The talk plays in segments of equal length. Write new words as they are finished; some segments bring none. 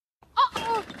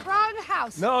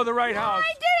house. No, the right house.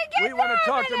 I didn't get We want to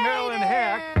talk to Marilyn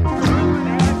Hack. nominated. Marilyn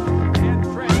Hack and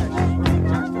trash.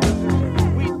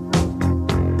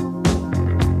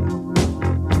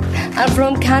 I'm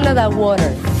from Canada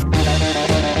Water.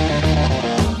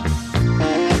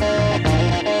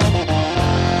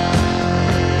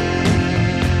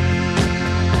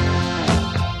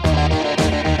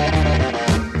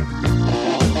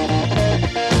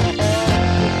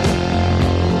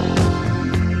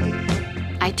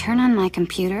 I turn on my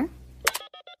computer.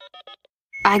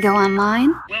 I go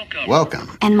online. Welcome.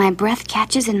 And my breath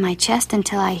catches in my chest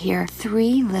until I hear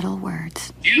 3 little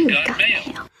words. You got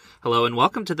mail. Hello and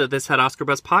welcome to the This Had Oscar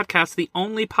Buzz podcast, the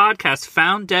only podcast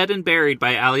found dead and buried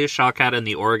by Alia Shawkat in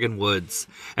the Oregon woods.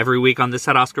 Every week on This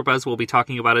Had Oscar Buzz, we'll be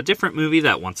talking about a different movie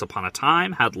that once upon a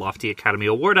time had lofty Academy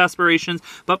Award aspirations,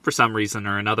 but for some reason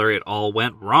or another it all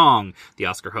went wrong. The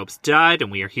Oscar hopes died,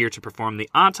 and we are here to perform the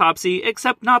autopsy,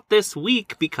 except not this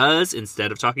week, because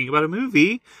instead of talking about a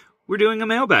movie, we're doing a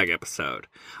mailbag episode.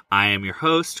 I am your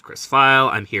host, Chris File.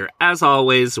 I'm here, as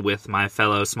always, with my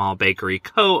fellow small bakery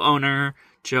co-owner,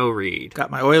 Joe Reed. Got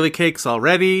my oily cakes all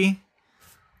ready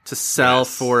to sell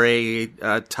Yes. for a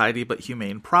tidy but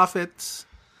humane profit.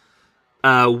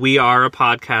 We are a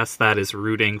podcast that is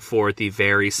rooting for the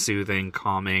very soothing,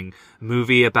 calming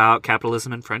movie about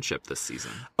capitalism and friendship this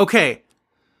season. Okay,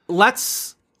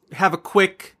 let's have a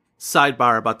quick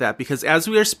sidebar about that, because as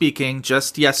we are speaking,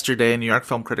 just yesterday, New York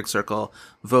Film Critics Circle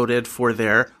voted for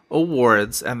their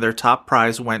awards, and their top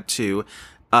prize went to,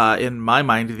 in my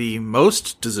mind, the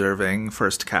most deserving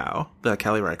First Cow, the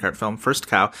Kelly Reichardt film First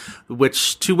Cow,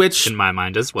 In my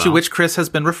mind as well. to which Chris has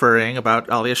been referring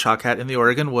about Alia Shawkat in the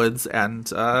Oregon woods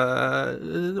and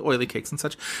oily cakes and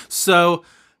such. So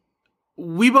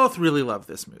we both really love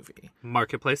this movie.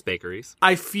 Marketplace Bakeries.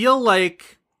 I feel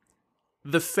like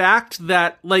the fact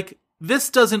that, like, this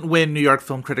doesn't win New York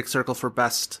Film Critics Circle for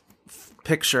Best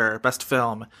Picture, Best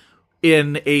Film,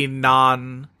 in a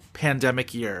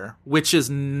non-pandemic year, which is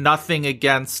nothing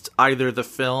against either the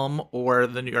film or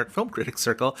the New York Film Critics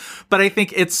Circle, but I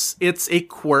think it's a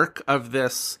quirk of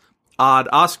this odd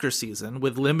Oscar season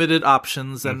with limited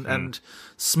options, and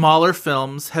smaller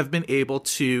films have been able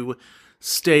to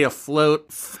stay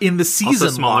afloat in the season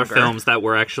Also smaller longer. films that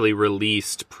were actually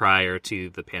released prior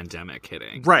to the pandemic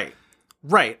hitting.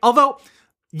 Right. Although,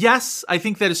 yes, I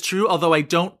think that is true. Although I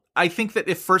think that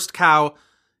if First Cow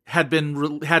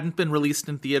hadn't been released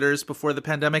in theaters before the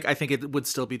pandemic, I think it would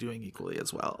still be doing equally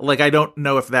as well. Like, I don't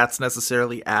know if that's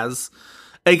necessarily I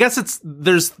guess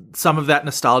there's some of that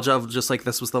nostalgia of just like,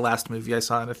 this was the last movie I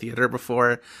saw in a theater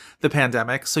before the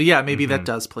pandemic. So yeah, maybe that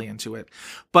does play into it.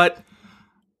 But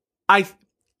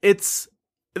it's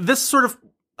this sort of,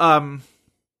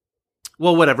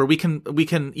 well, whatever, we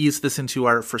can ease this into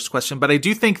our first question, but I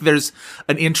do think there's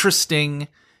an interesting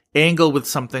angle with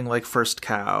something like First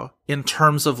Cow in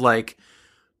terms of, like,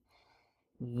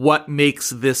 what makes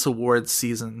this awards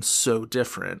season so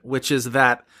different, which is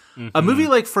that a movie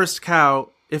like First Cow,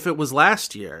 if it was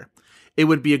last year, it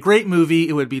would be a great movie.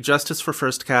 It would be justice for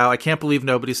First Cow. I can't believe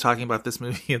nobody's talking about this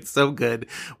movie. It's so good.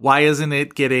 Why isn't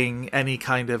it getting any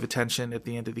kind of attention at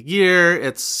the end of the year?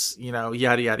 It's, yada,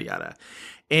 yada, yada.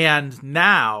 And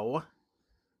now,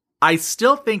 I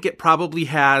still think it probably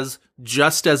has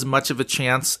just as much of a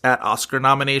chance at Oscar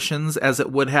nominations as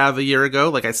it would have a year ago.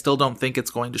 Like, I still don't think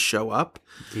it's going to show up.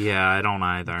 Yeah, I don't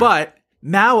either. But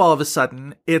now, all of a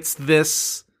sudden, it's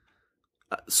this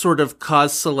sort of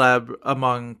cause celeb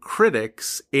among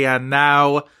critics, and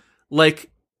now, like,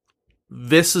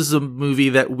 this is a movie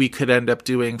that we could end up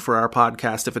doing for our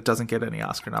podcast if it doesn't get any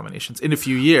Oscar nominations in a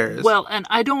few years. Well, and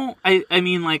I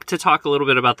mean, like, to talk a little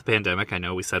bit about the pandemic, I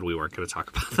know we said we weren't going to talk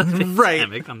about the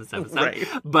pandemic on this episode, Right.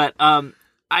 But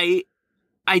I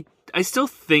still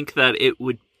think that it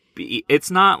would be,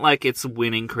 it's not like it's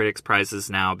winning critics prizes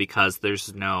now because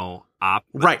there's no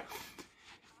Right.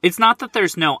 It's not that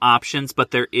there's no options, but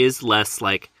there is less,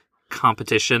 like,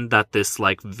 competition that this,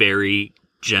 like, very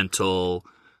gentle,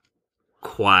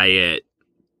 quiet,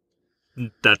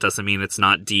 that doesn't mean it's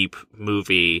not deep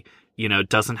movie,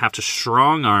 doesn't have to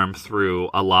strong arm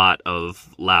through a lot of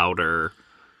louder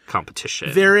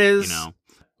competition. There is,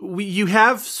 you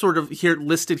have sort of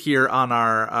listed here on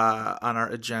our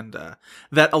agenda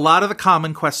that a lot of the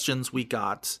common questions we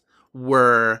got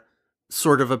were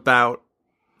sort of about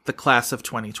the class of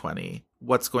 2020,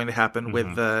 what's going to happen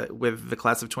with the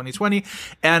class of 2020.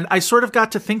 And I sort of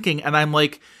got to thinking, and I'm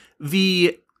like,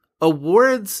 the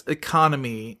awards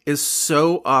economy is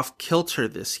so off kilter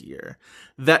this year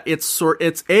that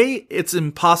it's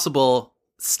impossible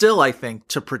still, I think,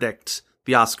 to predict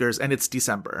the Oscars, and it's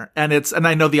December, and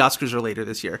I know the Oscars are later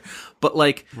this year, but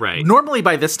like Right. normally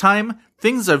by this time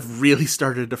things have really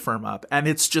started to firm up, and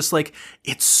it's just like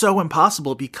it's so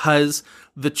impossible because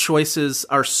the choices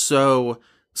are so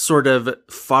sort of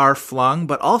far flung,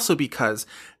 but also because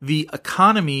the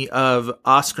economy of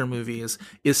Oscar movies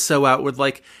is so outward.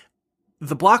 Like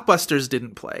the blockbusters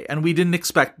didn't play, and we didn't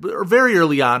expect, or very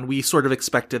early on we sort of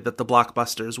expected that the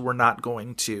blockbusters were not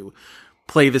going to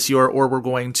play this year, or were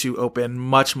going to open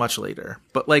much, much later.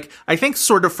 But like, I think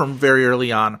sort of from very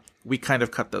early on, we kind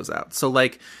of cut those out. So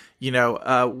like,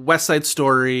 West Side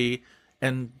Story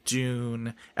and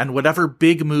Dune and whatever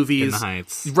big movies, In the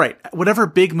Heights. right? Whatever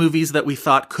big movies that we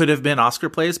thought could have been Oscar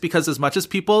plays, because as much as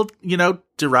people,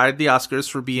 deride the Oscars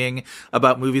for being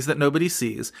about movies that nobody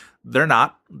sees, they're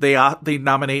not. They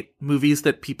nominate movies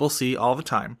that people see all the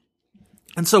time.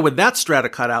 And so with that strata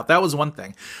cut out, that was one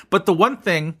thing. But the one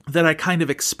thing that I kind of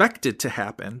expected to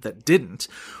happen that didn't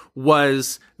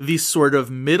was these sort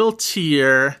of middle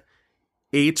tier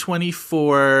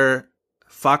A24,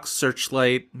 Fox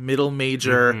Searchlight, middle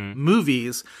major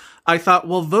movies. I thought,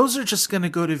 well, those are just going to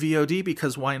go to VOD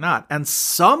because why not? And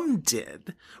some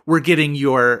did. We're getting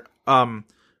your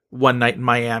One Night in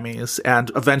Miami's,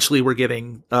 and eventually we're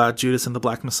getting Judas and the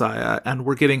Black Messiah, and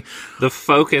we're getting The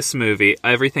Focus movie.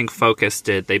 Everything Focus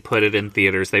did, they put it in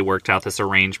theaters. They worked out this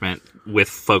arrangement with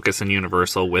Focus and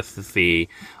Universal with the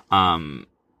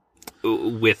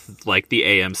like the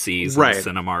AMCs Right. and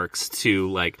Cinemarks to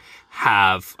like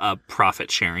have a profit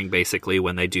sharing basically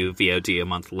when they do VOD a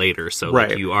month later. So Right.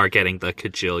 like you are getting the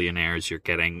Cajillionaires, you're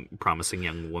getting Promising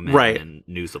Young Woman Right. and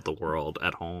News of the World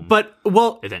at home. But,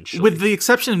 well, Eventually. with the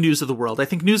exception of News of the World, I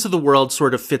think News of the World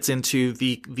sort of fits into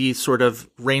the sort of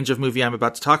range of movie I'm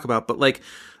about to talk about. But like,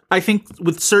 I think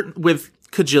with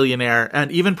Cajillionaire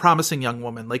and even Promising Young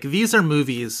Woman, like these are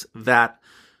movies that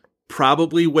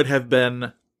probably would have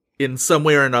been in some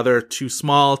way or another too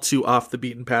small, too off the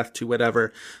beaten path, to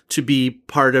whatever, to be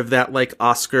part of that like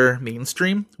Oscar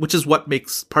mainstream, which is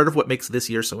part of what makes this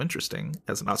year so interesting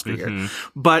as an Oscar year.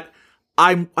 But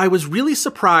I was really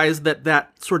surprised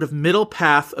that sort of middle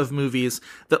path of movies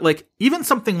that like even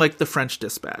something like The French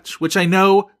Dispatch, which I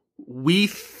know we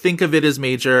think of it as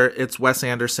major, it's Wes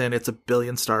Anderson, it's 1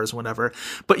 billion stars, whatever.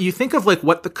 But you think of like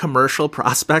what the commercial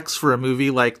prospects for a movie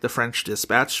like The French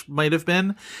Dispatch might have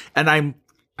been, and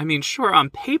I mean, sure,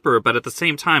 on paper, but at the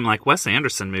same time, like Wes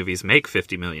Anderson movies make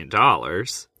 $50 million.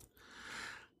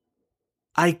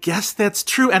 I guess that's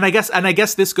true, and I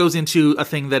guess this goes into a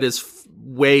thing that is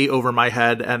way over my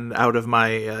head and out of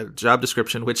my job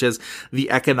description, which is the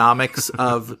economics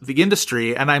of the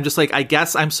industry. And I'm just like, I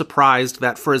guess I'm surprised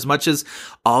that for as much as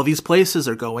all these places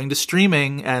are going to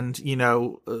streaming and,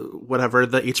 whatever,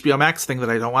 the HBO Max thing that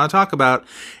I don't want to talk about,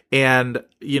 and,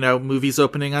 movies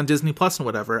opening on Disney Plus and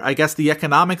whatever, I guess the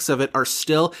economics of it are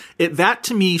still, that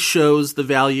to me shows the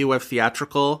value of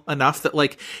theatrical enough that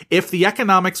like, if the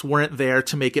economics weren't there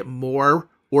to make it more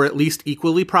or at least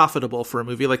equally profitable for a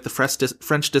movie like The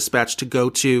French Dispatch to go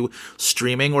to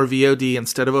streaming or VOD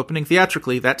instead of opening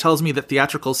theatrically, that tells me that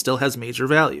theatrical still has major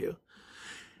value.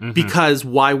 Because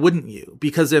why wouldn't you?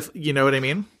 Because if, you know what I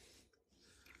mean?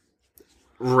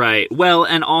 Right. Well,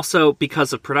 and also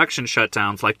because of production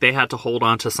shutdowns, like they had to hold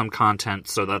on to some content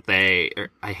so that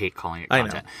I hate calling it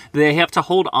content. They have to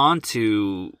hold on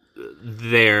to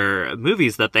their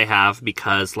movies that they have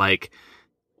because like,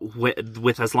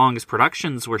 with as long as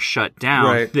productions were shut down,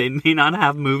 right. They may not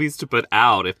have movies to put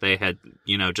out if they had,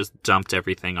 just dumped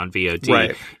everything on VOD,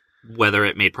 right. Whether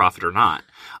it made profit or not.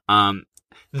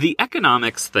 The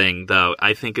economics thing, though,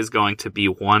 I think is going to be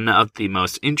one of the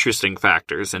most interesting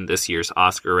factors in this year's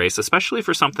Oscar race, especially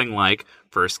for something like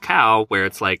First Cow, where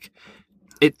it's like,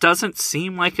 it doesn't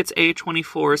seem like it's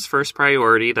A24's first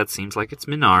priority. That seems like it's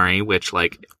Minari, which,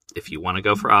 like, if you want to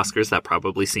go for Oscars, that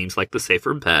probably seems like the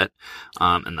safer bet.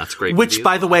 And that's great. Which,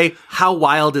 by the way, how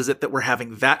wild is it that we're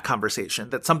having that conversation?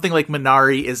 That something like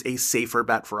Minari is a safer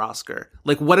bet for Oscar.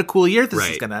 Like, what a cool year this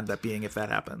is going to end up being if that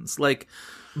happens. Like,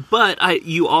 but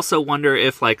you also wonder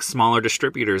if like smaller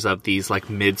distributors of these like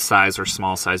mid-size or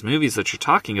small-size movies that you're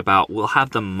talking about will have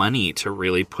the money to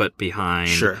really put behind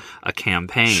a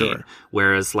campaign.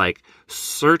 Whereas like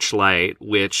Searchlight,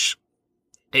 which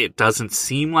it doesn't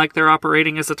seem like they're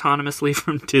operating as autonomously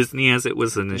from Disney as it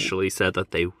was initially said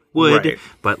that they would,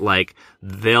 but like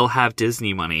they'll have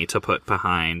Disney money to put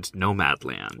behind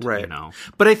Nomadland, right? You know?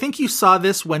 But I think you saw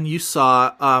this when you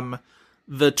saw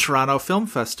the Toronto Film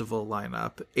Festival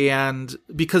lineup, and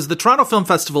because the Toronto Film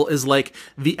Festival is like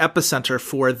the epicenter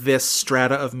for this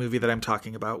strata of movie that I'm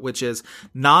talking about, which is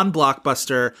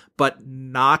non-blockbuster, but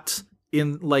not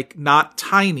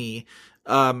tiny,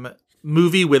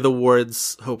 movie with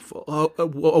awards hope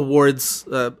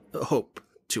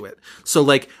to it. So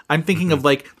like I'm thinking of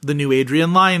like the new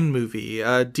Adrian Lyne movie,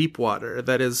 Deepwater,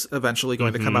 that is eventually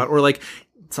going to come out, or like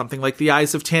something like The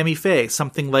Eyes of Tammy Faye,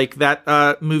 something like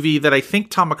that movie that I think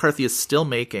Tom McCarthy is still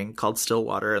making called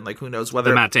Stillwater, and like who knows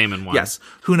whether the Matt Damon one. Yes,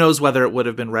 who knows whether it would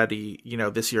have been ready,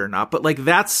 this year or not. But like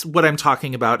that's what I'm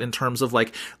talking about in terms of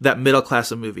like that middle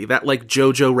class of movie, that like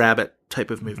Jojo Rabbit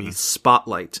type of movie,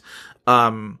 Spotlight,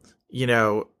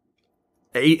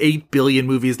 8 billion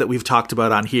movies that we've talked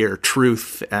about on here,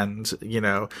 Truth, and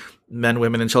Men,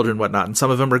 Women, and Children, whatnot. And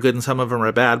some of them are good and some of them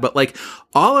are bad. But like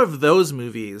all of those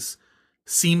movies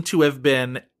seem to have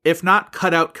been, if not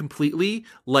cut out completely,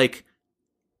 like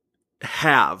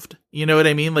halved. You know what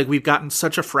I mean? Like we've gotten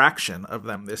such a fraction of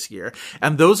them this year.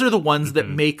 And those are the ones that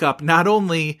make up not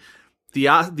only the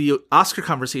Oscar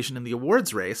conversation in the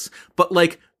awards race, but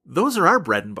like those are our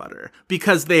bread and butter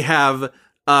because they have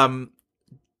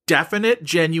definite,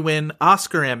 genuine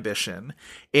Oscar ambition,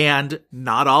 and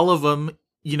not all of them,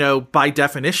 by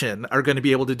definition, are going to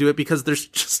be able to do it because there's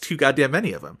just too goddamn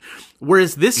many of them.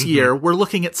 Whereas this year, we're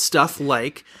looking at stuff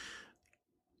like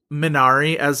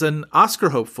Minari as an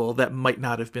Oscar hopeful that might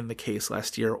not have been the case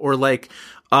last year, or like,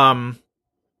 I'm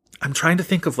trying to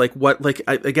think of like what, like,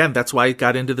 again, that's why I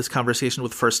got into this conversation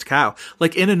with First Cow.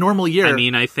 Like in a normal year, I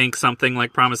mean, I think something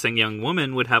like Promising Young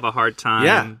Woman would have a hard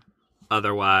time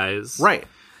otherwise. Right.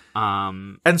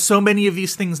 And so many of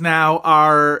these things now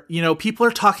are, people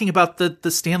are talking about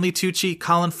the Stanley Tucci,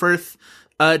 Colin Firth,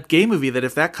 gay movie, that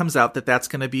if that comes out, that's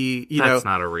going to be, that's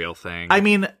not a real thing. I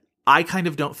mean, I kind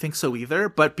of don't think so either,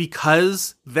 but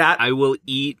because that... I will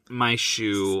eat my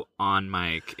shoe on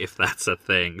mic if that's a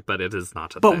thing, but it is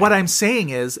not a thing. But what I'm saying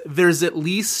is there's at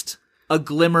least a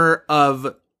glimmer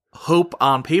of hope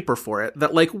on paper for it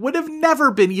that like would have never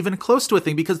been even close to a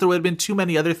thing because there would have been too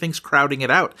many other things crowding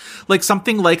it out. Like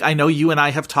something like, I know you and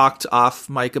I have talked off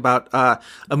mic about a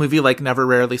movie like Never,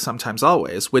 Rarely, Sometimes,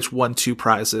 Always, which won 2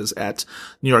 prizes at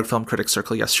New York Film Critics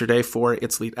Circle yesterday for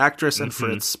its lead actress and for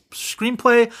its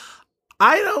screenplay.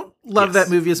 I don't love that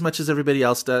movie as much as everybody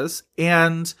else does.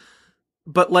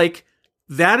 But like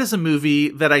that is a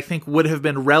movie that I think would have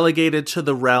been relegated to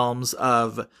the realms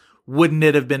of, wouldn't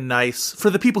it have been nice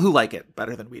for the people who like it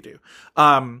better than we do?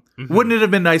 Wouldn't it have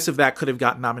been nice if that could have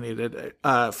gotten nominated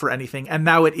for anything? And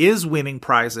now it is winning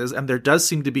prizes, and there does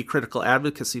seem to be critical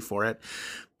advocacy for it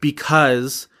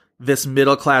because this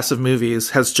middle class of movies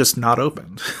has just not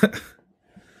opened.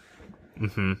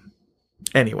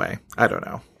 Anyway, I don't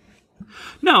know.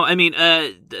 No, I mean,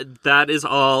 that is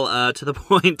all to the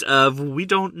point of we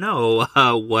don't know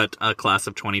what a class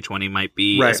of 2020 might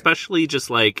be, right. Especially just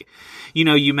like,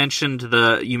 you mentioned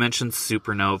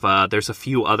Supernova. There's a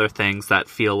few other things that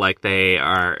feel like they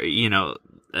are,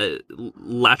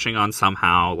 latching on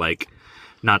somehow, like,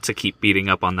 not to keep beating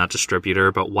up on that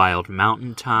distributor, but Wild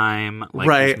Mountain Time, like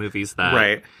right. These movies that...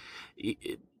 Right.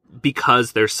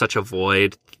 Because there's such a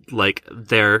void, like,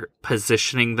 they're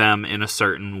positioning them in a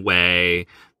certain way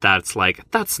that's like,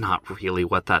 that's not really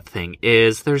what that thing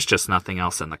is. There's just nothing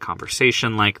else in the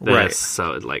conversation like this. Right.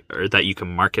 So, like, or that you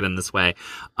can market in this way.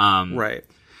 Right.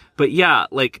 But yeah,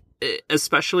 like,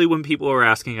 especially when people were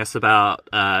asking us about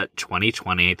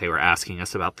 2020, they were asking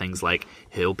us about things like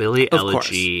Hillbilly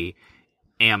Elegy,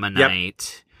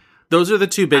 Ammonite... Yep. Those are the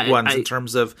two big ones in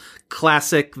terms of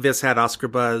classic. This had Oscar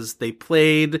buzz. They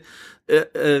played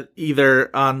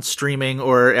either on streaming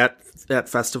or at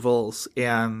festivals,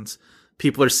 and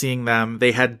people are seeing them.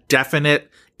 They had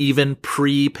definite, even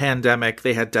pre-pandemic,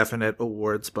 they had definite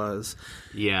awards buzz.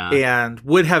 Yeah. And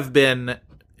would have been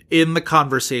in the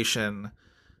conversation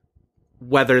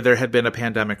whether there had been a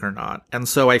pandemic or not. And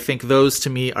so I think those to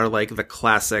me are like the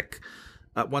classic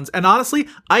ones. And honestly,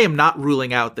 I am not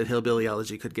ruling out that Hillbilly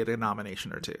Elegy could get a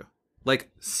nomination or two. Like,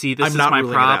 see, this I'm is not my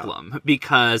ruling problem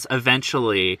because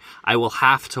eventually I will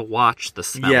have to watch the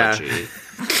Smellogy.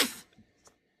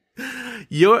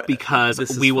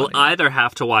 Because we will either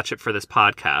have to watch it for this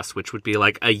podcast, which would be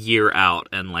like a year out,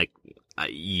 and like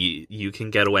you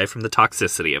can get away from the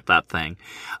toxicity of that thing,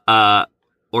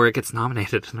 or it gets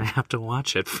nominated and I have to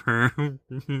watch it for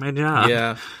my job.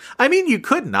 Yeah. I mean, you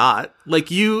could not.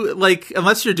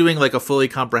 Unless you're doing, like, a fully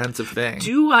comprehensive thing.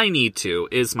 Do I need to,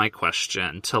 is my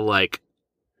question, to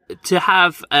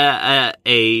have a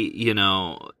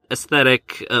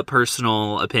aesthetic,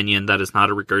 personal opinion that is not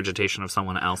a regurgitation of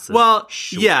someone else's? Well,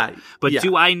 sure. yeah. But yeah.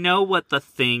 Do I know what the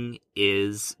thing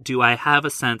is? Do I have a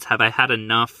sense? Have I had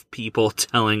enough people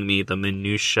telling me the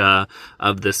minutia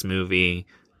of this movie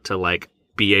to, like,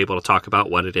 be able to talk about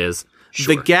what it is?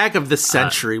 Sure. The gag of the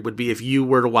century would be if you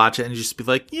were to watch it and just be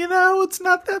like, it's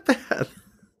not that bad.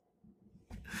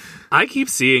 I keep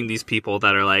seeing these people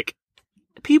that are like,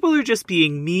 people are just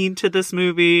being mean to this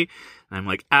movie. And I'm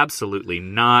like, absolutely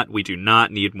not. We do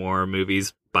not need more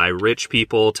movies by rich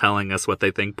people telling us what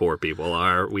they think poor people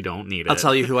are. We don't need it. I'll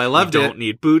tell you who I loved We don't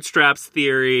need bootstraps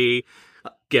theory.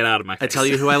 Get out of my face. I tell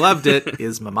you who I loved it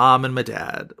is my mom and my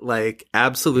dad. Like,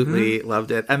 absolutely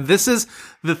loved it. And this is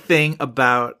the thing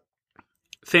about...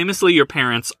 Famously, your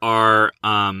parents are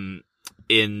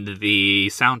in the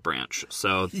sound branch,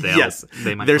 so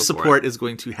they might their go for support it. is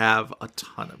going to have a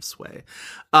ton of sway.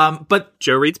 But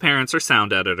Joe Reed's parents are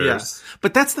sound editors. yeah.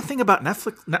 But that's the thing about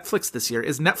Netflix this year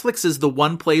is Netflix is the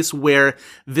one place where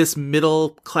this middle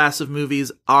class of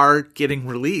movies are getting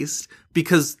released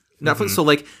because Netflix. So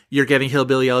like you're getting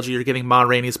Hillbilly Elegy, you're getting Ma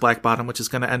Rainey's Black Bottom, which is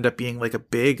going to end up being like a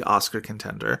big Oscar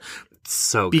contender.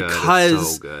 So good. Because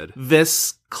it's so good.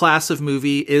 This class of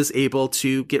movie is able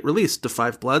to get released. The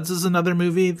Five Bloods is another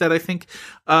movie that I think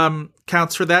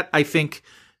counts for that. I think,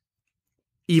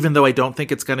 even though I don't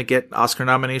think it's going to get Oscar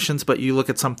nominations, but you look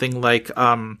at something like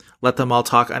Let Them All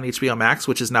Talk on HBO Max,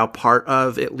 which is now part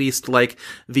of at least like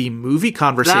the movie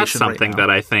conversation. That's something right now.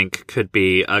 that I think could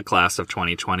be a class of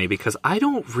 2020 because I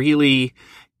don't really.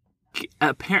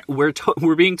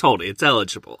 We're being told it's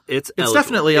eligible. It's eligible.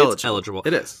 Definitely eligible. It's eligible.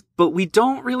 It is. But we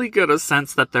don't really get a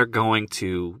sense that they're going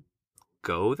to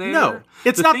go there. No,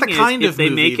 it's The not the thing is, kind if of they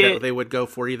movie make that it, they would go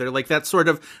for either. Like that sort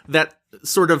of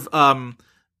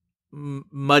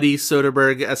muddy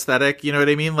Soderbergh aesthetic. You know what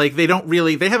I mean? Like they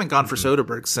haven't gone for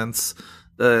Soderbergh since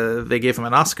they gave him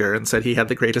an Oscar and said he had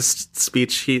the greatest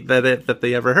speech that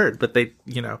they ever heard. But he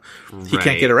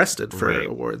can't get arrested for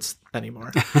awards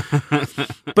anymore.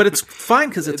 But it's fine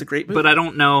because it's a great movie. But I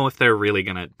don't know if they're really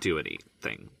going to do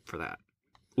anything for that,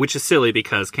 which is silly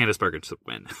because Candice Bergen should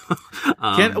win.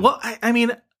 I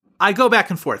mean, I go back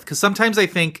and forth because sometimes I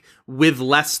think with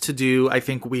less to do, I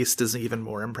think Weist is even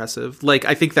more impressive. Like,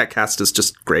 I think that cast is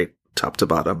just great, top to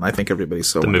bottom. I think everybody's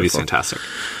so wonderful. The movie's fantastic.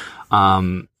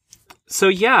 So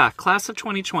yeah, class of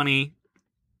 2020.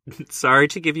 Sorry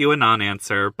to give you a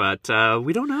non-answer, but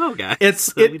we don't know,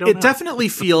 guys. It definitely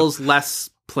feels less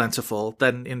plentiful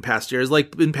than in past years.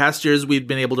 Like in past years, we'd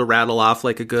been able to rattle off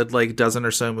like a good like dozen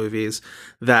or so movies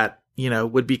that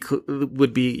would be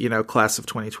class of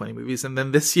 2020 movies, and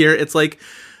then this year it's like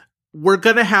we're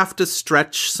gonna have to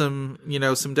stretch some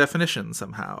definition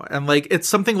somehow, and like it's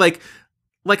something like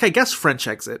I guess French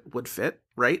Exit would fit,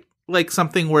 right? Like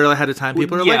something where ahead of time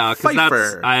people are like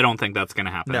Pfeiffer. I don't think that's going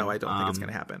to happen. No, I don't think it's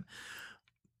going to happen.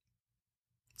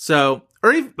 So,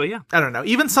 or even, but yeah, I don't know.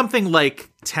 Even something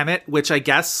like Tenet, which I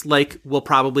guess like will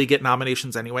probably get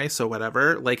nominations anyway. So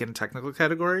whatever, like in technical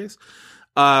categories.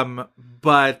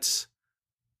 But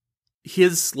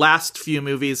his last few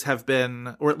movies have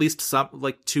been, or at least some,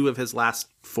 like two of his last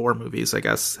four movies, I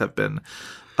guess, have been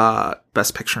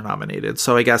Best Picture nominated.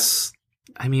 So I guess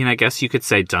you could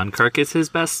say Dunkirk is his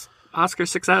best Oscar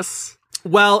success.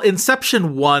 Well,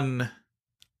 Inception won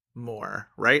more,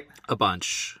 right? A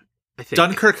bunch, I think.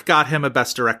 Dunkirk got him a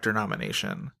Best Director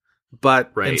nomination,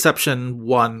 but right. Inception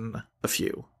won a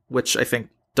few, which I think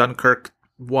Dunkirk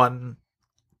won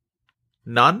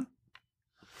none?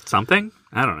 Something?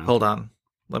 I don't know. Hold on.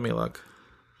 Let me look.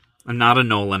 I'm not a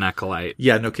Nolan acolyte.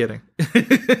 Yeah, no kidding.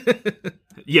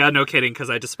 Yeah, no kidding, because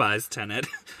I despise Tenet.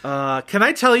 Can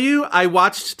I tell you, I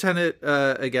watched Tenet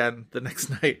again the next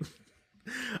night.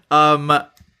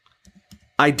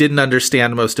 I didn't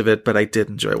understand most of it, but I did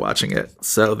enjoy watching it.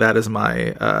 So that is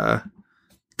my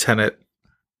Tenet.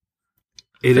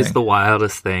 It is the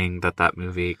wildest thing that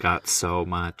movie got so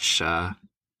much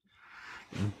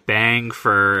bang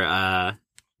for...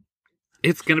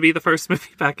 it's going to be the first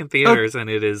movie back in theaters, and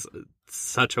it is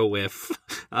such a whiff.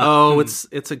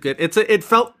 It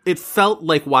felt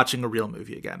like watching a real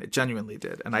movie again. It genuinely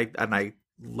did, and I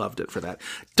loved it for that.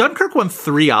 Dunkirk won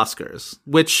 3 Oscars,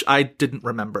 which I didn't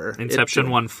remember. Inception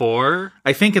won 4?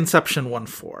 I think Inception won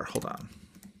 4. Hold on.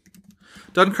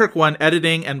 Dunkirk won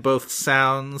editing and both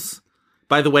sounds.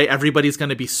 By the way, everybody's going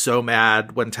to be so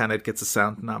mad when Tenet gets a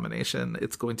sound nomination.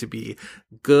 It's going to be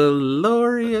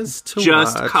glorious to watch.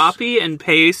 Just copy and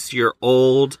paste your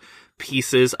old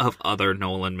pieces of other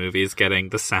Nolan movies getting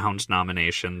the sound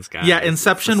nominations, guys. Yeah,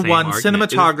 Inception won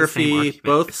cinematography,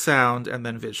 both both sound, and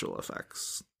then visual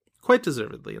effects. Quite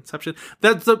deservedly, Inception.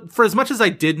 For as much as I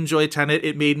did enjoy Tenet,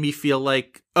 it made me feel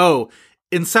like,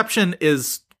 Inception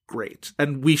is great,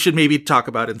 and we should maybe talk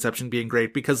about Inception being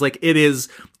great because like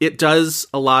it does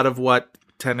a lot of what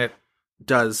Tenet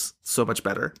does so much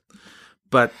better.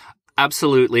 But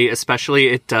absolutely, especially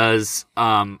it does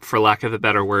for lack of a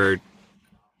better word,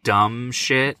 dumb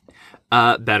shit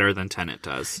better than Tenet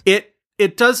does.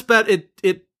 It does, but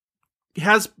it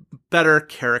has better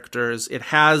characters. It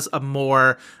has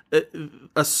a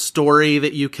story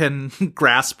that you can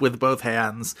grasp with both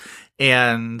hands.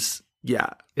 And yeah.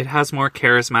 It has more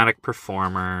charismatic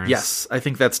performers. Yes, I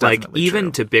think that's definitely even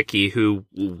true. to Bicky, who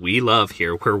we love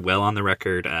here, we're well on the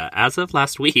record as of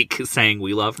last week saying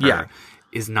we love her,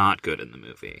 is not good in the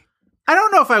movie. I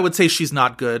don't know if I would say she's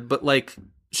not good, but like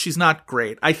she's not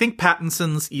great. I think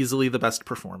Pattinson's easily the best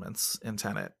performance in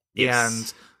Tenet. Yes.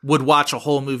 And would watch a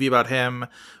whole movie about him,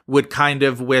 would kind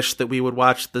of wish that we would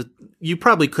watch you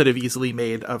probably could have easily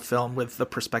made a film with the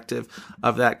perspective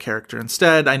of that character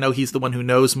instead. I know he's the one who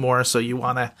knows more, so you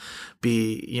want to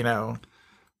be,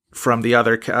 from the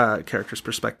other character's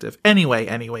perspective. Anyway,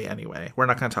 we're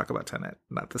not going to talk about Tenet,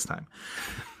 not this time.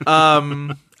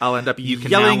 I'll end up You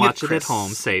can yelling now watch at it at Chris.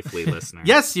 home safely, listener.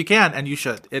 Yes, you can, and you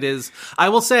should. It is, I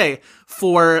will say,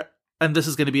 and this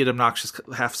is going to be an obnoxious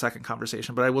half-second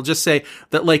conversation, but I will just say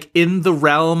that, like, in the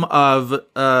realm of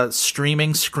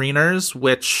streaming screeners,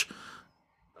 which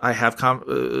I have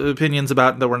opinions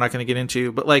about that we're not going to get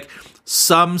into, but, like,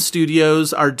 some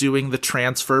studios are doing the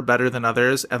transfer better than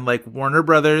others, and, like, Warner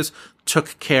Brothers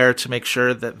took care to make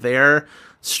sure that their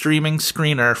streaming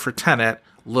screener for Tenet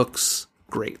looks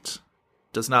great.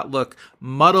 Does not look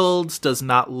muddled, does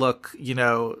not look,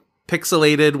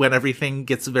 pixelated when everything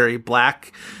gets very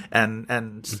black and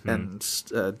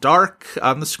dark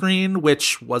on the screen,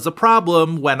 which was a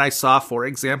problem when I saw, for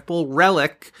example,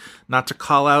 Relic, not to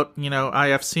call out,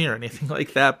 IFC or anything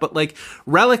like that, but like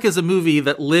Relic is a movie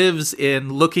that lives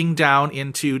in looking down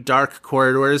into dark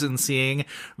corridors and seeing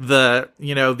the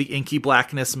inky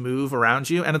blackness move around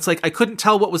you. And it's like, I couldn't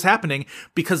tell what was happening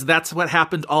because that's what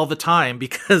happened all the time,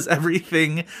 because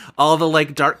everything, all the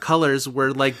like dark colors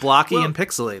were like blocky and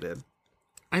pixelated.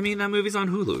 I mean, that movie's on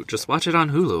Hulu. Just watch it on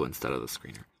Hulu instead of the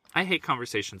screener. I hate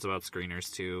conversations about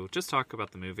screeners too. Just talk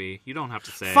about the movie. You don't have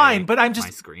to say fine, but I'm just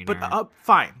my screener. But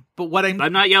fine. But what I'm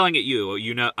not yelling at you.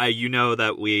 You know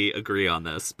that we agree on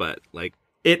this, but like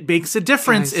it makes a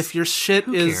difference guys, if your shit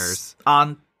is cares?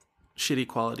 On shitty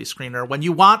quality screener when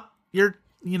you want your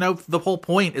the whole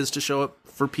point is to show it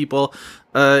for people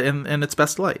in its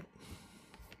best light.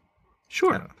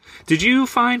 Sure. Did you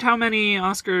find how many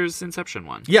Oscars Inception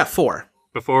won? Yeah, 4.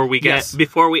 Before we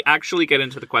actually get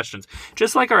into the questions,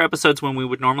 just like our episodes when we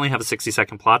would normally have a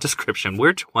 60-second plot description,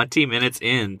 we're 20 minutes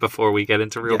in before we get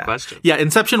into real questions. Yeah,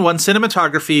 Inception won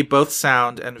cinematography, both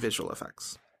sound and visual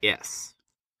effects. Yes.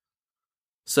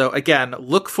 So again,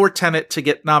 look for Tenet to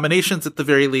get nominations at the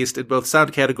very least in both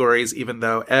sound categories, even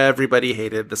though everybody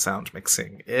hated the sound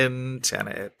mixing in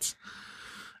Tenet.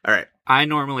 All right. I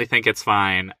normally think it's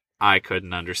fine. I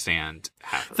couldn't understand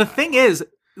half of the that. thing is,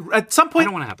 At some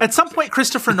point,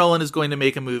 Christopher Nolan is going to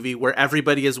make a movie where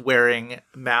everybody is wearing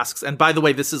masks. And by the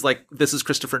way, this is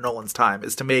Christopher Nolan's time,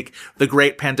 is to make the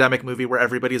great pandemic movie where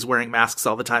everybody is wearing masks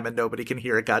all the time and nobody can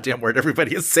hear a goddamn word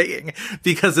everybody is saying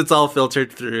because it's all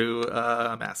filtered through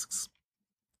masks.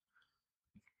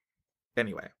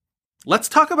 Anyway, let's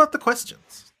talk about the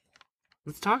questions.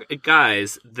 Let's talk,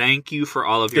 guys. Thank you for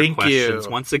all of your questions.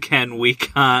 Once again, we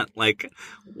got like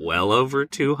well over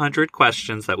 200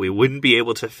 questions that we wouldn't be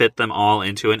able to fit them all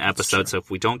into an episode. So if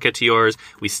we don't get to yours,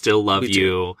 we still love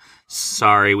you.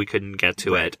 Sorry we couldn't get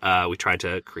to it. We tried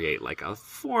to create like a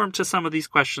form to some of these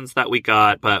questions that we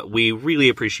got, but we really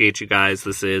appreciate you guys.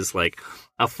 This is like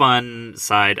a fun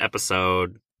side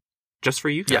episode just for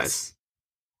you guys. Yes.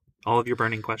 All of your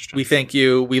burning questions. We thank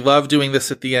you. We love doing this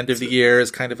at the end of the year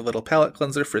as kind of a little palate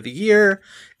cleanser for the year.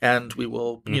 And we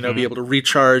will, be able to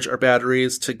recharge our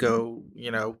batteries to go,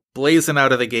 blazing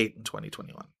out of the gate in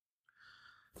 2021.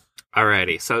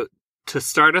 Alrighty. So to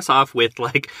start us off with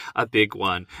like a big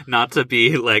one, not to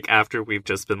be like after we've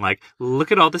just been like,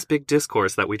 look at all this big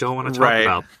discourse that we don't want to talk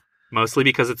about. Mostly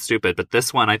because it's stupid. But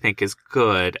this one I think is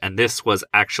good. And this was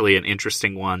actually an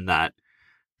interesting one that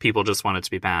people just wanted to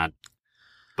be bad.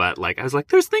 But I was like,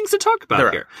 there's things to talk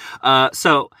about here.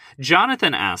 So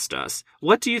Jonathan asked us,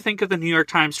 what do you think of the New York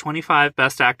Times 25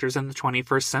 best actors in the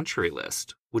 21st century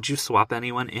list? Would you swap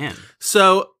anyone in?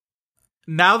 So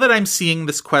now that I'm seeing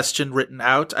this question written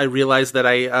out, I realize that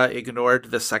I ignored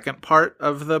the second part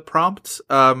of the prompt.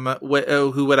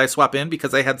 Who would I swap in?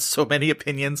 Because I had so many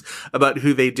opinions about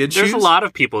who they did choose. There's a lot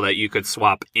of people that you could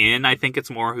swap in. I think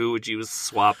it's more who would you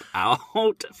swap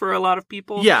out for a lot of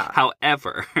people. Yeah.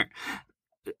 However,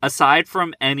 aside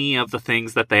from any of the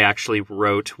things that they actually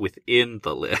wrote within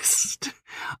the list,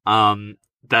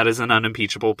 That is an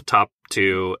unimpeachable top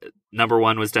 2. Number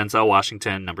 1 was Denzel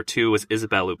Washington. Number 2 was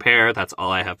Isabelle Huppert. That's all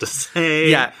I have to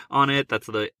say on it. That's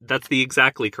the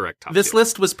exactly correct top 2. This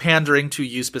list was pandering to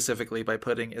you specifically by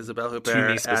putting Isabelle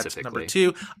Huppert at number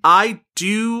 2. I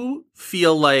do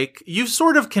feel like you've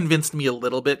sort of convinced me a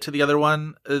little bit to the other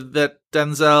one, that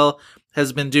Denzel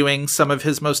has been doing some of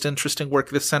his most interesting work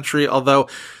this century, although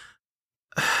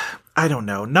I don't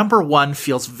know. Number 1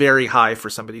 feels very high for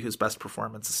somebody whose best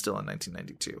performance is still in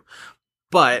 1992.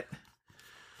 But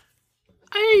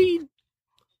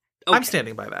I'm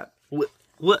standing by that.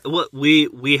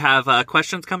 We have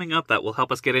questions coming up that will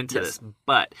help us get into this.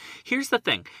 But here's the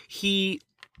thing. He's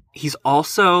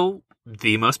also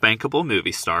the most bankable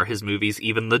movie star. His movies,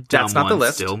 even the dumb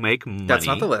ones, still make money. That's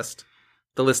not the list.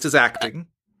 The list is acting.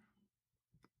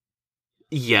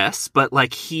 Yes, but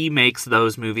like he makes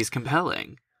those movies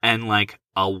compelling. And like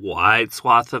a wide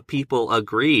swath of people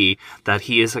agree that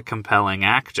he is a compelling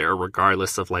actor,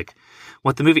 regardless of like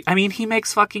what the movie. I mean, he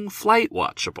makes fucking Flight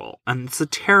watchable, and it's a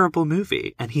terrible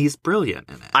movie, and he's brilliant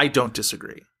in it. I don't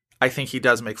disagree. I think he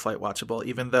does make Flight watchable,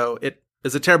 even though it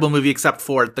is a terrible movie, except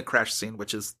for the crash scene,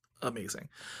 which is amazing.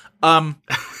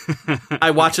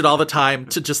 I watch it all the time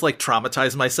to just like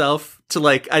traumatize myself.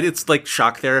 It's like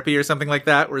shock therapy or something like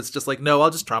that, where it's just like, no,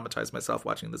 I'll just traumatize myself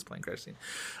watching this plane crash scene.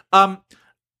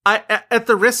 At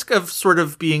the risk of sort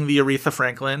of being the Aretha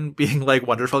Franklin, being like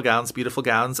wonderful gowns, beautiful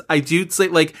gowns, I do say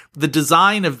like the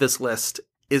design of this list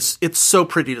it's so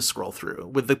pretty to scroll through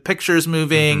with the pictures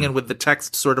moving and with the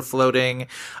text sort of floating.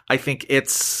 I think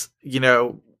it's,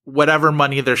 whatever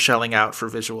money they're shelling out for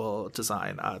visual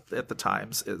design at the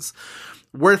Times is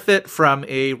worth it from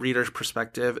a reader's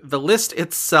perspective. The list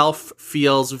itself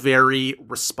feels very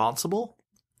responsible,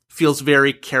 feels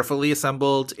very carefully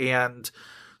assembled, and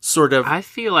sort of... I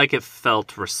feel like it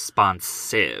felt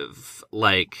responsive.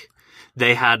 Like,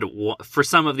 they had... For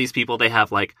some of these people, they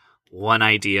have, like, one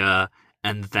idea,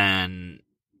 and then,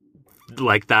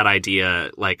 like, that idea,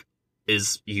 like,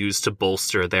 is used to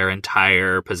bolster their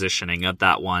entire positioning of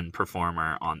that one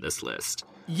performer on this list.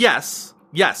 Yes,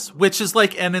 which is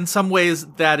like, and in some ways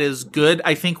that is good.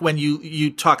 I think when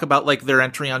you talk about like their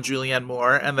entry on Julianne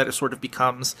Moore and that it sort of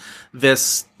becomes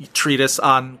this treatise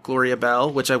on Gloria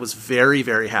Bell, which I was very,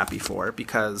 very happy for,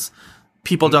 because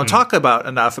people don't talk about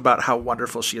enough about how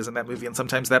wonderful she is in that movie. And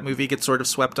sometimes that movie gets sort of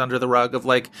swept under the rug of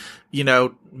like,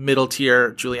 middle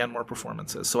tier Julianne Moore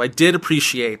performances. So I did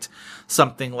appreciate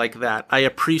something like that. I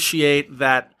appreciate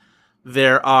that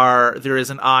there is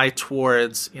an eye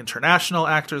towards international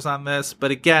actors on this.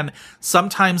 But again,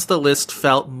 sometimes the list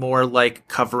felt more like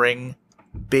covering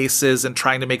bases and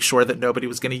trying to make sure that nobody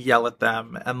was going to yell at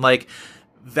them. And like,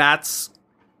 that's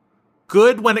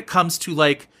good when it comes to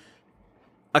like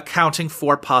accounting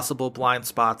for possible blind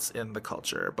spots in the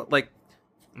culture. But like,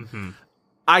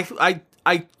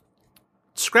 I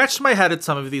scratched my head at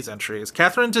some of these entries.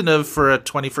 Catherine Deneuve for a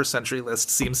 21st century list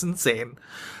seems insane.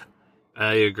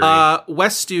 I agree.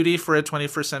 Wes Studi for a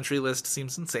 21st century list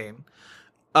seems insane.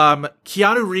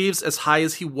 Keanu Reeves, as high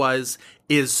as he was,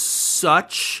 is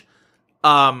such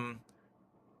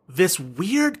this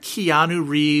weird Keanu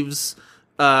Reeves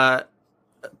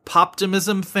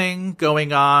poptimism thing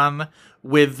going on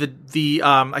with the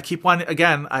I keep wanting,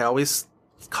 again, I always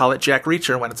call it Jack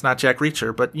Reacher when it's not Jack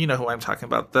Reacher, but you know who I'm talking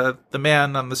about, the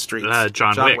man on the streets,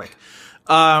 John Wick.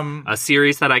 A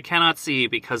series that I cannot see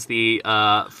because the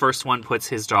first one puts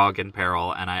his dog in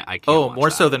peril, and I can't. Oh, more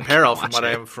that. so than peril,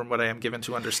 from what I am given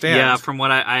to understand. Yeah, from what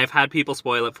I have had people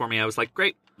spoil it for me. I was like,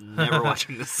 great, never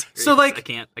watching this series. So like, I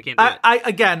can't do it.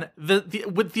 Again,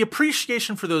 with the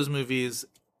appreciation for those movies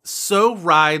so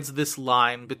rides this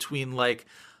line between like,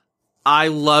 I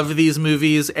love these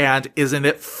movies, and isn't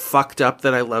it fucked up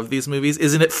that I love these movies?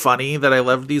 Isn't it funny that I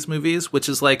love these movies? Which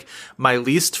is like my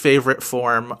least favorite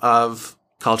form of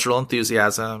cultural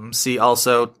enthusiasm. See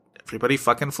also everybody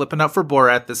fucking flipping out for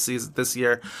Borat this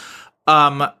year.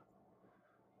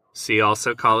 See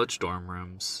also College Dorm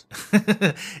Rooms.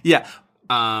 Yeah.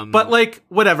 But like,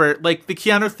 whatever, like the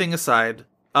Keanu thing aside,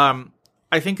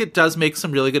 I think it does make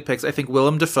some really good picks. I think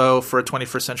Willem Dafoe for a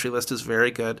 21st century list is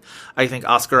very good. I think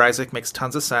Oscar Isaac makes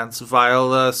tons of sense.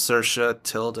 Viola, Saoirse,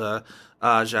 Tilda,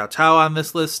 Zhao Tao on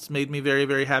this list made me very,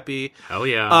 very happy. Hell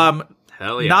yeah.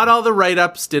 Hell yeah. Not all the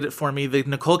write-ups did it for me. The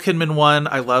Nicole Kidman one,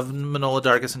 I love Manohla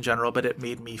Dargis in general, but it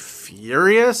made me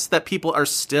furious that people are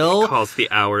still calls The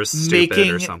Hours stupid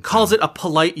or something. Calls it a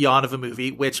polite yawn of a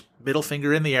movie, which middle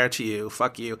finger in the air to you,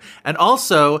 fuck you. And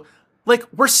also, like,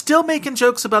 we're still making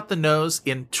jokes about the nose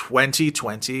in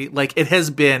 2020. Like, it has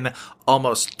been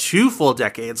almost 2 full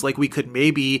decades. Like, we could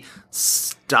maybe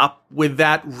stop with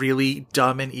that really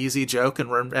dumb and easy joke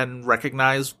and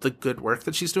recognize the good work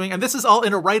that she's doing. And this is all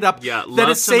in a write-up that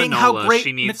is saying how great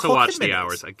she needs Nicole to watch Kidman The is.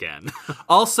 Hours again.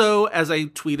 Also, as I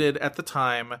tweeted at the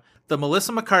time, the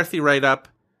Melissa McCarthy write-up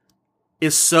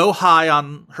is so high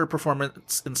on her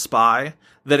performance in Spy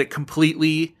that it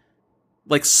completely,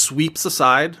 like, sweeps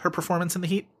aside her performance in The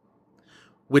Heat,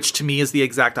 which to me is the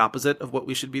exact opposite of what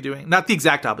we should be doing. Not the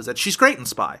exact opposite. She's great in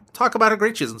Spy. Talk about how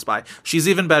great she is in Spy. She's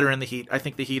even better in The Heat. I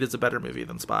think The Heat is a better movie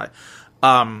than Spy.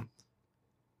 And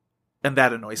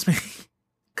that annoys me.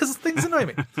 Because things annoy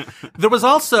me. There was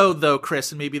also, though,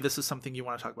 Chris, and maybe this is something you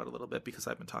want to talk about a little bit because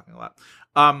I've been talking a lot.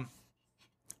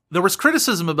 There was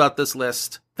criticism about this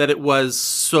list that it was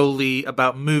solely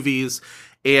about movies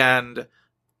and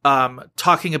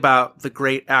talking about the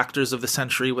great actors of the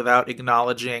century without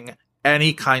acknowledging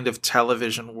any kind of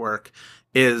television work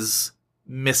is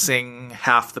missing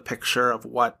half the picture of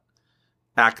what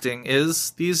acting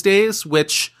is these days,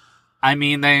 which... I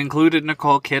mean, they included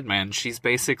Nicole Kidman. She's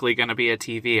basically going to be a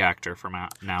TV actor from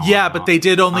now Yeah, on but out. they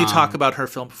did only talk about her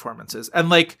film performances. And,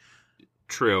 like...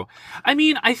 True. I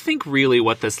mean, I think really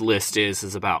what this list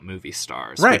is about movie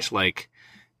stars. Right. Which, like...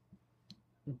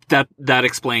 That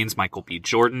explains Michael B.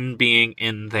 Jordan being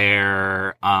in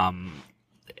there.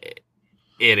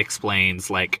 It explains,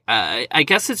 like, I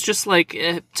guess it's just like,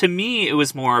 to me, it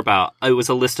was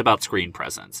a list about screen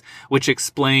presence, which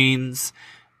explains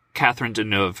Catherine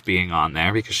Deneuve being on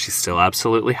there because she still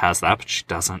absolutely has that, but she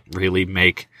doesn't really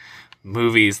make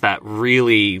movies that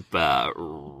really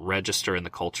register in the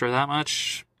culture that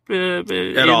much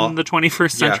in all. the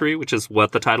 21st century, which is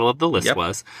what the title of the list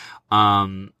was.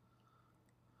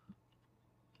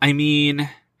 I mean,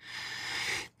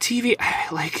 TV,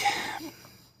 like,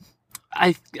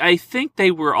 I think they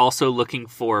were also looking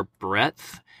for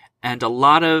breadth, and a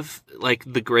lot of, like,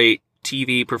 the great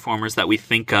TV performers that we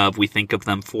think of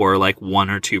them for, like, 1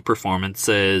 or 2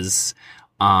 performances,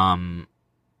 you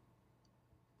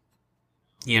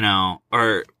know,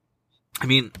 or, I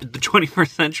mean, the 21st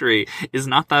century is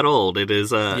not that old. It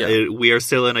is, we are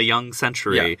still in a young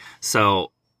century. Yeah.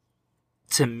 So,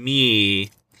 to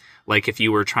me, like, if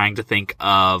you were trying to think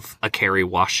of a Kerry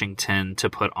Washington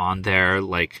to put on there,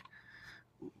 like,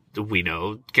 we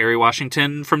know Kerry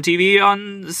Washington from TV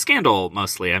on Scandal,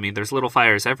 mostly. I mean, there's little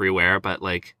fires everywhere, but,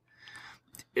 like,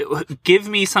 give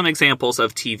me some examples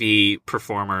of TV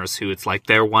performers who it's like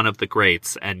they're one of the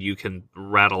greats, and you can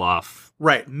rattle off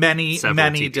many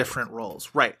TV different roles.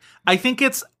 Right. I think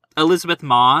it's Elizabeth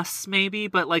Moss, maybe,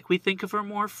 but, like, we think of her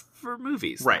more for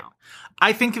movies now.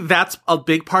 I think that's a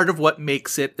big part of what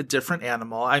makes it a different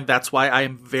animal. And that's why I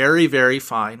am very, very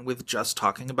fine with just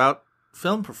talking about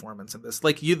film performance in this.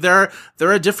 Like, there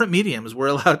are different mediums. We're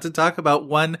allowed to talk about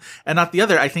one and not the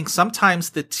other. I think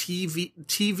sometimes the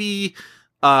TV,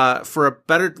 for a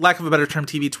better, lack of a better term,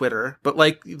 TV Twitter, but,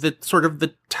 like, the sort of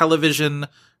the television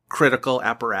critical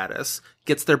apparatus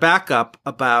gets their back up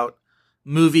about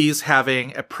movies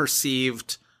having a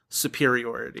perceived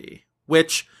superiority,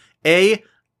 which,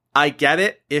 I get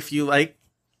it if you like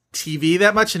TV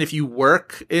that much and if you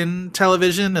work in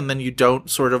television and then you don't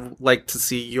sort of like to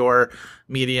see your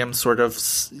medium sort of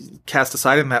cast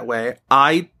aside in that way.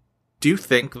 I do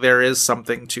think there is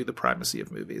something to the primacy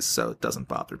of movies, so it doesn't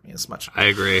bother me as much. I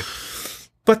agree.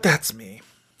 But that's me.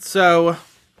 So,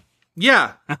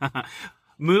 yeah.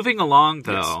 Moving along,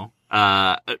 though,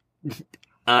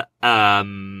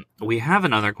 we have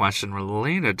another question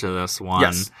related to this one.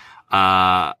 Yes.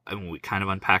 And we kind of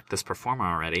unpacked this performer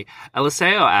already.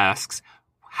 Eliseo asks,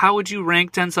 how would you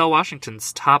rank Denzel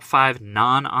Washington's top 5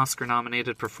 non-Oscar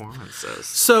nominated performances?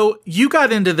 So you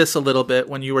got into this a little bit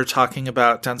when you were talking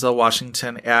about Denzel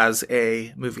Washington as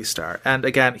a movie star. And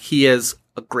again, he is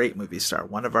a great movie star,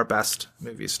 one of our best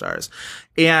movie stars.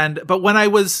 But when I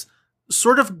was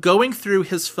sort of going through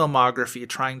his filmography,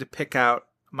 trying to pick out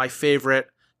my favorite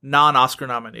non-Oscar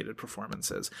nominated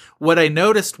performances, what I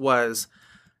noticed was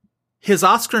his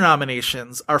Oscar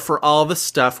nominations are for all the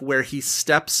stuff where he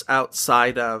steps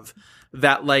outside of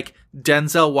that, like,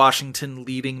 Denzel Washington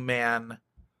leading man,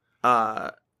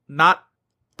 not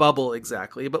bubble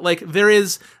exactly, but, like, there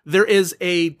is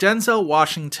a Denzel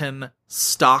Washington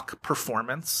stock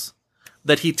performance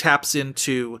that he taps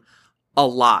into a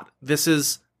lot. This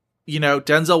is, you know,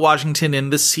 Denzel Washington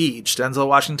in The Siege, Denzel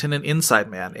Washington in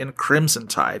Inside Man, in Crimson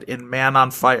Tide, in Man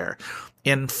on Fire,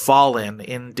 in Fallen,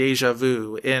 in Deja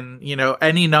Vu, in, you know,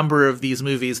 any number of these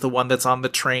movies, the one that's on the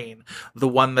train, the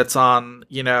one that's on,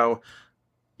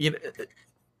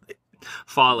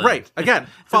 Fallen. Right. Again,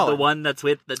 Fallen. The one that's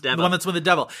with the devil. The one that's with the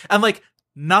devil. And like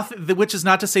nothing, which is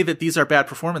not to say that these are bad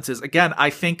performances. Again, I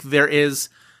think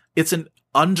it's an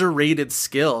underrated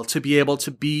skill to be able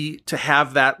to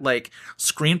have that like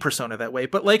screen persona that way.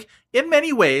 But like in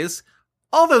many ways,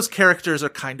 all those characters are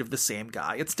kind of the same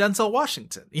guy. It's Denzel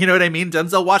Washington. You know what I mean?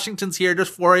 Denzel Washington's here to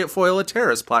foil a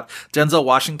terrorist plot. Denzel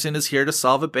Washington is here to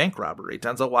solve a bank robbery.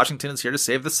 Denzel Washington is here to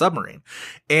save the submarine.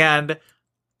 And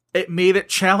it made it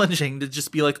challenging to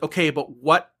just be like, okay, but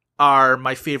what are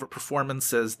my favorite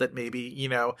performances that maybe, you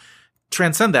know,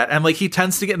 transcend that? And like, he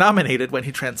tends to get nominated when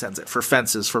he transcends it, for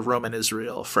Fences, for Roman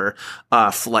Israel, for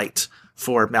Flight,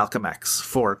 for Malcolm X,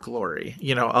 for Glory,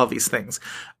 you know, all these things.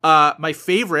 My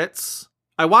favorites,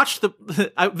 I watched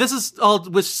this is all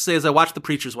which says I watched The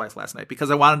Preacher's Wife last night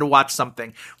because I wanted to watch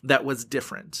something that was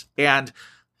different. And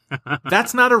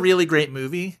that's not a really great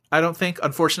movie, I don't think,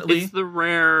 unfortunately. It's the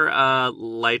rare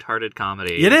lighthearted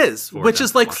comedy. It is, which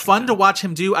is like Washington. fun to watch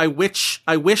him do. I wish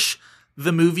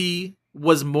the movie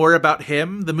was more about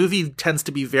him. The movie tends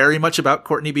to be very much about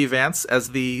Courtney B. Vance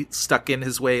as the stuck in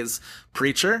his ways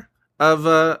preacher of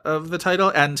the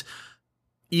title, and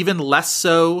even less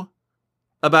so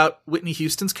about Whitney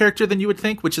Houston's character than you would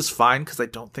think, which is fine because I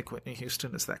don't think Whitney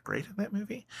Houston is that great in that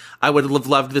movie. I would have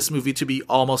loved this movie to be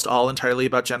almost all entirely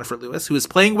about Jennifer Lewis, who is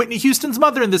playing Whitney Houston's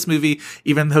mother in this movie,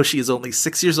 even though she is only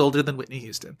 6 years older than Whitney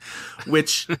Houston,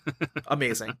 which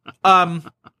amazing.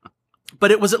 But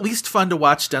it was at least fun to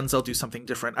watch Denzel do something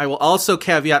different. I will also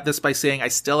caveat this by saying I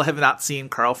still have not seen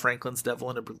Carl Franklin's Devil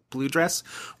in a Blue Dress,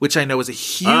 which I know is a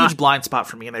huge blind spot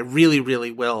for me, and I really, really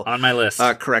will on my list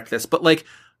correct this. But like,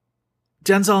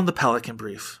 Denzel in The Pelican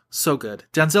Brief, so good.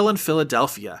 Denzel in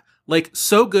Philadelphia, like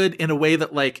so good in a way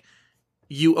that like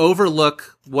you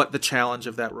overlook what the challenge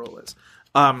of that role is.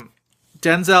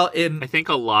 Denzel in, I think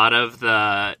a lot of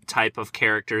the type of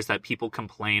characters that people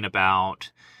complain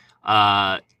about,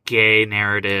 gay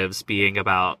narratives being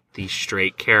about the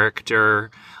straight character,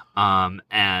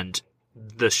 and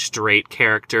the straight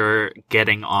character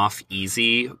getting off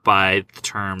easy by the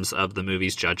terms of the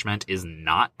movie's judgment is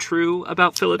not true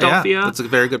about Philadelphia. Yeah, that's a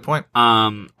very good point.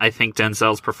 I think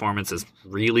Denzel's performance is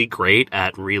really great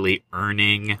at really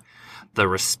earning the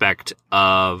respect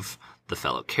of the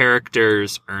fellow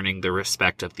characters, earning the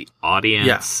respect of the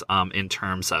audience, in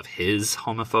terms of his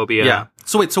homophobia. Yeah.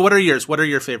 So wait, so what are yours? What are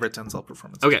your favorite Denzel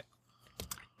performances? Okay.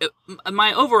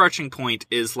 My overarching point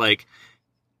is like,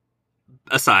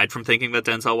 aside from thinking that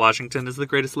Denzel Washington is the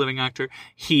greatest living actor,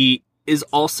 he is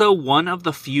also one of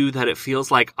the few that it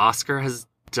feels like Oscar has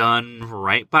done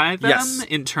right by them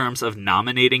in terms of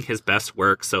nominating his best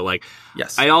work. So like,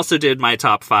 I also did my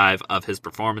top 5 of his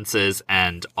performances,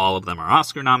 and all of them are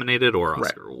Oscar nominated or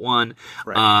Oscar won.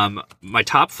 Right. My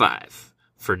top 5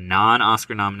 for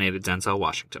non-Oscar nominated Denzel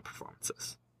Washington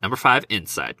performances. Number 5,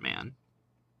 Inside Man.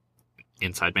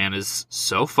 Inside Man is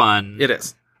so fun. It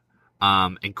is.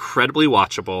 Incredibly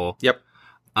watchable. Yep.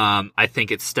 I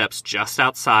think it steps just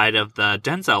outside of the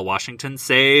Denzel Washington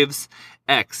saves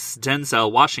X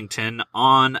Denzel Washington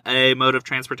on a mode of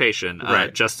transportation.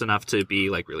 Just enough to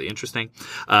be like really interesting.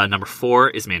 Number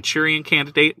 4 is Manchurian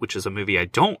Candidate, which is a movie I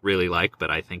don't really like, but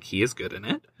I think he is good in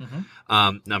it.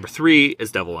 Mm-hmm. Number 3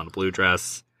 is Devil in a Blue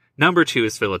Dress. Number 2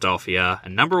 is Philadelphia.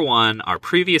 And number 1, our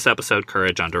previous episode,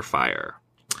 Courage Under Fire.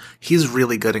 He's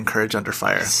really good in Courage Under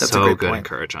Fire. That's so a great good point. in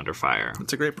Courage Under Fire.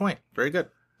 That's a great point. Very good.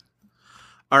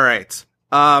 All right.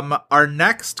 Our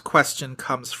next question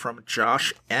comes from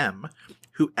Josh M.,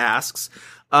 who asks,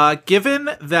 given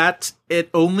that it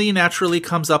only naturally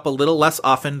comes up a little less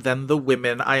often than the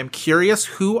women, I am curious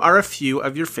who are a few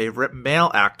of your favorite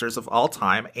male actors of all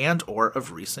time and or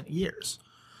of recent years.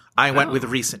 I went with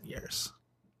recent years.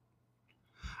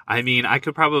 I mean, I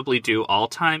could probably do all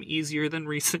time easier than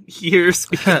recent years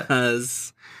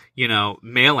because, you know,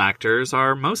 male actors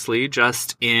are mostly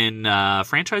just in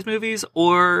franchise movies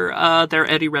or they're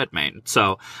Eddie Redmayne.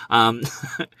 So,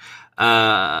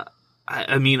 I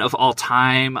mean, of all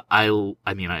time, I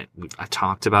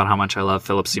talked about how much I love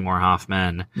Philip Seymour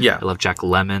Hoffman. Yeah. I love Jack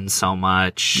Lemmon so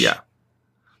much. Yeah.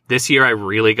 This year, I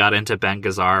really got into Ben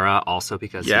Gazzara also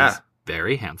because he's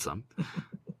very handsome.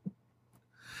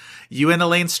 You and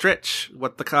Elaine Stritch,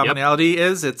 what the commonality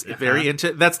is, it's very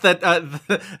into, that's that,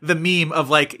 the meme of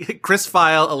like Chris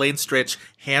File, Elaine Stritch,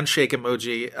 handshake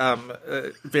emoji,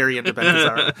 very into Ben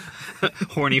Gazzara.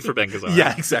 Horny for Ben Gazzara.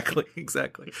 Yeah, exactly.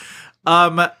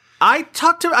 I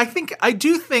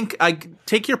do think I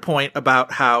take your point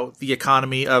about how the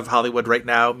economy of Hollywood right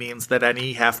now means that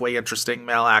any halfway interesting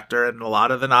male actor and a lot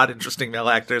of the not interesting male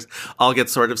actors all get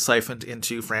sort of siphoned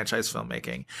into franchise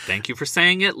filmmaking. Thank you for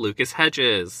saying it, Lucas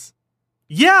Hedges.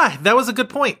 Yeah, that was a good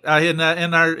point in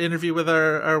our interview with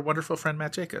our wonderful friend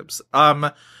Matt Jacobs.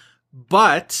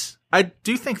 But I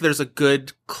do think there's a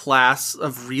good class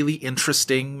of really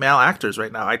interesting male actors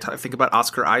right now. I think about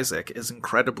Oscar Isaac is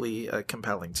incredibly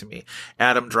compelling to me.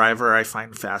 Adam Driver, I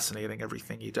find fascinating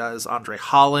everything he does. Andre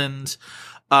Holland.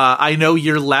 I know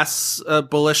you're less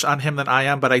bullish on him than I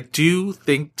am, but I do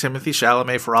think Timothée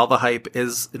Chalamet, for all the hype,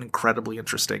 is an incredibly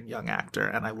interesting young actor,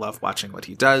 and I love watching what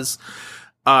he does.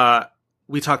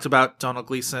 We talked about Donald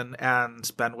Gleason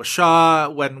and Ben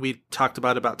Whishaw when we talked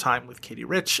about Time with Katie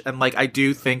Rich. And like, I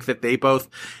do think that they both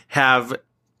have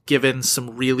given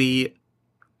some really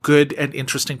good and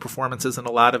interesting performances in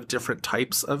a lot of different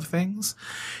types of things.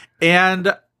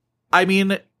 And I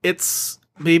mean, it's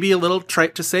maybe a little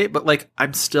trite to say, but like,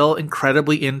 I'm still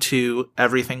incredibly into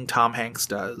everything Tom Hanks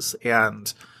does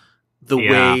and the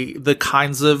way, the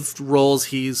kinds of roles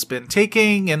he's been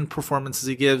taking and performances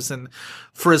he gives. And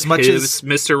for as much as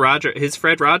his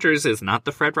Fred Rogers is not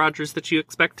the Fred Rogers that you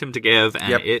expect him to give.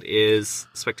 And it is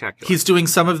spectacular. He's doing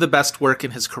some of the best work in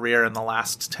his career in the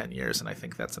last 10 years. And I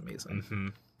think that's amazing. Mm-hmm.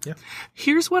 Yeah.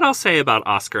 Here's what I'll say about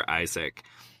Oscar Isaac,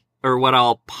 or what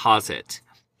I'll posit.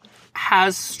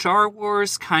 Has Star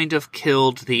Wars kind of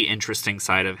killed the interesting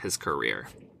side of his career?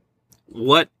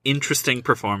 What interesting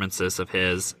performances of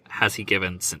his has he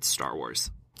given since Star Wars?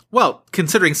 Well,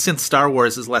 considering since Star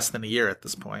Wars is less than a year at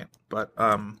this point, but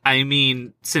I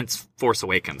mean, since Force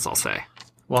Awakens, I'll say.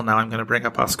 Well, now I'm going to bring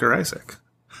up Oscar Isaac.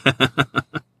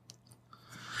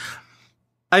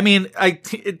 I mean,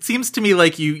 it seems to me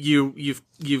like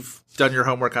you've done your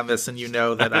homework on this, and you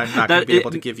know that I'm not going to be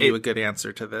able to give you a good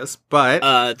answer to this.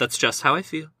 But that's just how I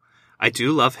feel. I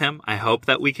do love him. I hope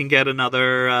that we can get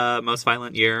another Most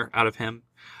Violent Year out of him.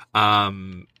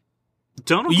 You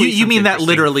mean that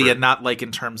literally and not like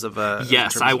in terms of a...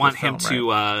 Yes, I want him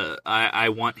to... Right? I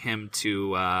want him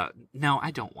to... No, I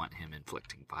don't want him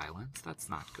inflicting violence. That's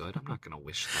not good. I'm not going to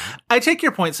wish that. I take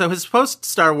your point. So his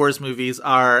post-Star Wars movies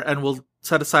are... And we'll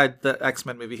set aside the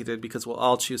X-Men movie he did because we'll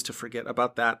all choose to forget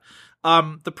about that.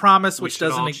 The Promise, which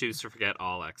doesn't... We should all choose to forget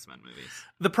all X-Men movies.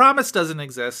 The Promise doesn't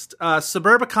exist.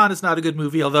 Suburbicon is not a good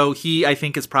movie, although I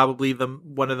think is probably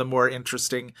one of the more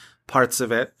interesting parts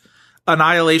of it.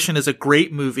 Annihilation is a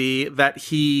great movie that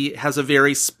he has a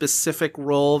very specific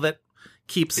role that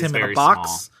keeps him in a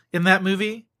box in that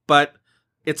movie, but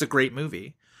it's a great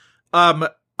movie.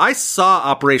 I saw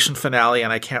Operation Finale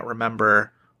and I can't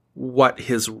remember what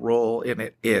his role in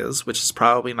it is, which is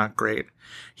probably not great.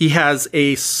 He has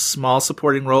a small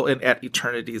supporting role in At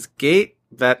Eternity's Gate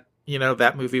that,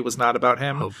 that movie was not about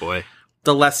him. Oh boy.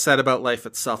 The less said about life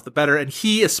itself, the better. And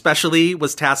he especially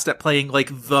was tasked at playing like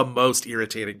the most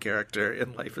irritating character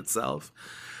in life itself.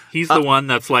 He's the one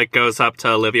that's like goes up to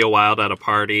Olivia Wilde at a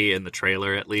party in the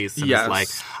trailer, at least, and is like,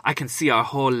 "I can see our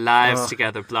whole lives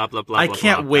together." Blah blah blah. I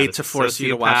can't wait to force you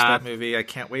to watch that movie. I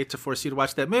can't wait to force you to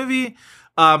watch that movie.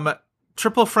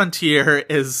 Triple Frontier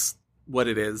is what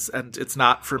it is, and it's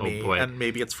not for me. Boy. And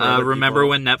maybe it's for other remember people.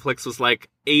 when Netflix was like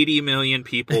 80 million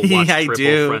people watched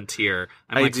Triple Frontier?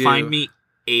 I'm like, find me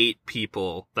 8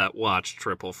 people that watched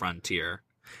Triple Frontier.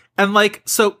 And like,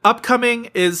 so upcoming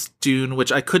is Dune,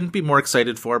 which I couldn't be more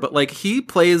excited for, but like he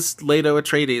plays Leto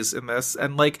Atreides in this,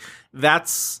 and like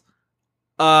that's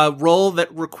a role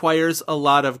that requires a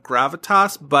lot of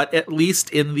gravitas, but at least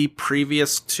in the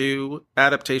previous 2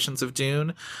 adaptations of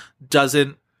Dune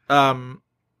doesn't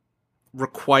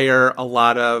require a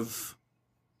lot of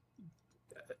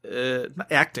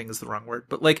acting is the wrong word,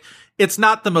 but like it's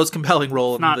not the most compelling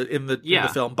role in the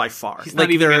film by far. He's like,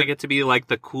 not even going to get to be like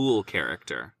the cool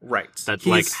character, right? That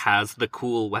like has the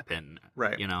cool weapon,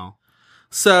 right?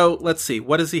 So let's see,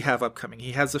 what does he have upcoming?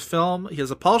 He has a film. He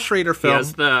has a Paul Schrader film. He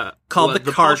has the Card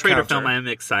Paul Schrader Counter. film. I'm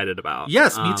excited about.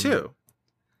 Yes, me too.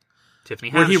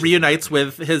 Tiffany, where he reunites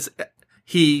with his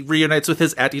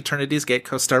At Eternity's Gate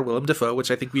co-star Willem Dafoe,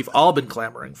 which I think we've all been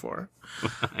clamoring for.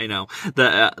 I know,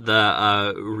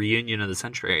 the reunion of the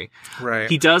century. Right.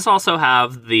 He does also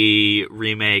have the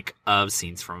remake of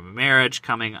Scenes from a Marriage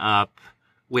coming up.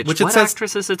 What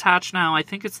actress is attached now? I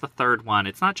think it's the 3rd one.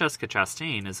 It's not Jessica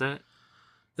Chastain, is it?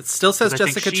 It still says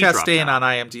Jessica Chastain on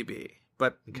IMDb,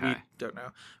 but we don't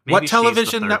know. Maybe what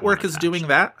television network is doing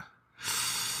that?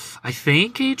 I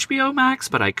think HBO Max,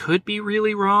 but I could be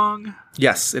really wrong.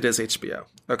 Yes, it is HBO.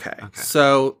 Okay.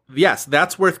 So, yes,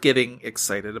 that's worth getting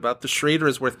excited about. The Schrader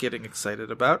is worth getting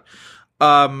excited about.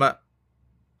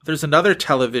 There's another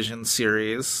television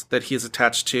series that he's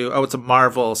attached to. Oh, it's a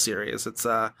Marvel series. It's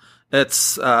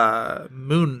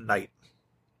Moon Knight.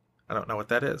 I don't know what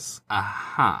that is.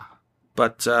 Aha.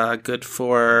 But good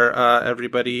for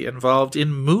everybody involved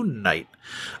in Moon Knight.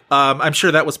 I'm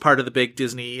sure that was part of the big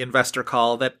Disney investor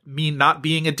call that me not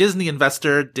being a Disney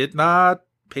investor did not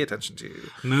pay attention to.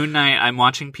 Moon Knight, I'm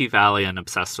watching P-Valley and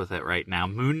obsessed with it right now.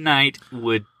 Moon Knight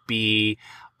would be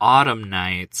Autumn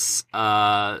Knight's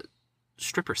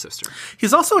stripper sister.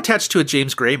 He's also attached to a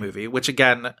James Gray movie, which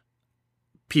again,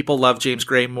 people love James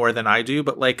Gray more than I do,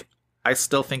 but like, I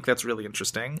still think that's really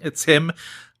interesting. It's him.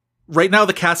 Right now,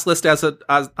 the cast list as on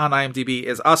IMDb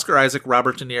is Oscar Isaac,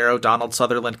 Robert De Niro, Donald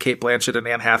Sutherland, Cate Blanchett, and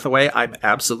Anne Hathaway. I'm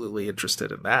absolutely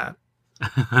interested in that.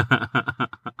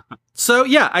 So,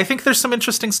 yeah, I think there's some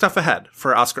interesting stuff ahead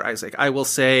for Oscar Isaac. I will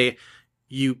say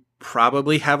you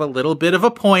probably have a little bit of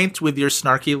a point with your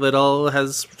snarky little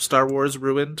has Star Wars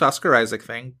ruined Oscar Isaac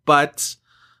thing, but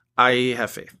I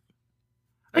have faith.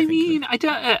 I mean,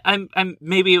 I'm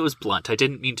maybe it was blunt. I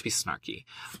didn't mean to be snarky.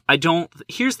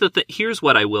 Here's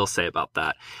what I will say about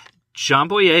that. John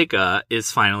Boyega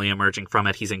is finally emerging from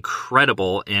it. He's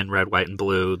incredible in Red, White, and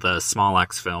Blue, the Small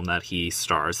X film that he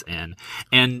stars in.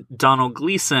 And Donald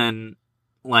Gleason,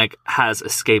 like, has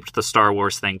escaped the Star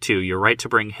Wars thing too. You're right to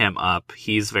bring him up.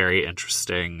 He's very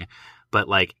interesting, but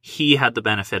like, he had the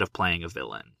benefit of playing a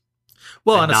villain.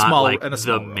 Well, and and a not, small, like, and a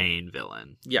small the role. main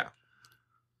villain. Yeah.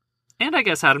 And I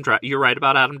guess you're right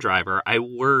about Adam Driver. I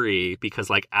worry because,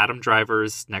 like, Adam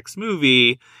Driver's next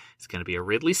movie is going to be a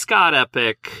Ridley Scott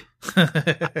epic.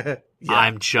 Yeah.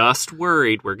 I'm just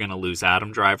worried we're going to lose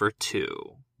Adam Driver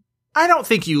too. I don't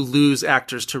think you lose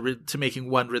actors to making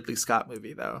one Ridley Scott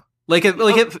movie, though.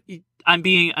 I'm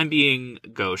being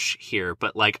gauche here,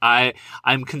 but like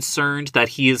I'm concerned that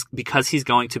because he's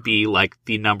going to be like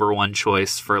the number one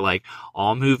choice for like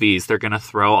all movies. They're going to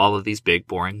throw all of these big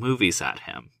boring movies at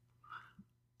him.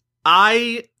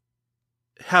 I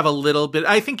have a little bit.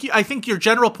 I think your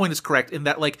general point is correct in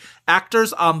that like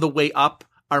actors on the way up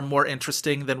are more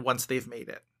interesting than once they've made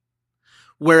it.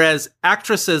 Whereas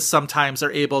actresses sometimes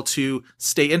are able to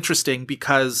stay interesting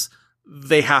because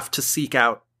they have to seek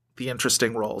out the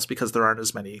interesting roles because there aren't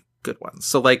as many good ones.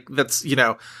 So like that's, you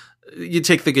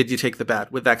take the good, you take the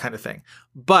bad with that kind of thing.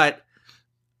 But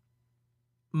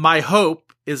my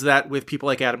hope is that with people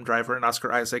like Adam Driver and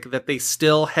Oscar Isaac, that they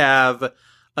still have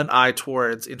an eye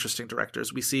towards interesting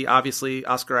directors. We see, obviously,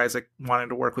 Oscar Isaac wanting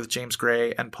to work with James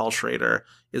Gray and Paul Schrader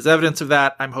is evidence of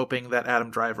that. I'm hoping that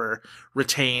Adam Driver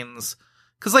retains,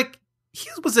 because like he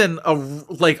was in a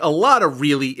lot of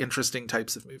really interesting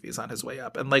types of movies on his way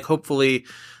up, and like hopefully,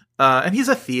 and he's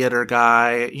a theater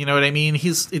guy. You know what I mean?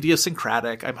 He's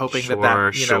idiosyncratic. I'm hoping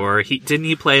that Sure. Didn't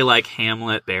he play like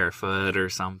Hamlet barefoot or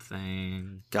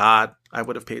something? God, I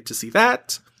would have paid to see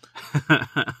that.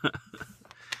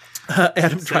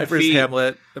 Adam Driver's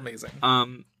Hamlet, amazing.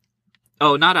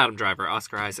 Oh, not Adam Driver.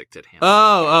 Oscar Isaac did Hamlet.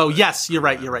 Oh, yes, you're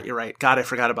right. God, I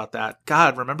forgot about that.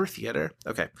 God, remember theater?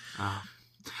 Okay.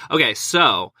 Okay,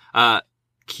 so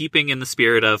keeping in the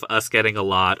spirit of us getting a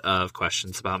lot of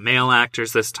questions about male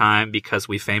actors this time because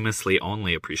we famously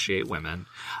only appreciate women,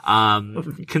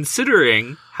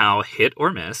 considering how hit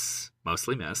or miss,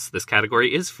 mostly miss, this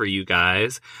category is for you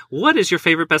guys, what is your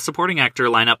favorite Best Supporting Actor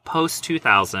lineup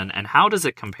post-2000, and how does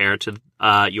it compare to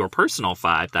your personal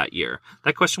 5 that year?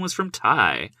 That question was from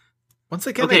Ty. Once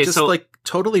again, I just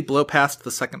totally blow past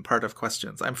the second part of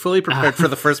questions. I'm fully prepared for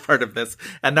the first part of this,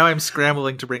 and now I'm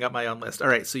scrambling to bring up my own list. All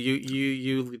right, so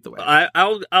you lead the way.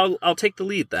 I'll take the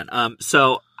lead then.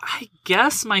 So I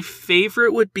guess my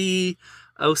favorite would be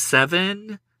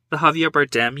 2007, the Javier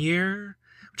Bardem year,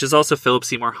 which is also Philip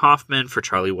Seymour Hoffman for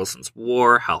Charlie Wilson's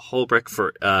War, Hal Holbrook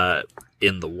for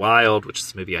In the Wild, which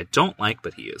is a movie I don't like,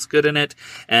 but he is good in it,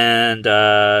 and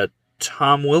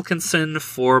Tom Wilkinson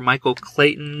for Michael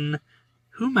Clayton.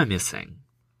 Who am I missing?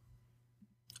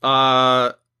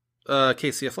 Casey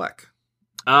Affleck.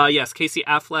 Yes, Casey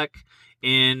Affleck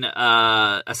in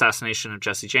Assassination of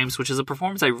Jesse James, which is a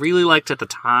performance I really liked at the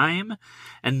time.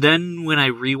 And then when I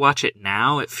rewatch it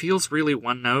now, it feels really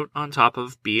one note on top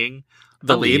of being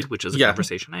the lead, which is a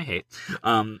conversation I hate.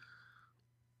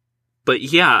 But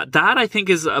yeah, that I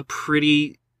think is a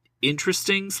pretty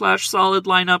interesting / solid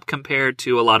lineup compared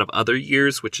to a lot of other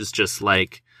years, which is just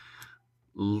like,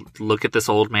 look at this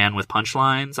old man with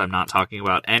punchlines. I'm not talking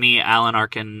about any Alan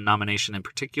Arkin nomination in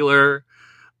particular.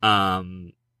 But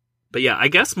yeah, I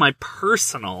guess my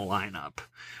personal lineup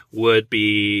would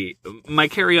be, my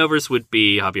carryovers would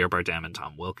be Javier Bardem and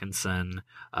Tom Wilkinson.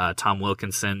 Tom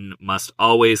Wilkinson must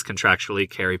always contractually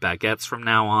carry baguettes from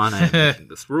now on. I'm making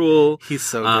this rule. He's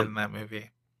so good in that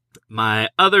movie. My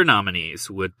other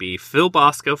nominees would be Phil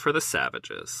Bosco for The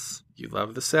Savages. You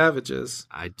love The Savages.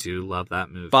 I do love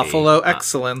that movie. Buffalo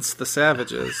Excellence, The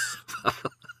Savages.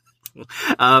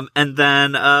 And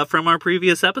then from our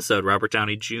previous episode, Robert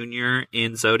Downey Jr.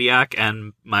 in Zodiac,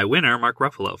 and my winner, Mark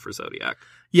Ruffalo for Zodiac.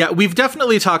 Yeah, we've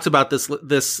definitely talked about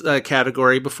this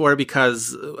category before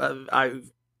because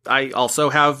I also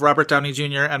have Robert Downey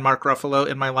Jr. and Mark Ruffalo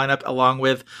in my lineup, along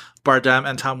with Bardem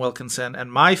and Tom Wilkinson.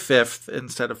 And my fifth,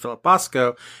 instead of Philip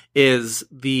Bosco, is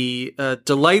the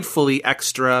delightfully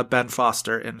extra Ben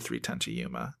Foster in 3:10 to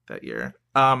Yuma that year.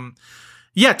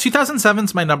 Yeah,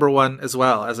 2007's my number one as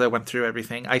well, as I went through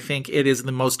everything. I think it is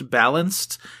the most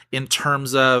balanced in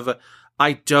terms of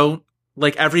I don't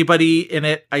like everybody in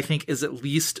it, I think, is at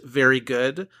least very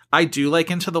good. I do like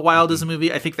Into the Wild as a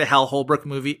movie. I think the Hal Holbrook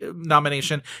movie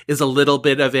nomination is a little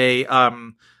bit of a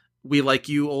we like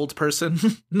you old person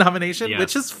nomination,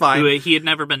 which is fine. He had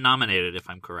never been nominated, if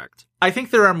I'm correct. I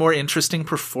think there are more interesting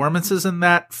performances in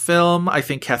that film. I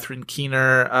think Catherine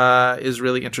Keener is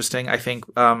really interesting. I think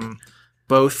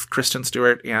both Kristen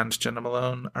Stewart and Jenna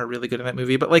Malone are really good in that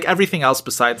movie, but like everything else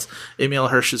besides Emile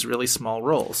Hirsch's really small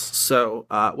roles. So,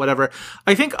 whatever.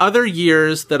 I think other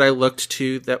years that I looked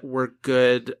to that were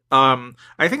good,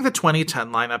 I think the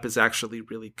 2010 lineup is actually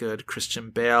really good.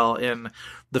 Christian Bale in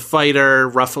The Fighter,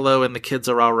 Ruffalo in The Kids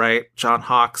Are All Right, John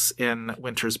Hawkes in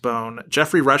Winter's Bone,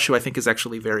 Jeffrey Rush, who I think is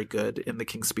actually very good in The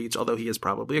King's Speech, although he is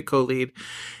probably a co-lead,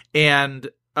 and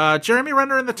Jeremy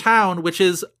Renner in The Town, which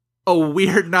is a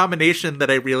weird nomination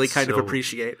that I really kind of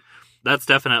appreciate. That's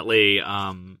definitely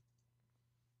well,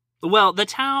 The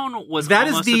Town was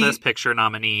almost the Best Picture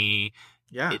nominee.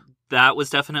 Yeah. That was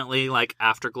definitely like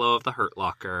Afterglow of The Hurt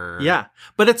Locker. Yeah.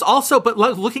 But it's also,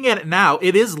 looking at it now,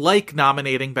 it is like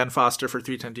nominating Ben Foster for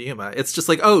 3:10 to Yuma. It's just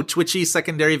like, oh, twitchy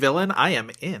secondary villain, I am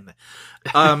in.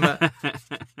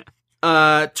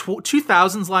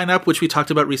 2000s lineup, which we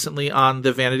talked about recently on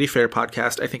the Vanity Fair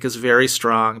podcast, I think is very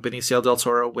strong. Benicio del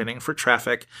Toro winning for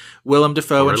Traffic. Willem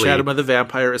Dafoe in Shadow of the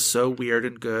Vampire is so weird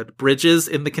and good. Bridges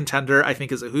in The Contender, I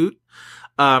think, is a hoot.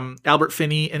 Albert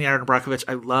Finney and Aaron Brockovich,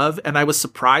 I love. And I was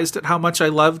surprised at how much I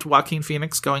loved Joaquin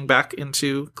Phoenix going back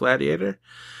into Gladiator.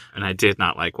 And I did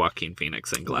not like Joaquin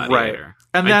Phoenix in Gladiator. Right.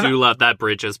 And I do love that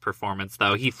Bridges performance,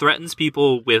 though. He threatens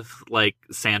people with, like,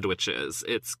 sandwiches.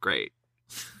 It's great.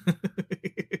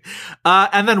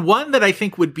 And then one that I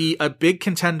think would be a big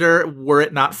contender were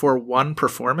it not for one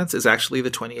performance is actually the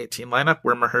 2018 lineup,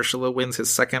 where Mahershala wins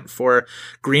his second for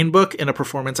Green Book in a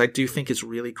performance I do think is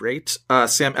really great.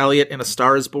 Sam Elliott in A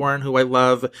Star is Born, who I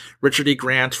love. Richard E.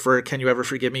 Grant for Can You Ever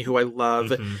Forgive Me, who I love.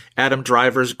 Mm-hmm. Adam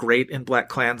Driver's great in Black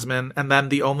Klansman. And then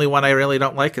the only one I really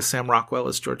don't like is Sam Rockwell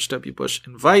as George W. Bush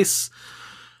in Vice.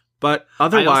 But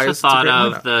otherwise, I also thought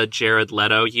of the Jared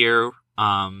Leto year,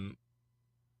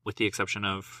 with the exception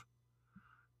of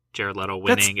Jared Leto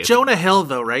winning. That's Jonah Hill,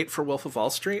 though, right? For Wolf of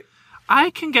Wall Street? I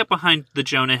can get behind the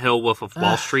Jonah Hill Wolf of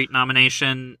Wall Street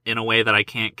nomination in a way that I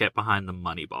can't get behind the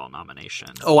Moneyball nomination.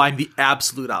 Oh, I'm the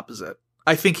absolute opposite.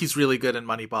 I think he's really good in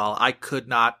Moneyball. I could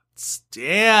not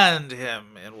stand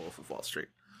him in Wolf of Wall Street.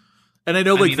 And I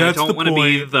know, that's the point. I don't want to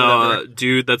be the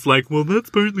dude that's like, well, that's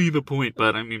partly the point,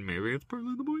 but I mean, maybe it's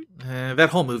partly the point. That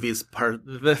whole movie is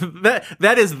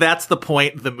that's the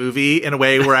point, the movie, in a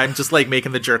way where I'm just like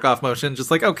making the jerk off motion,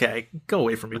 just like, okay, go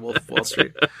away from me, Wolf of Wall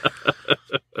Street.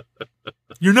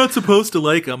 You're not supposed to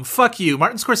like him. Fuck you.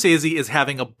 Martin Scorsese is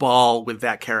having a ball with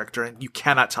that character, and you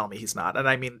cannot tell me he's not. And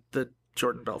I mean the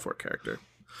Jordan Belfort character.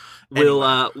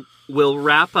 Anyway. We'll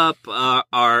wrap up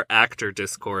our actor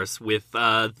discourse with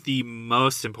the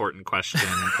most important question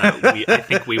that I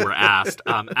think we were asked.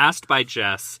 Asked by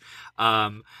Jess.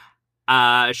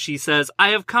 She says, I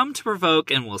have come to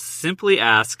provoke and will simply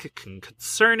ask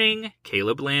concerning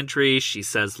Caleb Landry. She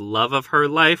says, love of her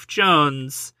life,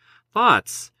 Jones.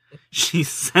 Thoughts? She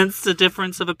sensed a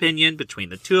difference of opinion between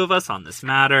the two of us on this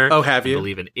matter. Oh, have you? I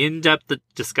believe an in-depth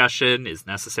discussion is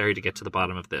necessary to get to the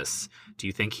bottom of this. Do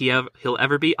you think he'll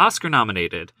ever be Oscar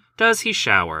nominated? Does he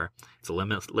shower? It's a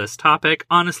limitless topic,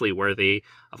 honestly worthy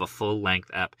of a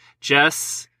full-length ep.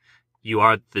 Jess, you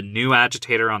are the new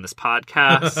agitator on this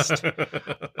podcast.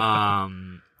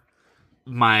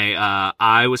 My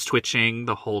eye was twitching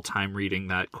the whole time reading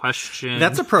that question.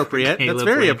 That's appropriate. That's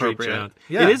very appropriate.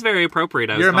 Yeah. It is very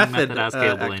appropriate. You're a method as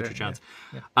Caleb Landry Jones.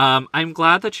 Yeah. I'm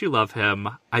glad that you love him.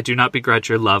 I do not begrudge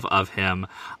your love of him.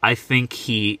 I think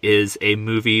he is a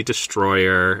movie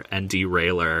destroyer and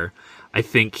derailer. I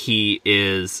think he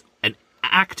is an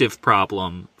active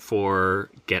problem for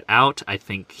Get Out. I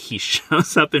think he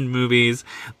shows up in movies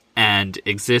and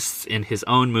exists in his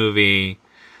own movie.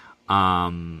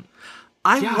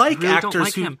 I like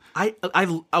actors who I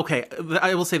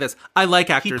will say this. I like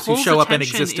actors who show up and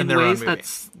exist in their own movie.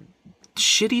 That's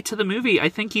shitty to the movie. I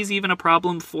think he's even a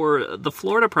problem for the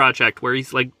Florida Project, where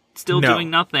he's like still doing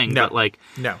nothing. No, but like,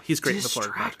 no, he's great in the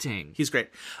Florida Project. distracting. He's great.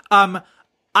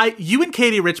 You and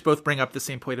Katie Rich both bring up the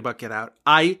same point about Get Out.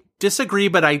 I disagree,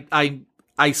 but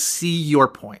I see your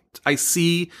point. I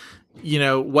see,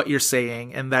 what you're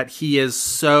saying, and that he is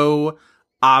so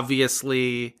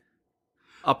obviously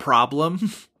a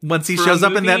problem once he shows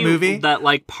up in that movie. That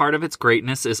like part of its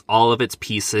greatness is all of its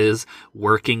pieces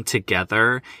working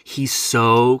together. He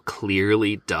so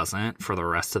clearly doesn't for the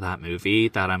rest of that movie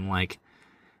that I'm like,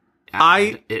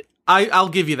 I'll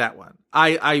give you that one.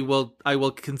 I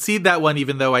will concede that one,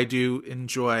 even though I do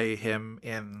enjoy him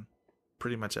in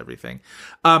pretty much everything.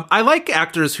 I like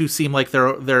actors who seem like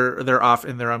they're off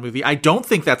in their own movie. I don't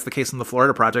think that's the case in the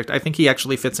Florida Project. I think he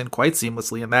actually fits in quite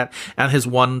seamlessly in that, and his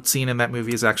one scene in that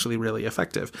movie is actually really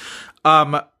effective.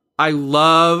 I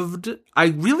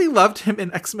really loved him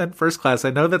in X-Men First Class.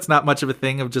 I know that's not much of a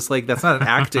thing of just like, that's not an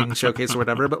acting showcase or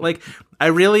whatever, but like, I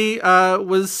really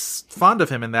was fond of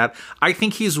him in that. I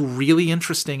think he's really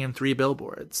interesting in Three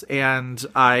Billboards, and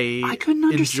I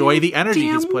couldn't enjoy the energy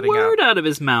he's putting word out of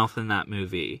his mouth in that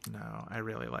movie. No, I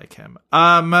really like him.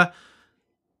 I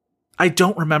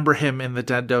don't remember him in The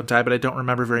Dead Don't Die, but I don't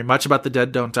remember very much about The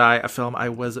Dead Don't Die, a film I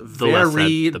was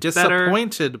very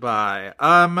disappointed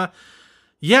by.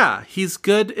 Yeah, he's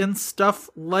good in stuff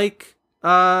like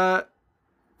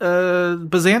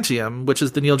Byzantium, which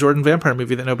is the Neil Jordan vampire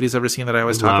movie that nobody's ever seen that I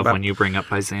always talk about. When you bring up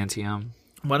Byzantium.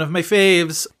 One of my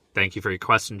faves. Thank you for your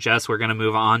question, Jess. We're going to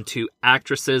move on to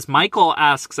actresses. Michael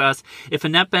asks us, if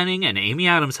Annette Bening and Amy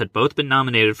Adams had both been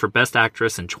nominated for Best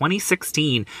Actress in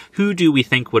 2016, who do we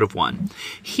think would have won?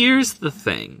 Here's the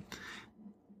thing.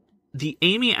 The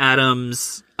Amy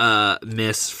Adams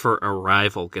miss for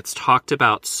Arrival gets talked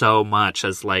about so much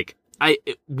as like,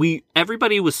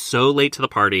 everybody was so late to the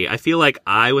party. I feel like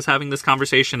I was having this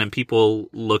conversation and people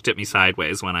looked at me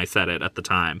sideways when I said it at the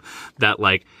time, that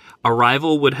like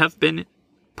Arrival would have been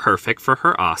perfect for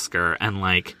her Oscar, and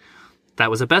like that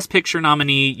was a Best Picture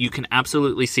nominee. You can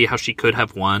absolutely see how she could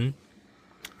have won.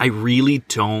 I really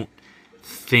don't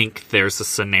think there's a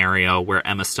scenario where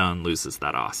Emma Stone loses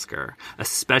that Oscar,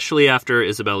 especially after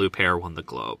Isabelle Huppert won the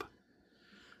Globe.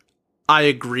 I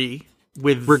agree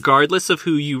with, regardless of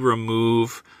who you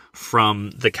remove from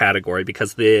the category,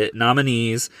 because the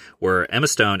nominees were Emma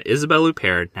Stone, Isabelle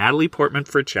Huppert, Natalie Portman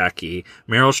for Jackie,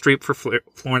 Meryl Streep for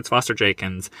Florence Foster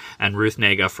Jenkins, and Ruth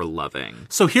Negga for Loving.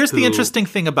 So here's the interesting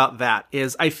thing about that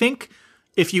is, I think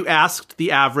if you asked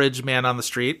the average man on the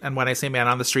street, and when I say man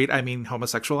on the street, I mean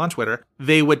homosexual on Twitter,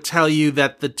 they would tell you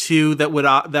that the two that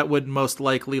would most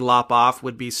likely lop off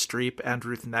would be Streep and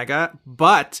Ruth Negga.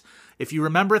 But if you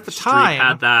remember at the time, Streep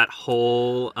had that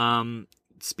whole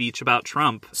speech about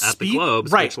Trump at the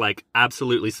Globes, right, which like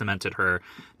absolutely cemented her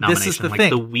nomination. This is the like thing.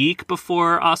 The week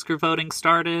before Oscar voting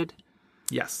started.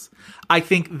 Yes. I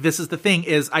think this is the thing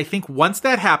is, I think once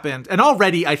that happened, and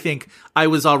already I think I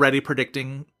was already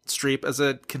predicting Streep as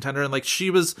a contender, and like she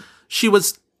was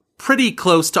pretty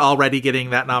close to already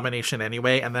getting that nomination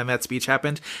anyway, and then that speech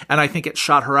happened, and I think it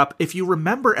shot her up. If you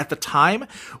remember at the time,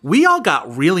 we all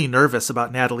got really nervous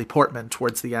about Natalie Portman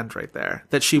towards the end right there,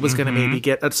 that she was going to maybe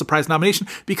get a surprise nomination,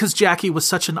 because Jackie was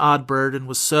such an odd bird and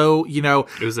was so,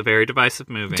 it was a very divisive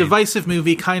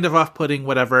movie, kind of off-putting,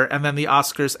 whatever, and then the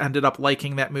Oscars ended up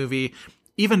liking that movie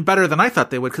even better than I thought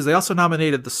they would, because they also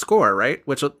nominated the score, right?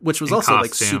 Which was also costumes.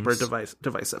 Like super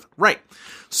divisive. Right.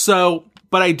 So,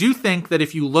 but I do think that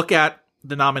if you look at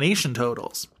the nomination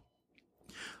totals,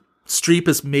 Streep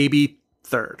is maybe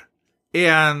third.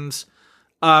 And,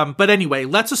 but anyway,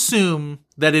 let's assume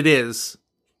that it is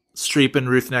Streep and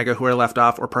Ruth Negga who are left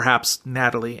off, or perhaps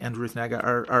Natalie and Ruth Negga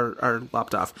are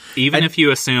lopped off. Even if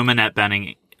you assume Annette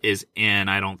Bening is in,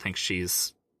 I don't think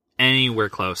she's anywhere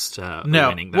close to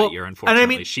winning that year, unfortunately.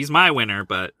 And I mean, she's my winner,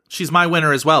 but she's my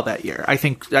winner as well that year. I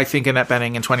think Annette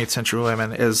Bening in 20th Century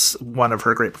Women is one of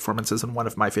her great performances and one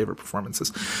of my favorite performances.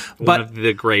 One of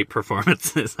the great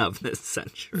performances of this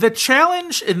century. The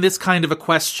challenge in this kind of a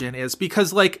question is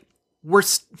because, like,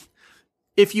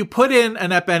 if you put in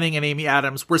Annette Bening and Amy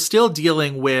Adams, we're still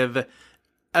dealing with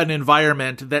an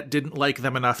environment that didn't like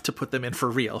them enough to put them in for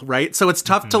real, right? So it's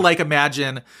tough to like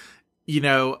imagine,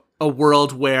 a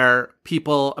world where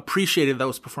people appreciated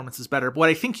those performances better. But what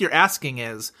I think you're asking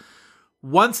is,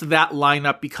 once that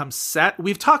lineup becomes set,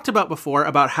 we've talked about before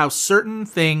about how certain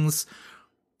things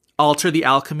alter the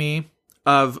alchemy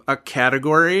of a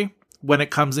category when it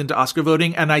comes into Oscar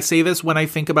voting. And I say this when I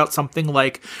think about something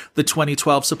like the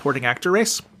 2012 supporting actor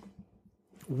race,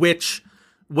 which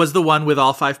was the one with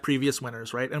all 5 previous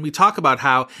winners, right? And we talk about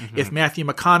how if Matthew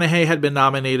McConaughey had been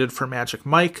nominated for Magic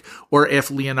Mike, or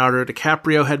if Leonardo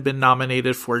DiCaprio had been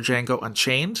nominated for Django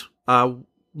Unchained,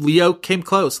 Leo came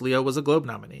close. Leo was a Globe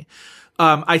nominee.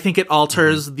 I think it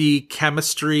alters the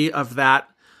chemistry of that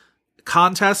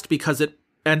contest because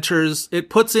it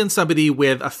puts in somebody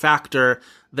with a factor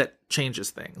that changes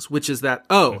things, which is that,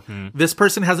 this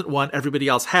person hasn't won, everybody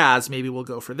else has, maybe we'll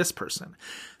go for this person.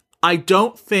 I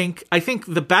think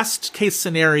the best case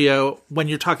scenario when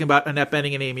you're talking about Annette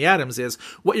Bening and Amy Adams is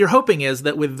what you're hoping is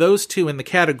that with those two in the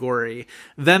category,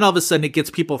 then all of a sudden it gets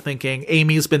people thinking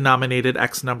Amy's been nominated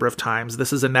X number of times.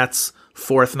 This is Annette's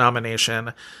 4th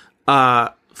nomination.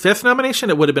 5th nomination?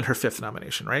 It would have been her 5th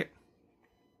nomination, right?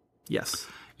 Yes.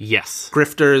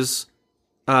 Grifters,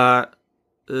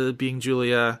 Being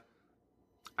Julia.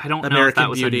 I don't know if American that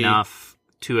was Beauty. Enough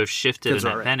to have shifted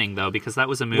Annette right. Bening, though, because that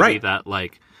was a movie that,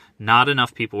 like, not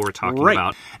enough people were talking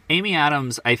about. Amy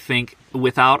Adams, I think,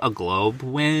 without a Globe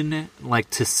win, like,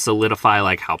 to solidify,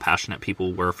 like, how passionate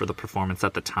people were for the performance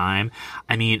at the time,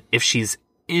 I mean, if she's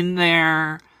in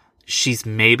there, she's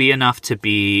maybe enough to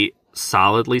be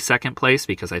solidly second place,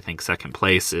 because I think second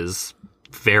place is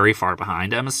very far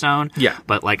behind Emma Stone. Yeah.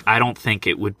 But, like, I don't think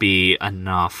it would be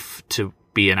enough to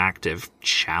be an active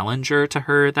challenger to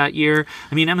her that year.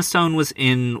 I mean, Emma Stone was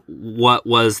in what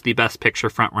was the Best Picture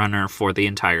frontrunner for the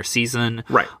entire season.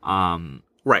 Right.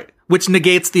 Right. Which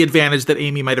negates the advantage that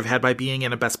Amy might have had by being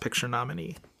in a Best Picture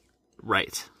nominee.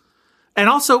 Right. And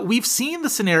also, we've seen the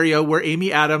scenario where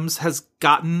Amy Adams has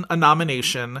gotten a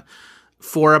nomination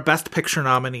for a Best Picture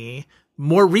nominee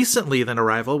more recently than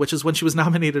Arrival, which is when she was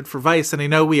nominated for Vice. And I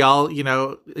know we all,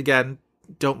 again,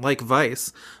 don't like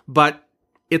Vice, but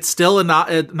it's still a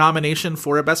nomination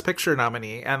for a Best Picture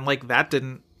nominee. And, like, that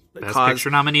didn't Best Picture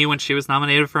nominee when she was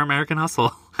nominated for American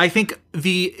Hustle. I think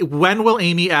the when will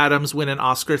Amy Adams win an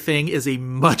Oscar thing is a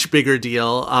much bigger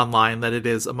deal online than it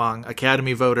is among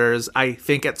Academy voters. I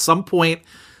think at some point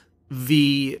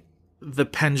the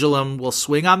pendulum will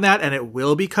swing on that, and it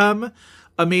will become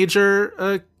a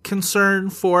major concern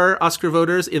for Oscar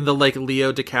voters in the, like,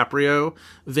 Leo DiCaprio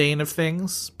vein of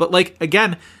things. But, like,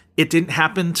 again, it didn't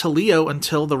happen to Leo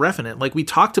until The Revenant. Like, we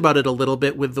talked about it a little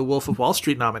bit with the Wolf of Wall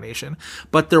Street nomination,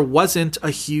 but there wasn't a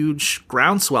huge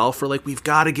groundswell for, like, we've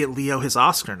got to get Leo his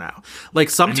Oscar now. Like,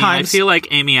 sometimes I feel like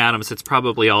Amy Adams, it's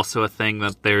probably also a thing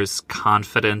that there's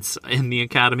confidence in the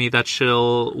Academy that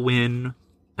she'll win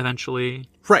eventually.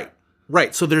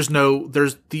 Right. So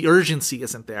the urgency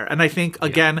isn't there. And I think,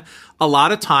 again, a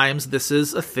lot of times this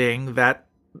is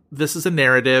a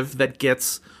narrative that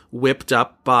gets whipped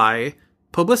up by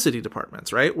publicity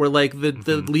departments, right? Where, like,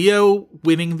 the Leo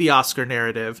winning the Oscar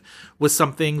narrative was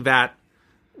something that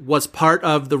was part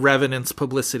of the Revenant's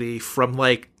publicity from,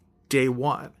 like, day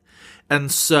one.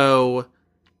 And so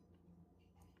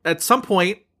at some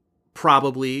point,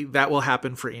 probably that will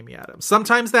happen for Amy Adams.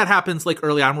 Sometimes that happens, like,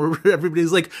 early on where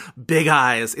everybody's like, Big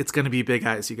Eyes. It's going to be Big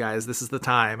Eyes, you guys. This is the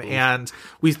time. And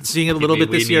we've seen it a little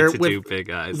bit this year with Big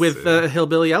Eyes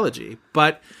Hillbilly Elegy.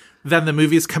 But then the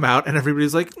movies come out and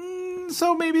everybody's like,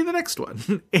 so maybe the next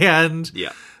one. And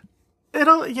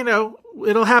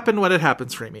it'll happen when it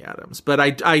happens for Amy Adams. But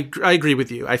I agree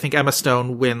with you. I think Emma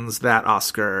Stone wins that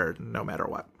Oscar no matter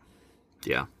what.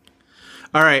 Yeah.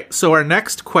 All right. So our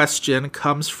next question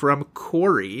comes from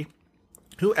Corey,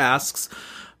 who asks,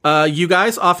 you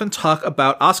guys often talk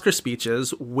about Oscar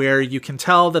speeches where you can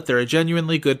tell that they're a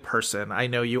genuinely good person. I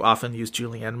know you often use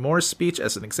Julianne Moore's speech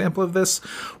as an example of this.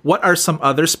 What are some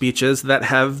other speeches that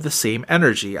have the same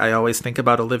energy? I always think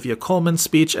about Olivia Colman's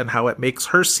speech and how it makes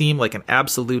her seem like an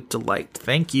absolute delight.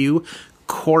 Thank you,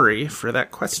 Corey, for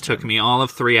that question. It took me all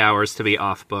of 3 hours to be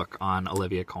off book on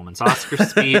Olivia Colman's Oscar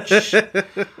speech.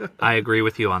 I agree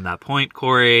with you on that point,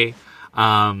 Corey.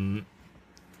 I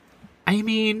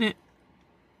mean,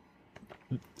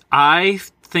 I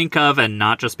think of, and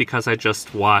not just because I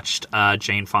just watched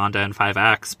Jane Fonda and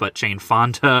 5X, but Jane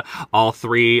Fonda, all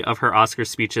 3 of her Oscar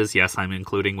speeches, yes, I'm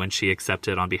including when she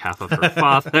accepted on behalf of her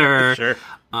father. Sure.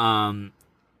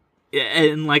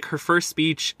 And, like, her first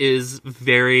speech is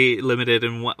very limited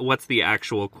in what's the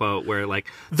actual quote where, like,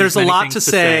 there's a lot to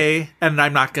say, and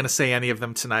I'm not going to say any of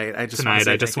them tonight. I just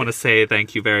want to say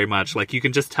thank you very much. Like, you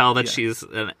can just tell that she's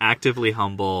an actively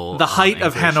humble, the height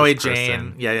of Hanoi person.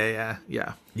 Jane. Yeah.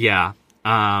 Yeah.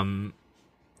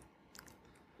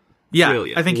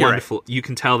 Brilliant. I think wonderful. You're right. You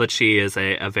can tell that she is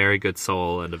a very good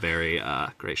soul and a very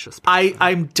gracious person.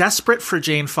 I'm desperate for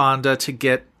Jane Fonda to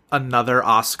get another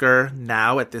Oscar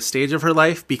now at this stage of her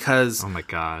life, because oh my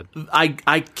god,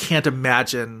 I can't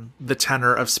imagine the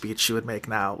tenor of speech she would make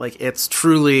now. Like, it's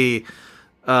truly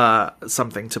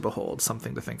something to behold,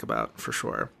 something to think about for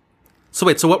sure. So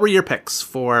what were your picks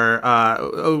for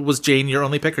was Jane your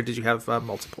only pick, or did you have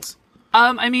multiples?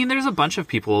 I mean, there's a bunch of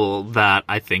people that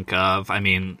I think of. I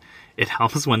mean, it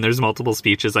helps when there's multiple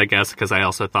speeches, I guess, because I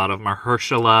also thought of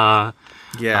Mahershala.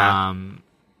 Yeah.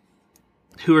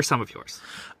 Who are some of yours?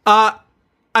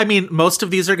 I mean, most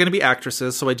of these are going to be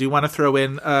actresses, so I do want to throw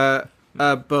in a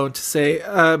bone to say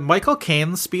Michael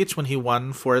Caine's speech when he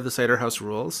won for The Cider House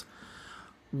Rules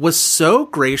was so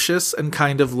gracious and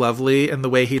kind of lovely in the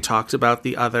way he talked about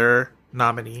the other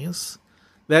nominees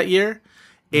that year.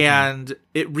 And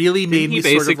it really made me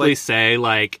basically sort of like say,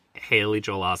 like, Haley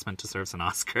Joel Osment deserves an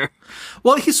Oscar.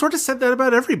 Well, he sort of said that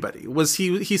about everybody.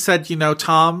 He said,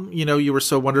 Tom, you were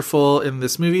so wonderful in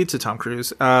this movie to Tom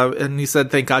Cruise. And he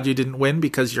said, thank God you didn't win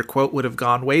because your quote would have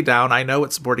gone way down. I know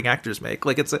what supporting actors make.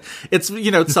 Like it's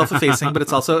self-effacing, but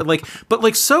it's also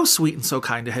but so sweet and so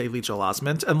kind to Haley Joel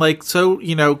Osment and like, so,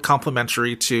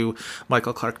 complimentary to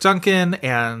Michael Clark Duncan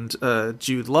and,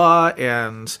 Jude Law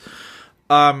and,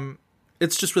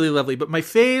 it's just really lovely. But my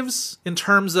faves, in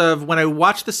terms of when I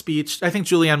watch the speech, I think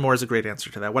Julianne Moore is a great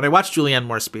answer to that. When I watch Julianne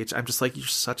Moore's speech, I'm just like, you're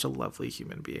such a lovely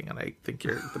human being, and I think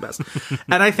you're the best.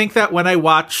 And I think that when I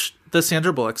watch the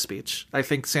Sandra Bullock speech, I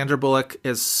think Sandra Bullock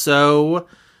is so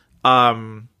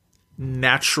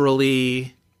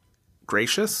naturally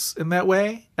gracious in that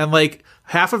way. And like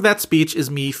half of that speech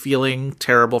is me feeling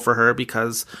terrible for her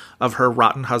because of her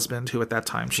rotten husband, who at that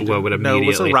time she didn't know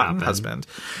was a rotten husband.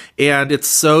 And it's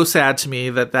so sad to me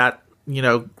that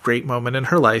great moment in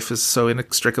her life is so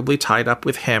inextricably tied up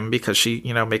with him because she,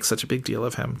 makes such a big deal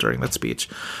of him during that speech.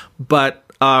 But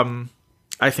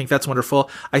I think that's wonderful.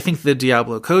 I think the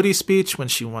Diablo Cody speech when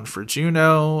she won for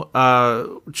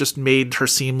Juno just made her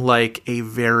seem like a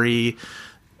very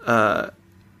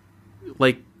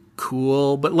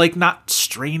cool, but like not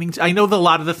straining. I know a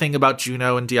lot of the thing about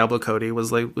Juno and Diablo Cody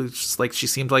was just like she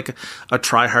seemed like a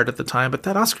tryhard at the time, but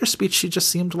that Oscar speech, she just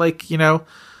seemed like a very.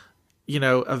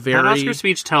 That Oscar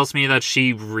speech tells me that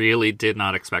she really did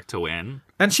not expect to win,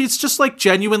 and she's just like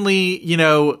genuinely,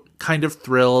 kind of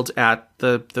thrilled at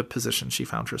the position she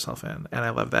found herself in, and I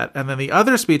love that. And then the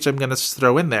other speech I'm going to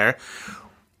throw in there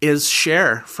is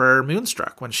Cher for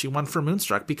Moonstruck when she won for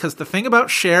Moonstruck, because the thing about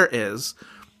Cher is,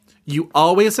 you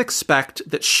always expect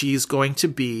that she's going to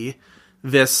be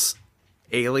this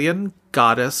alien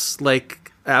goddess,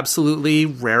 like absolutely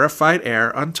rarefied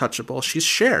air, untouchable. She's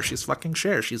Cher. She's fucking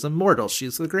Cher. She's immortal.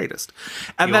 She's the greatest.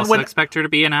 And you then also expect her to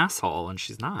be an asshole, and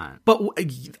she's not. But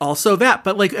also that.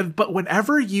 But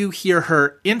whenever you hear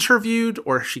her interviewed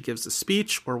or she gives a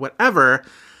speech or whatever,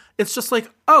 it's just like,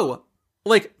 oh,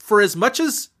 like for as much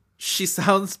as she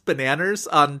sounds bananas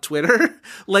on Twitter,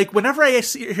 like whenever I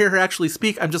hear her actually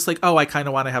speak, I'm just like, oh, I kind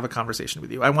of want to have a conversation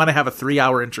with you. I want to have a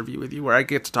 3-hour interview with you where I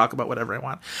get to talk about whatever I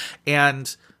want.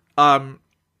 And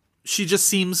she just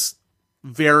seems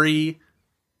very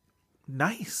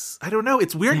nice. I don't know.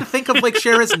 It's weird to think of like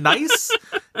Cher as nice,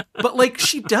 but like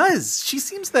she does. She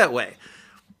seems that way.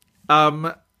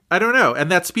 I don't know.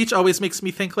 And that speech always makes me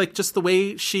think like just the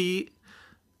way she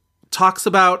talks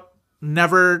about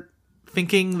never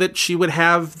thinking that she would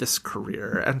have this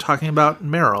career, and talking about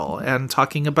Meryl and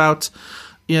talking about,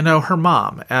 her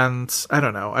mom. And I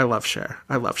don't know. I love Cher.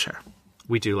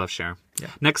 We do love Cher. Yeah.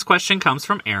 Next question comes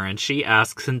from Erin. She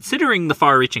asks, considering the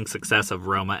far-reaching success of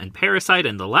Roma and Parasite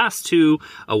in the last 2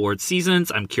 award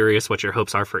seasons, I'm curious what your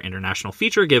hopes are for international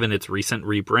feature given its recent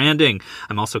rebranding.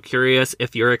 I'm also curious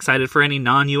if you're excited for any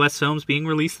non-US films being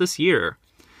released this year.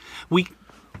 We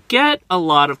get a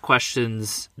lot of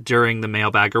questions during the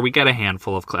mailbag, or we get a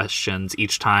handful of questions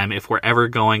each time if we're ever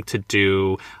going to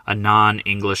do a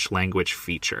non-English language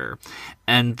feature.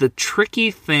 And the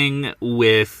tricky thing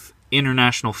with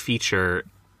international feature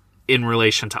in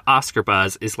relation to Oscar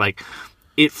buzz is like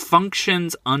it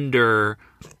functions under,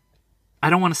 I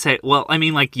don't want to say, well, I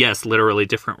mean, like, yes, literally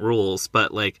different rules,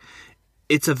 but like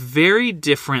it's a very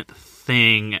different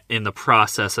thing in the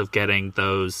process of getting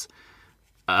those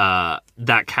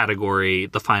that category,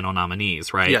 the final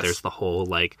nominees, right? Yes. There's the whole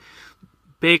like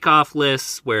bake-off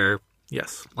lists where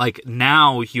yes, like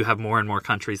now you have more and more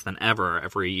countries than ever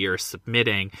every year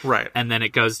submitting, right? And then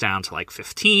it goes down to like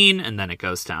 15, and then it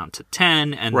goes down to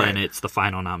 10, and right. Then it's the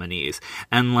final nominees.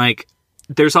 And like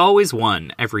there's always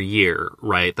one every year,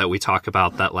 right, that we talk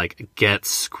about that like gets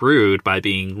screwed by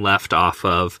being left off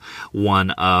of one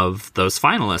of those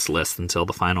finalist lists until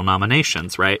the final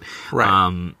nominations, right?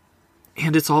 Right.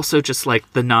 And it's also just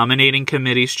like the nominating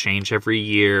committees change every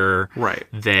year. Right.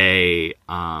 They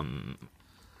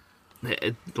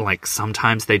like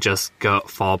sometimes they just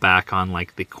fall back on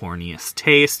like the corniest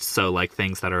taste, so like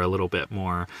things that are a little bit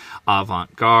more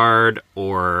avant-garde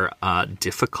or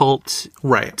difficult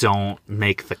don't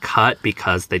make the cut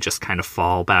because they just kind of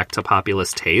fall back to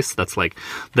populist taste. That's like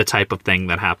the type of thing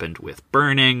that happened with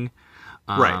Burning.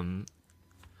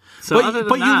 So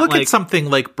but you you look at something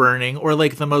like Burning, or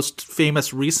like the most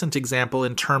famous recent example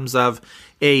in terms of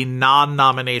a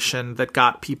non-nomination that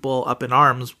got people up in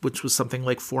arms, which was something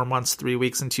like 4 months, 3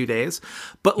 weeks, and 2 days.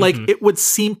 But like it would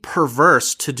seem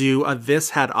perverse to do a This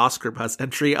Had Oscar Buzz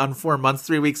entry on 4 months,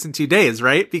 3 weeks, and 2 days,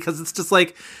 right? Because it's just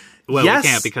like, well, yes. we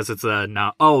can't because it's a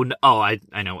no. Oh, I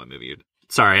know what movie.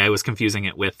 Sorry, I was confusing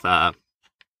it with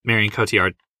Marion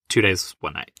Cotillard, 2 Days,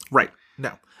 1 Night. Right.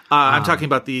 No. I'm talking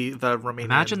about the Romanian.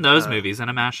 Imagine those movies in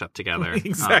a mashup together.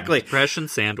 Exactly. Depression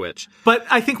sandwich. But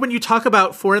I think when you talk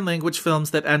about foreign language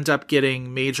films that end up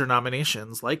getting major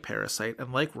nominations, like Parasite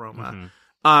and like Roma,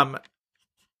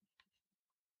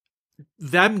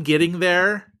 them getting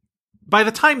there, by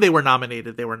the time they were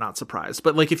nominated, they were not surprised.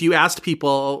 But like if you asked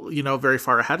people, very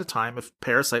far ahead of time if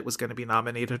Parasite was going to be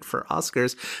nominated for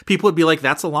Oscars, people would be like,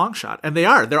 that's a long shot. And they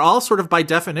are. They're all sort of by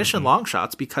definition long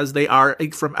shots because they are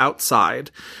from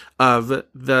outside of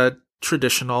the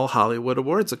traditional Hollywood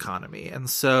awards economy. And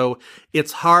so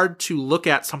it's hard to look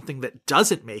at something that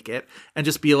doesn't make it and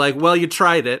just be like, well, you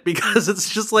tried it, because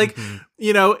it's just like,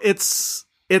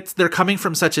 they're coming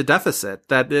from such a deficit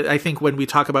that I think when we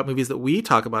talk about movies that we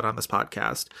talk about on this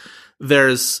podcast,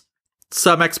 there's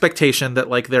some expectation that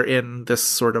like they're in this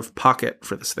sort of pocket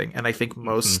for this thing. And I think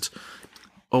most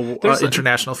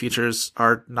international features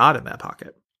are not in that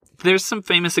pocket. There's some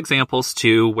famous examples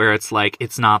too, where it's like,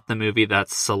 it's not the movie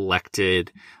that's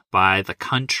selected by the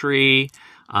country.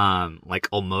 Like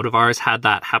Almodovar's had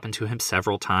that happen to him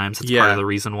several times. It's part of the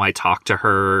reason why Talk to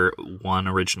Her won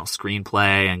original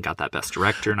screenplay and got that Best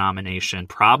Director nomination.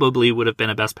 Probably would have been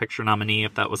a Best Picture nominee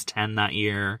if that was 10 that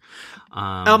year.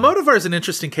 Almodovar is an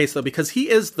interesting case though, because he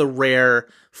is the rare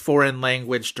foreign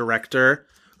language director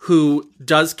who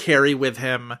does carry with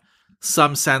him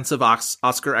some sense of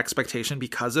Oscar expectation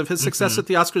because of his success at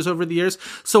the Oscars over the years.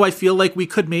 So I feel like we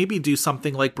could maybe do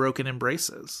something like Broken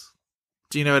Embraces.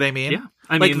 Do you know what I mean? Yeah.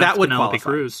 I mean, that would Penelope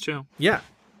qualify. Cruz too. Yeah.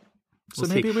 So We'll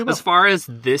maybe see. we will. As far as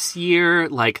this year,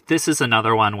 like this is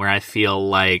another one where I feel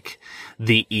like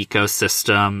the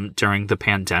ecosystem during the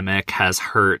pandemic has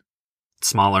hurt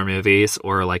smaller movies,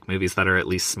 or like movies that are at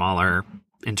least smaller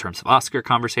in terms of Oscar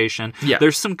conversation. Yeah.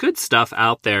 There's some good stuff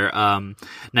out there.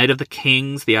 Night of the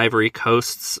Kings, the Ivory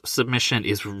Coast's submission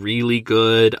is really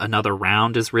good. Another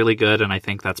Round is really good, and I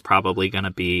think that's probably going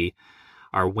to be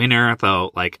our winner, though,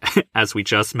 like, as we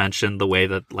just mentioned, the way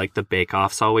that, like, the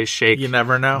bake-offs always shake You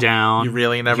never know. down. You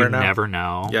really never know. You never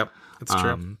know. Yep, it's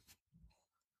true.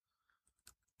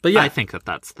 But yeah. I think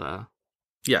that's the...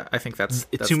 Yeah, I think that's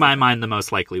to my mind, the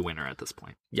most likely winner at this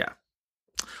point. Yeah.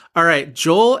 All right,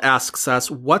 Joel asks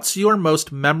us, what's your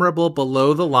most memorable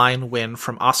below-the-line win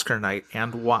from Oscar night,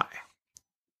 and why?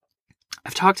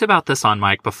 I've talked about this on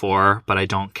mic before, but I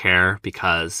don't care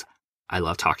because I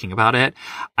love talking about it.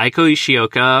 Aiko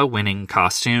Ishioka winning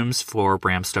costumes for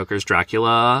Bram Stoker's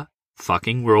Dracula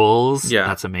fucking rules. Yeah.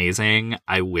 That's amazing.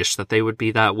 I wish that they would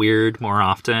be that weird more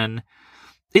often.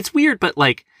 It's weird, but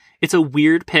like, it's a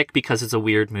weird pick because it's a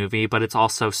weird movie, but it's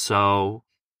also so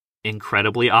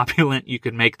incredibly opulent. You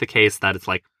could make the case that it's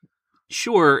like,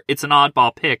 sure, it's an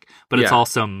oddball pick, but it's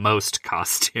also most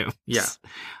costumes. Yeah.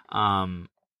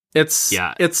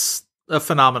 It's a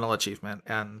phenomenal achievement,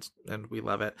 and we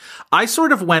love it. I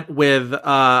sort of went with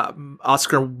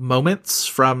Oscar moments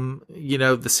from,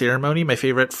 the ceremony, my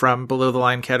favorite from below the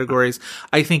line categories.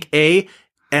 I think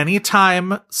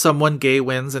anytime someone gay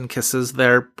wins and kisses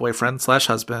their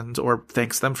boyfriend/husband or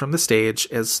thanks them from the stage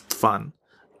is fun.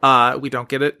 We don't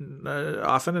get it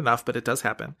often enough, but it does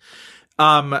happen.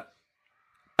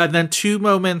 And then two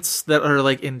moments that are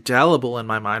like indelible in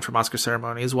my mind from Oscar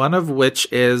ceremonies, one of which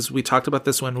is, we talked about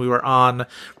this when we were on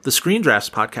the Screen Drafts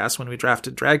podcast, when we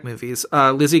drafted drag movies,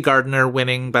 Lizzie Gardner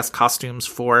winning best costumes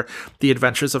for The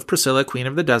Adventures of Priscilla, Queen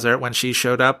of the Desert, when she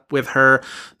showed up with her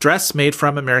dress made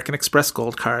from American Express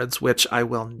gold cards, which I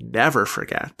will never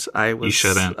forget. You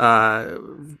shouldn't.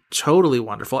 Totally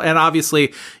wonderful. And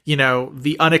obviously,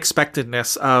 the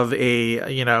unexpectedness of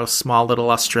a, small little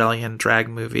Australian drag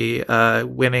movie,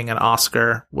 winning an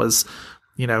Oscar was,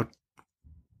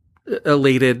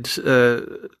 elated,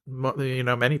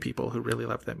 many people who really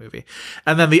loved that movie.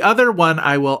 And then the other one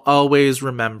I will always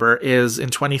remember is in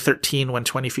 2013 when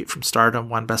 20 Feet from Stardom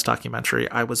won Best Documentary.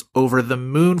 I was over the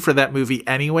moon for that movie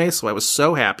anyway, so I was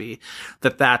so happy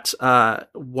that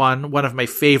won. One of my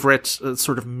favorite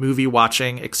sort of movie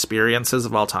watching experiences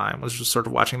of all time was just sort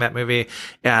of watching that movie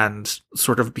and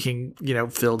sort of being,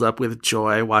 filled up with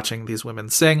joy watching these women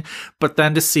sing. But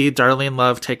then to see Darlene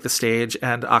Love take the stage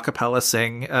and a cappella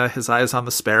sing His Eyes on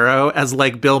the Sparrow as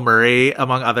like Bill Murray,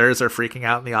 among others, are freaking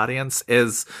out in the audience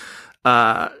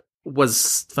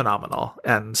was phenomenal.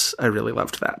 And I really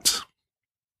loved that.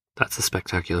 That's a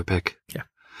spectacular pick. Yeah.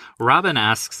 Robin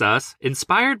asks us,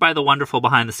 inspired by the wonderful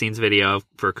behind-the-scenes video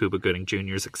for Cuba Gooding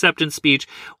Jr.'s acceptance speech,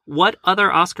 what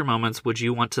other Oscar moments would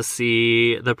you want to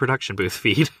see the production booth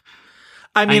feed?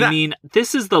 I mean,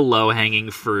 this is the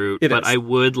low-hanging fruit, but I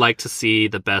would like to see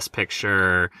the Best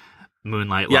Picture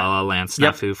Moonlight La La Land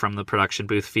snafu from the production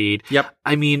booth feed. Yep.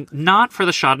 I mean, not for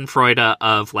the schadenfreude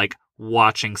of, like,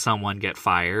 watching someone get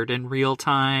fired in real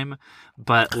time,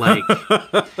 but, like,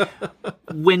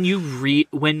 when you read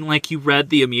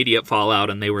the immediate fallout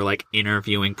and they were, like,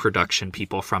 interviewing production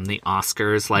people from the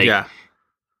Oscars, like,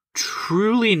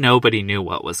 truly nobody knew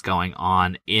what was going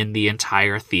on in the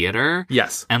entire theater.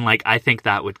 Yes. And, like, I think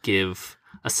that would give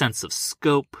a sense of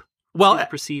scope.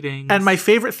 Proceedings. And my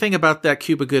favorite thing about that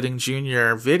Cuba Gooding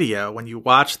Jr. video, when you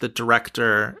watch the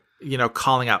director,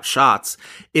 calling out shots,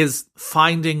 is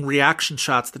finding reaction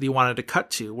shots that he wanted to cut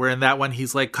to. Where in that one,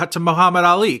 he's like, cut to Muhammad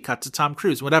Ali, cut to Tom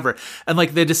Cruise, whatever. And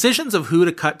like the decisions of who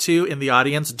to cut to in the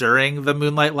audience during the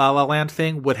Moonlight La La Land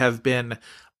thing would have been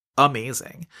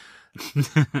amazing.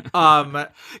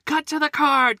 Cut to the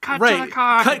card. Cut to the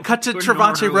card. Cut to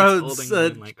Trevante Rhodes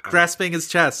grasping his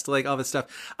chest, like all this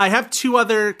stuff. I have two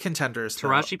other contenders.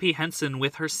 Taraji P. Henson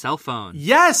with her cell phone.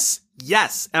 Yes,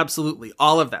 absolutely,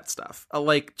 all of that stuff.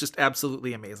 Like just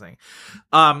absolutely amazing.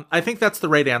 I think that's the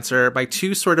right answer. My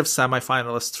two sort of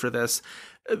semifinalists for this: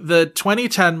 the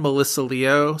 2010 Melissa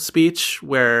Leo speech,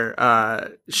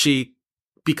 where she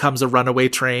becomes a runaway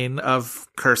train of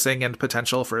cursing and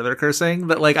potential further cursing,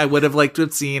 that like I would have liked to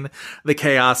have seen the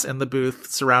chaos in the booth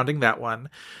surrounding that one.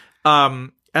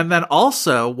 And then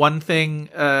also one thing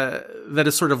that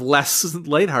is sort of less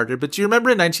lighthearted, but do you remember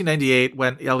in 1998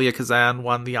 when Elia Kazan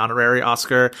won the honorary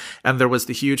Oscar and there was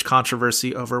the huge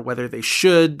controversy over whether they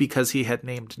should, because he had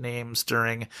named names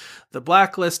during the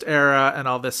Blacklist era and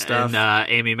all this stuff? And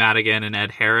Amy Madigan and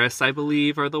Ed Harris, I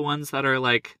believe, are the ones that are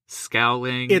like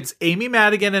scowling. It's Amy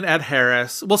Madigan and Ed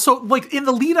Harris. Well, so like in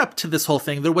the lead up to this whole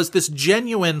thing, there was this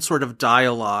genuine sort of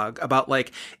dialogue about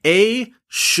like,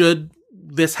 should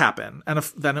this happen? And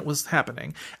then it was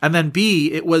happening. And then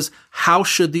B, it was, how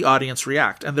should the audience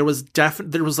react? And there was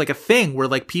like a thing where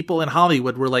like people in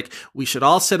Hollywood were like, we should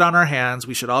all sit on our hands.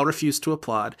 We should all refuse to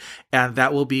applaud. And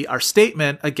that will be our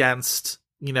statement against,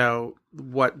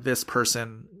 what this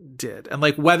person did. And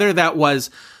like, whether that was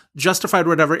justified or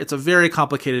whatever, it's a very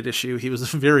complicated issue. He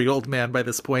was a very old man by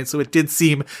this point. So it did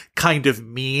seem kind of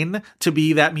mean to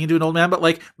be that mean to an old man. But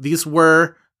like, these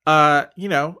were,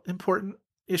 important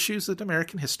issues of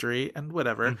American history and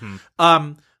whatever.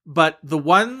 Mm-hmm. But the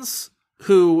ones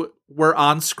who were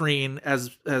on screen as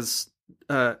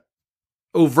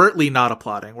overtly not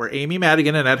applauding were Amy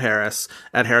Madigan and Ed Harris.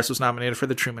 Ed Harris was nominated for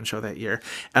The Truman Show that year.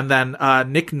 And then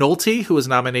Nick Nolte, who was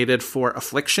nominated for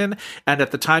Affliction. And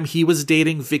at the time, he was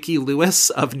dating Vicki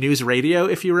Lewis of News Radio,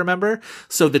 if you remember.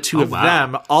 So the two of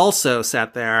them also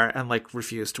sat there and like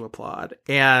refused to applaud.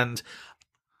 And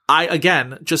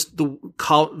just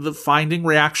the finding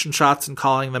reaction shots and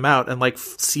calling them out and like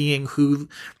seeing who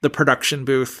the production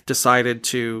booth decided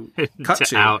to cut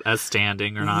to out as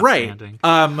standing or not standing.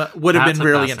 Would have been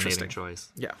really interesting.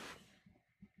 Choice. Yeah.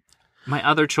 My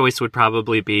other choice would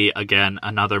probably be, again,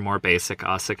 another more basic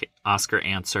Oscar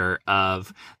answer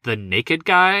of the naked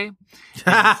guy in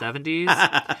the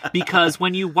 70s. Because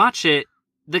when you watch it,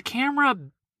 the camera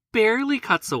barely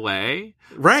cuts away.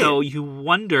 Right. So you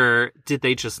wonder, did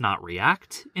they just not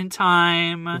react in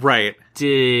time? Right.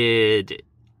 Did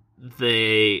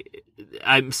they...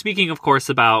 I'm speaking, of course,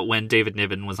 about when David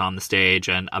Niven was on the stage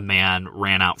and a man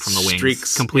ran out from the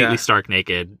wings, completely stark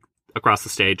naked, across the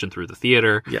stage and through the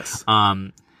theater. Yes.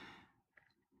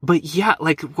 But yeah,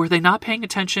 like, were they not paying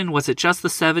attention? Was it just the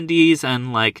 70s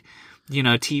and, like,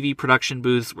 TV production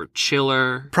booths were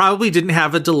chiller? Probably didn't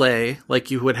have a delay like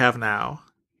you would have now.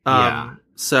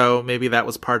 So maybe that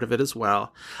was part of it as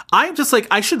well. I'm just like,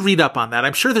 I should read up on that.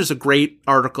 I'm sure there's a great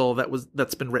article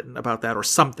that's been written about that or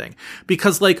something.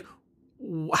 Because like,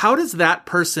 how does that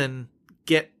person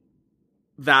get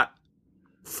that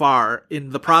far in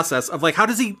the process of like, how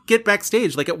does he get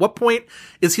backstage? Like, at what point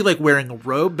is he like wearing a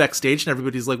robe backstage and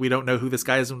everybody's like, we don't know who this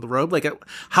guy is in the robe? Like,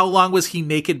 how long was he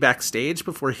naked backstage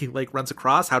before he like runs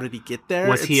across? How did he get there?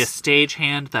 Was he a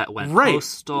stagehand that went right,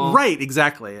 postal? Right,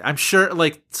 exactly. I'm sure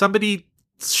like somebody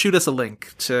shoot us a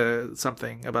link to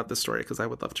something about this story because I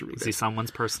would love to read it. See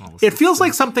someone's personal. It feels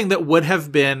like something that would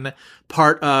have been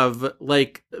part of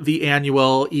like the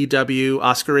annual EW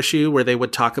Oscar issue where they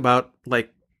would talk about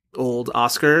like old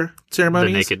Oscar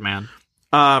ceremonies. The Naked Man.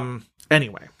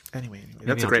 Anyway,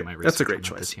 that's a great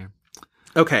choice.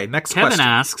 Okay, next Kevin question.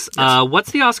 asks, Yes.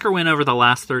 what's the Oscar win over the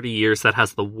last 30 years that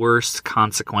has the worst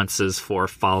consequences for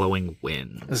following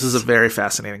wins? This is a very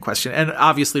fascinating question, and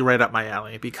obviously right up my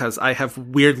alley because I have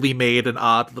weirdly made an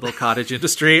odd little cottage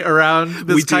industry around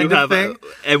this kind of thing.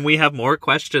 And we have more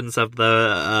questions of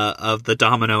the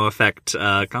domino effect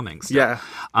coming. So. Yeah.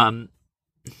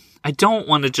 I don't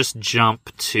want to just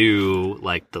jump to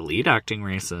like the lead acting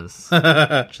races,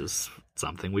 which is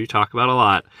something we talk about a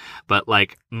lot, but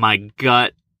like my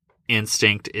gut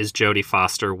instinct is Jodie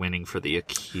Foster winning for The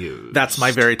Accused. That's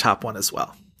my very top one as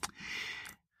well.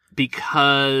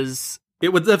 Because it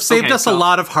would have saved us a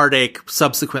lot of heartache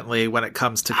subsequently when it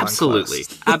comes to Glenn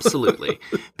Close. Absolutely.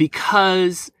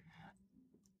 Because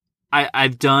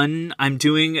I'm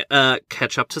doing a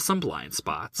catch up to some blind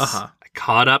spots. Uh-huh. I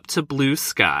caught up to Blue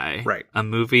Sky, right? A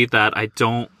movie that I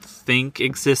don't think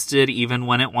existed even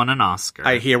when it won an Oscar.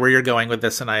 I hear where you're going with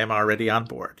this, and I am already on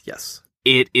board. Yes,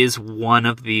 it is one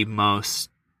of the most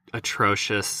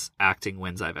atrocious acting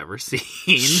wins I've ever seen.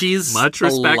 She's much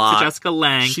respect to Jessica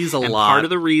Lange. She's a and lot. Part of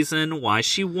the reason why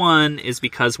she won is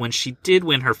because when she did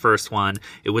win her first one,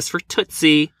 it was for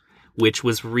Tootsie, which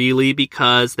was really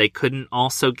because they couldn't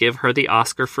also give her the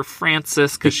Oscar for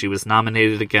Frances because she was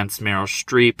nominated against Meryl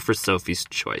Streep for Sophie's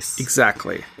Choice.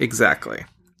 Exactly.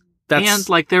 And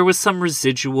like there was some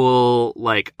residual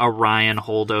like Orion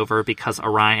holdover because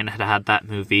Orion had that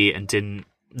movie and didn't.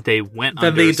 They went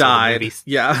then under. They died.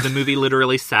 The movie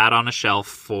literally sat on a shelf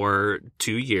for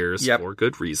 2 years for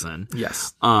good reason.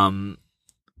 Yes.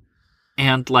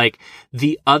 And like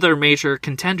the other major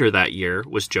contender that year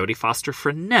was Jodie Foster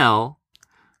for Nell,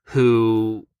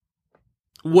 who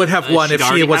would have won if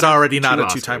she was already not a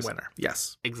Oscars. two-time winner.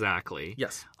 Yes. Exactly.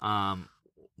 Yes.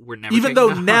 We're never even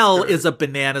though Nell Oscar. is a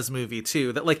bananas movie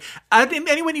too. That like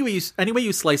any way you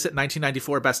slice it,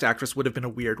 1994 Best Actress would have been a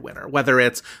weird winner. Whether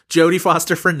it's Jodie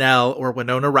Foster for Nell or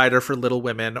Winona Ryder for Little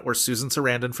Women or Susan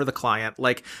Sarandon for The Client.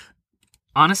 Like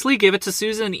honestly, give it to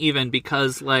Susan even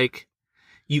because like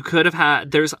you could have had.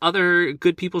 There's other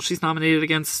good people she's nominated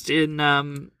against in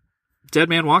Dead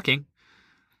Man Walking.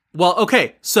 Well,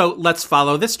 okay, so let's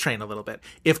follow this train a little bit.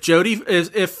 If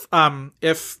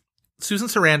Susan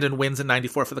Sarandon wins in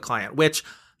 94 for The Client, which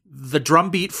the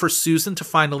drumbeat for Susan to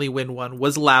finally win one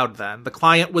was loud then. The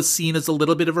Client was seen as a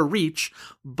little bit of a reach,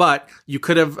 but you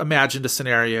could have imagined a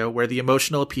scenario where the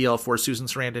emotional appeal for Susan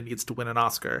Sarandon needs to win an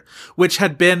Oscar, which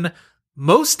had been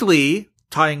mostly,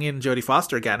 tying in Jodie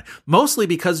Foster again, mostly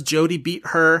because Jodie beat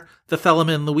her the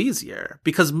Thelma and Louise year.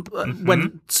 Because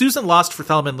when Susan lost for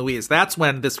Thelma and Louise, that's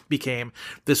when this became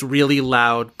this really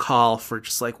loud call for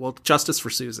just like, well, justice for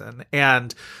Susan.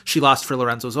 And she lost for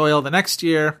Lorenzo's Oil the next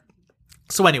year.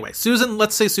 So anyway,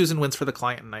 let's say Susan wins for The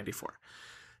Client in 94.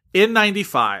 In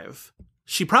 95,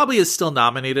 she probably is still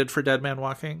nominated for Dead Man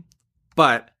Walking,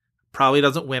 but probably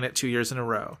doesn't win it 2 years in a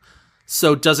row.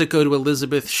 So does it go to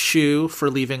Elizabeth Shue for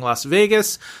Leaving Las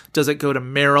Vegas? Does it go to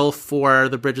Meryl for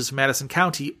The Bridges of Madison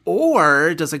County?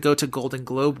 Or does it go to Golden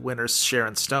Globe winner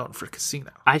Sharon Stone for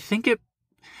Casino? I think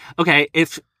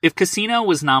if Casino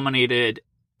was nominated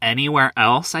anywhere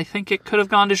else, I think it could have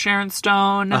gone to Sharon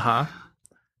Stone. Uh-huh.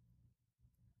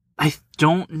 I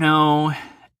don't know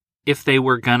if they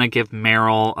were going to give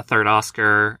Meryl a third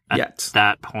Oscar at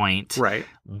that point. Right.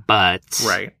 But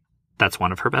that's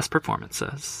one of her best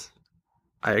performances.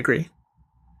 I agree.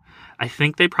 I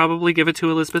think they probably give it to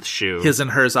Elizabeth Shue. His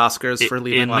and hers Oscars for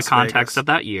Leaving Las Vegas. In the context of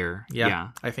that year. Yeah,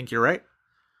 I think you're right.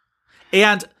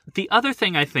 And the other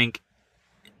thing I think,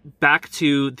 back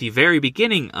to the very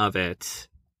beginning of it,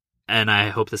 and I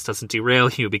hope this doesn't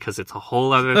derail you because it's a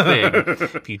whole other thing.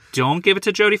 If you don't give it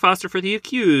to Jodie Foster for The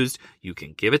Accused, you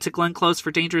can give it to Glenn Close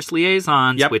for Dangerous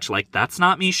Liaisons, which, like, that's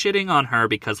not me shitting on her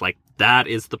because, like, that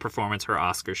is the performance her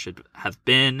Oscar should have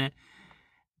been.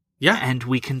 Yeah. And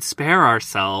we can spare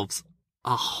ourselves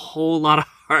a whole lot of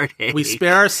heartache. We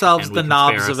spare ourselves the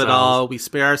knobs of it all. We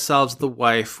spare ourselves the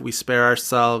wife. We spare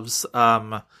ourselves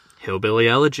Hillbilly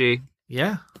Elegy.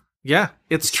 Yeah. Yeah,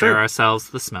 it's Share true.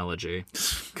 ourselves the smellogy.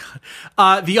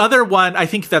 The other one, I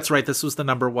think that's right. This was the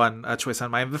number one choice on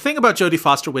mine. The thing about Jodie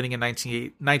Foster winning in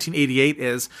 1988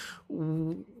 is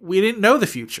we didn't know the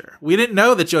future. We didn't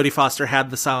know that Jodie Foster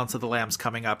had The Silence of the Lambs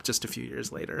coming up just a few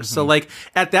years later. Mm-hmm. So, like,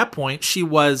 at that point, she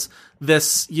was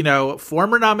this,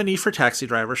 former nominee for Taxi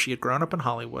Driver. She had grown up in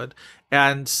Hollywood.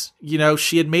 And,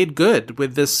 she had made good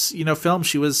with this, film.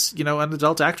 She was, an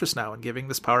adult actress now and giving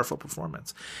this powerful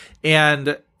performance.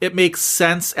 And it makes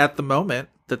sense at the moment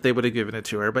that they would have given it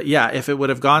to her. But yeah, if it would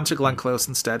have gone to Glenn Close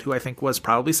instead, who I think was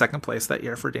probably second place that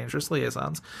year for Dangerous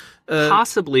Liaisons.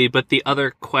 Possibly, but the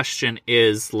other question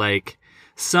is, like,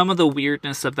 some of the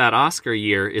weirdness of that Oscar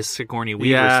year is Sigourney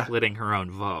Weaver splitting her own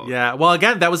vote. Yeah, well,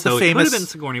 again, that was the famous... it could have been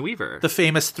Sigourney Weaver. The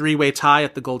famous three-way tie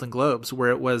at the Golden Globes,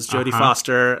 where it was Jodie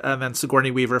Foster and then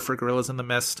Sigourney Weaver for Gorillas in the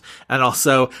Mist, and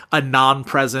also a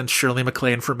non-present Shirley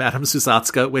MacLaine for Madame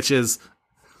Susatska, which is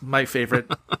my favorite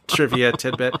trivia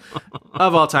tidbit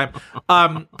of all time.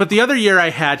 But the other year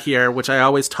I had here, which I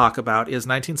always talk about, is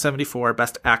 1974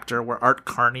 Best Actor, where Art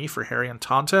Carney for Harry and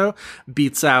Tonto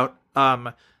beats out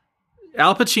Al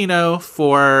Pacino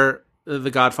for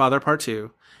The Godfather Part 2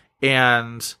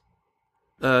 and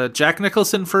Jack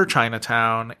Nicholson for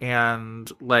Chinatown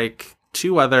and like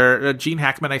two other Gene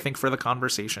Hackman, I think, for The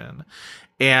Conversation,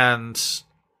 and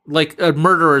like a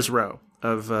Murderer's Row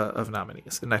of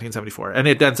nominees in 1974, and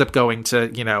it ends up going to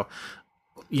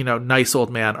nice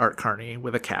old man Art Carney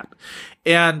with a cat,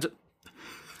 and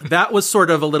that was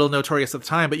sort of a little notorious at the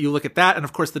time. But you look at that, and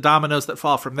of course the dominoes that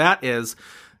fall from that is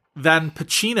then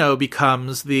Pacino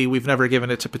becomes the we've never given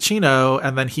it to Pacino,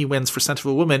 and then he wins for Scent of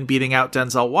a Woman, beating out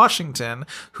Denzel Washington,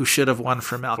 who should have won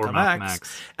for Malcolm X.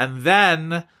 And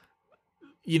then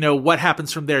what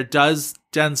happens from there? Does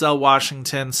Denzel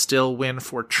Washington still win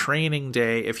for Training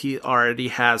Day if he already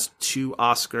has 2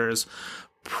 Oscars?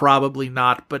 Probably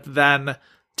not. But then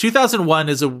 2001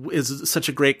 is such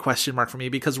a great question mark for me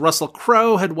because Russell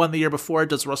Crowe had won the year before.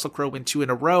 Does Russell Crowe win 2 in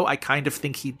a row? I kind of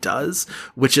think he does,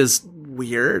 which is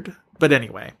weird. But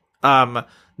anyway, no,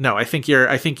 I think your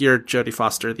Jodie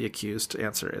Foster, The Accused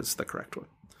answer is the correct one.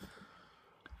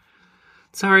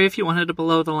 Sorry if you wanted a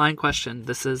below the line question.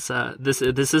 This is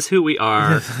who we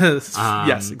are.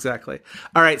 Yes, exactly.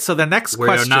 All right, so the next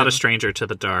question. We're not a stranger to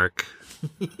the dark.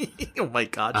 Oh my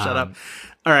God, shut up.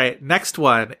 All right, next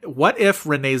one. What if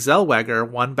Renee Zellweger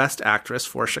won Best Actress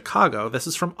for Chicago? This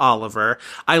is from Oliver.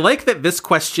 I like that this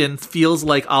question feels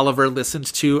like Oliver listened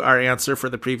to our answer for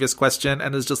the previous question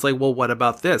and is just like, well, what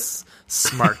about this,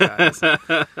 smart guys?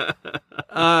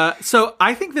 So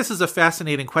I think this is a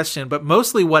fascinating question, but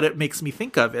mostly what it makes me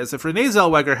think of is if Renee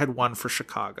Zellweger had won for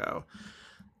Chicago,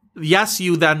 yes,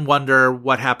 you then wonder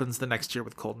what happens the next year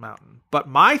with Cold Mountain. But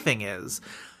my thing is,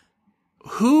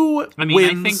 who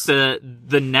wins? I think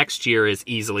the next year is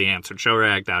easily answered.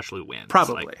 Shohreh Aghdashloo wins.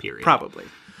 Probably. Period. Probably.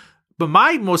 But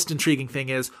my most intriguing thing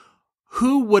is,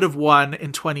 who would have won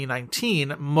in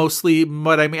 2019? Mostly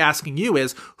what I'm asking you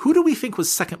is, who do we think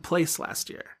was second place last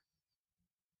year?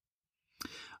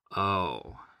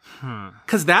 Oh.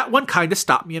 Because that one kind of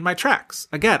stopped me in my tracks.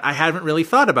 Again, I haven't really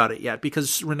thought about it yet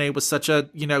because Renee was such a,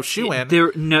 shoe-in.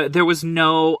 There was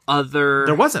no other...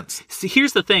 There wasn't. See,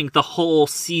 here's the thing. The whole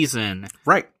season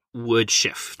would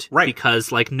shift. Right.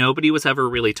 Because, nobody was ever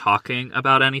really talking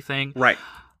about anything. Right.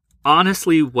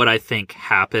 Honestly, what I think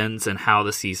happens and how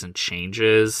the season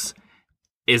changes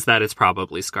is that it's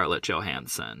probably Scarlett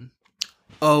Johansson.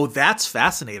 Oh, that's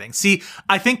fascinating. See,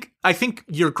 I think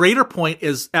your greater point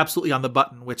is absolutely on the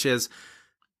button, which is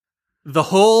the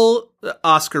whole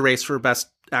Oscar race for Best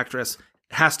Actress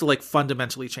has to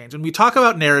fundamentally change. And we talk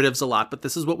about narratives a lot, but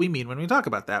this is what we mean when we talk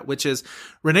about that, which is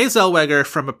Renee Zellweger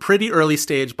from a pretty early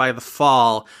stage by the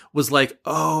fall was like,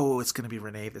 oh, it's going to be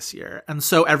Renee this year. And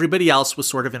so everybody else was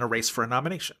sort of in a race for a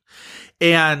nomination.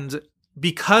 And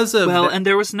because of and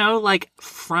there was no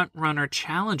front runner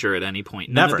challenger at any point.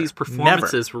 None of these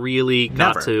performances really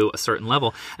got to a certain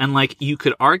level, and you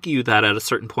could argue that at a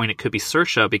certain point it could be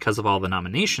Saoirse because of all the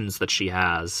nominations that she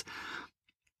has.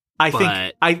 I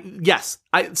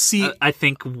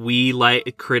think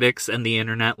we critics and the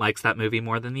internet likes that movie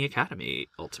more than the Academy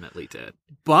ultimately did.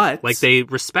 But they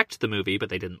respect the movie, but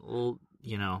they didn't.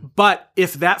 But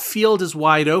if that field is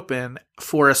wide open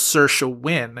for a Saoirse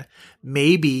win,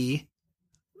 maybe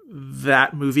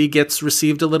that movie gets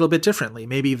received a little bit differently.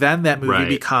 Maybe then that movie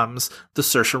becomes the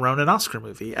Saoirse Ronan Oscar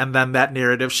movie, and then that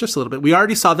narrative shifts a little bit. We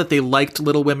already saw that they liked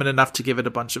Little Women enough to give it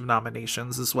a bunch of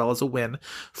nominations as well as a win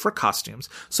for costumes.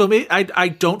 So I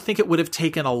don't think it would have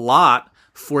taken a lot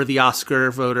for the Oscar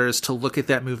voters to look at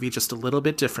that movie just a little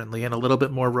bit differently and a little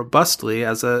bit more robustly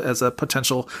as a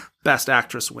potential Best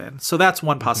Actress win. So that's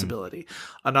one possibility.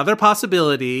 Another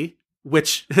possibility,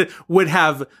 which would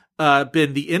have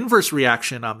been the inverse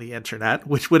reaction on the internet,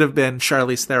 which would have been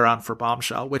Charlize Theron for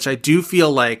Bombshell, which I do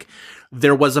feel like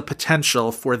there was a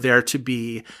potential for there to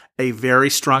be a very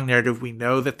strong narrative. We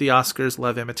know that the Oscars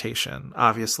love imitation,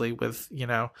 obviously, with,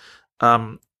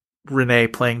 Renee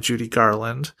playing Judy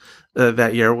Garland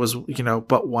that year was,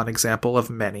 but one example of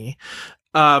many.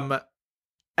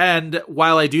 And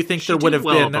while I do think there would have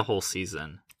been the whole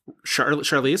season.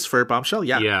 Charlize for Bombshell,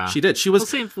 yeah, she did. She was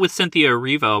same with Cynthia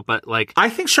Erivo, but I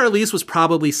think Charlize was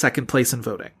probably second place in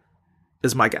voting,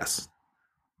 is my guess.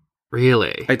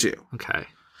 Really, I do. Okay.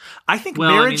 I think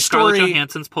Marriage Story. Scarlett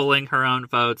Johansson's pulling her own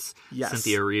votes. Yes.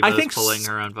 Cynthia Erivo's pulling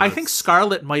her own votes. I think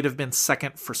Scarlett might have been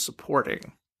second for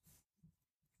supporting.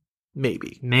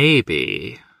 Maybe.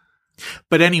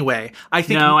 But anyway, I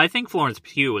think Florence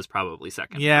Pugh was probably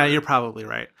second. Yeah, you're probably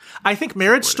right. I think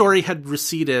Marriage Story had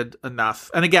receded enough.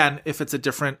 And again, if it's a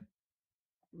different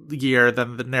year,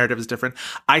 then the narrative is different.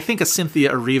 I think a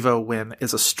Cynthia Erivo win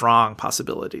is a strong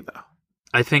possibility, though.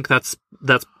 I think that's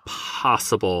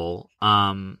possible.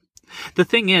 The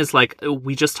thing is,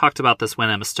 we just talked about this when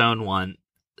Emma Stone won.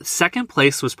 Second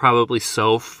place was probably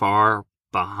so far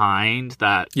behind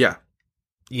that. Yeah.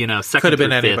 Second could have been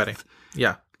through anybody. fifth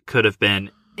Yeah. Could have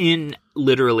been in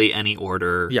literally any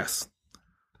order. Yes.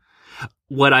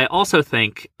 What I also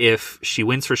think, if she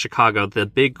wins for Chicago, the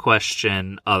big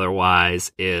question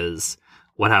otherwise is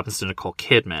what happens to Nicole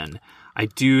Kidman. I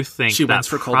do think she that wins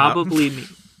for probably Cold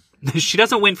Mountain. She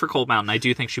doesn't win for Cold Mountain. I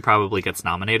do think she probably gets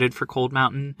nominated for Cold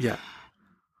Mountain. Yeah.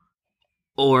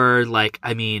 Or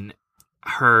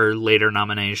her later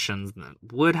nominations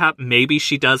would have, maybe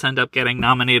she does end up getting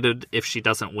nominated if she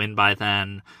doesn't win by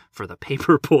then for The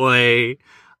Paperboy,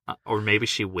 or maybe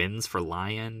she wins for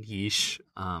Lion. Yeesh.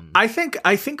 I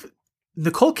think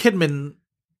Nicole Kidman,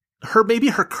 her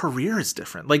career is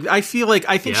different. I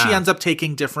think she ends up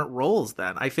taking different roles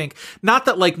then. I think not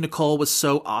that Nicole was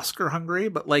so Oscar hungry,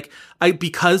 but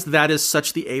because that is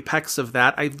such the apex of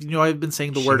that. I've been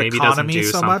saying the word economy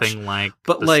so much. Something like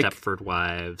but the Stepford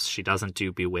Wives. She doesn't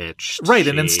do Bewitched. Right,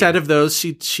 and instead of those,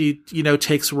 she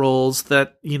takes roles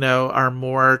that are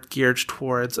more geared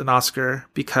towards an Oscar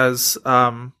because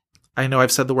I know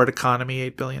I've said the word economy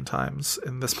 8 billion times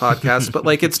in this podcast, but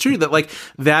it's true that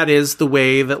that is the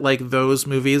way that those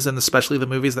movies, and especially the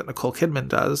movies that Nicole Kidman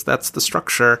does, that's the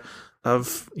structure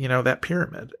of, that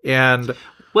pyramid. And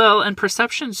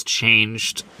perceptions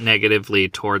changed negatively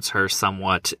towards her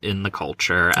somewhat in the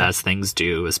culture, as things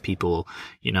do, as people,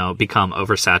 become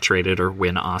oversaturated or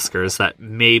win Oscars, that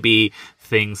maybe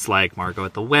things like Margot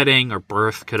at the Wedding or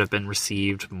Birth could have been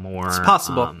received more. It's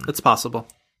possible. It's possible.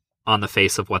 On the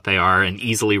face of what they are, and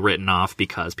easily written off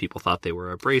because people thought they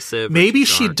were abrasive. Maybe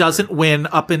she doesn't win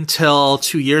up until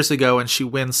 2 years ago, and she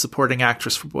wins supporting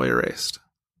actress for Boy Erased.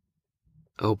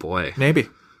 Oh boy. Maybe.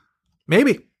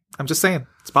 I'm just saying.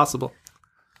 It's possible.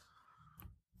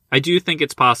 I do think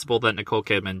it's possible that Nicole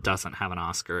Kidman doesn't have an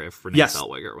Oscar if Renee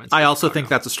Zellweger wins. I also think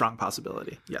that's a strong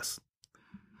possibility. Yes.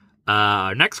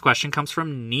 Our next question comes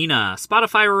from Nina.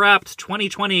 Spotify Wrapped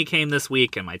 2020 came this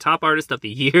week, and my top artist of the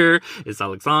year is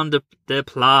Alexandre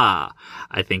Desplat.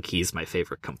 I think he's my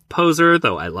favorite composer,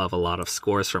 though I love a lot of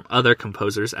scores from other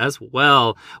composers as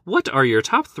well. What are your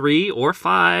top 3 or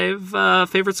 5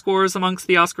 favorite scores amongst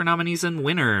the Oscar nominees and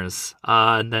winners?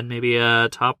 And then maybe a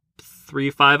top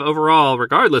 3, 5 overall,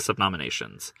 regardless of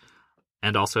nominations.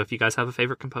 And also if you guys have a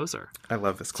favorite composer. I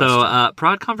love this question. So,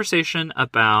 broad conversation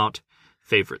about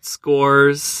favorite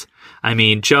scores. I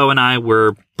mean, Joe and I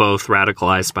were both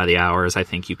radicalized by The Hours. I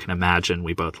think you can imagine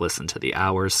we both listen to The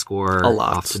Hours score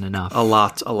often enough. A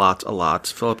lot.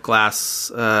 Philip Glass,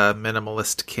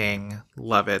 Minimalist King.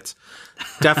 Love it.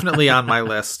 Definitely on my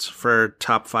list for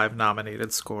top 5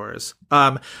 nominated scores.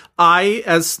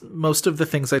 As most of the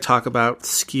things I talk about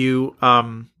skew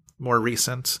more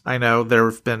recent. I know there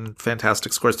have been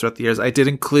fantastic scores throughout the years. I did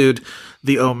include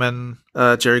The Omen,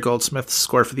 Jerry Goldsmith's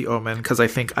score for The Omen, because I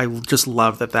think I just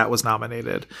love that was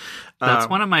nominated. That's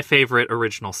one of my favorite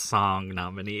original song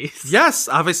nominees. Yes,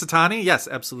 Ave Satani. Yes,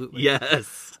 absolutely.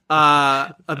 Yes.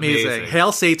 Amazing.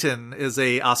 Hail Satan is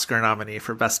a Oscar nominee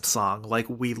for Best Song.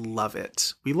 We love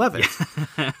it. We love it.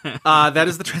 That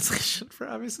is the translation for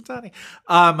Ave Satani.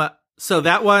 So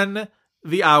that one...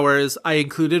 The Hours, I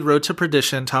included Road to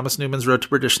Perdition, Thomas Newman's Road to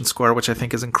Perdition score, which I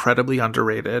think is incredibly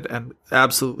underrated and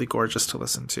absolutely gorgeous to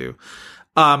listen to.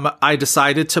 I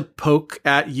decided to poke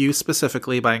at you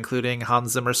specifically by including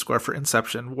Hans Zimmer's score for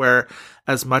Inception, where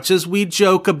as much as we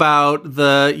joke about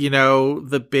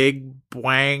the big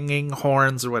bwanging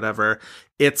horns or whatever,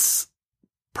 it's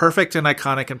perfect and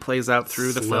iconic and plays out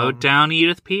through the film. Slowed down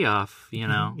Edith Piaf,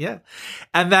 Yeah.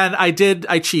 And then I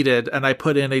cheated and I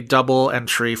put in a double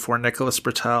entry for Nicholas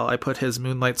Britell. I put his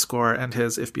Moonlight score and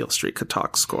his If Beale Street Could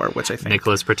Talk score, which I think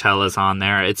Nicholas Britell is on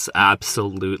there. It's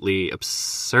absolutely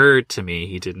absurd to me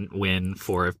he didn't win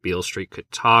for If Beale Street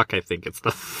Could Talk. I think it's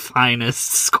the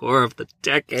finest score of the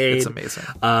decade. It's amazing.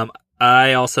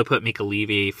 I also put Mika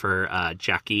Levy for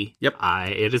Jackie. Yep.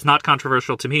 It is not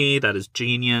controversial to me. That is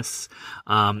genius.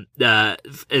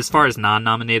 As far as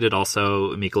non-nominated,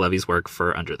 also Mika Levy's work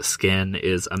for Under the Skin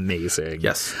is amazing.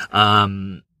 Yes.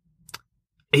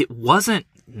 It wasn't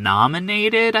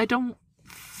nominated, I don't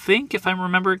think, if I'm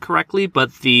remembering correctly,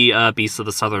 but the Beasts of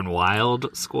the Southern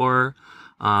Wild score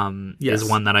is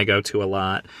one that I go to a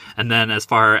lot. And then as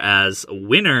far as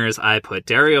winners, I put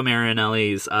Dario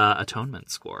Marinelli's Atonement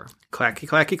score. Clacky,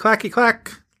 clacky, clacky,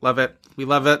 clack. Love it. We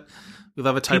love it. We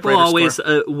love a typewriter People always,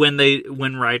 score.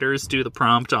 when writers do the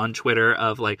prompt on Twitter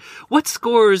of like, what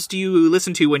scores do you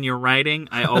listen to when you're writing?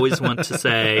 I always want to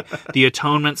say the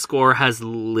Atonement score has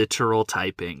literal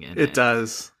typing in it. It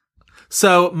does.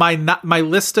 So my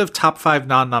list of top 5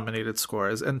 non-nominated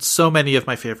scores, and so many of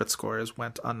my favorite scores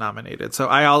went unnominated. So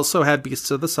I also had Beasts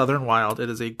of the Southern Wild. It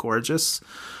is a gorgeous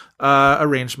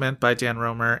arrangement by Dan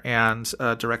Romer and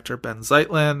director Ben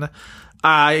Zeitlin.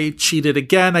 I cheated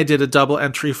again. I did a double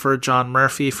entry for John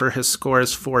Murphy for his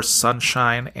scores for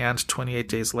Sunshine and 28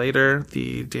 Days Later,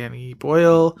 the Danny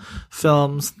Boyle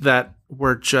films that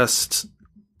were just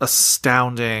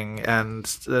astounding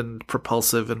and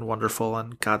propulsive and wonderful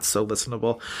and God, so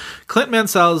listenable. Clint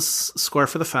Mansell's score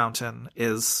for The Fountain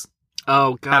is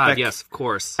oh God, epic, yes, of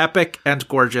course, epic and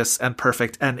gorgeous and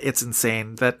perfect, and it's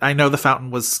insane that I know The Fountain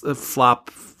was a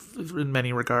flop in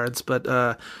many regards, but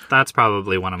that's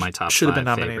probably one of my top should have 5 been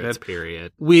nominated. favorites,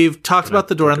 period. We've talked about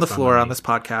The Door on the focus on Floor the on this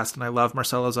podcast, and I love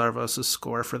Marcelo Zarvos'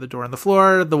 score for The Door on the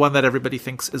Floor, the one that everybody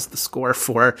thinks is the score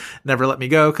for Never Let Me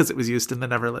Go, because it was used in the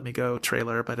Never Let Me Go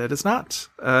trailer, but it is not.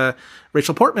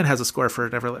 Rachel Portman has a score for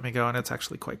Never Let Me Go, and it's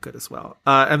actually quite good as well.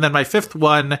 And then my fifth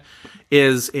one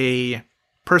is a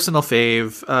personal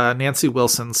fave. Nancy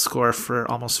Wilson's score for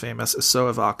Almost Famous is so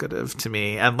evocative to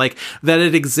me, and like that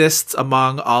it exists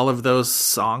among all of those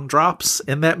song drops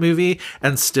in that movie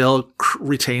and still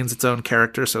retains its own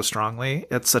character so strongly.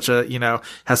 It's such a,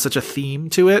 has such a theme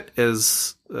to it,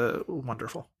 is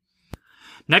wonderful.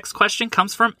 Next question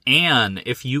comes from Anne.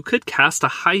 If you could cast a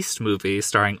heist movie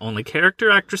starring only character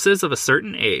actresses of a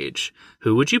certain age,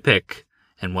 who would you pick,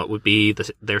 and what would be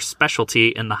their specialty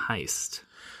in the heist?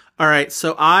 All right,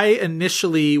 so I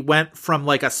initially went from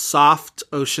like a soft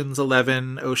Ocean's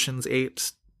 11, Ocean's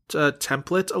 8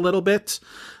 template a little bit,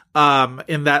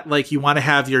 in that like you want to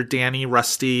have your Danny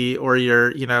Rusty or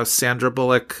your, Sandra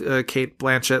Bullock, Kate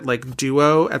Blanchett like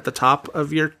duo at the top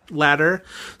of your ladder.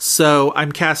 So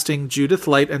I'm casting Judith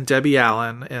Light and Debbie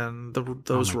Allen in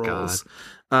those roles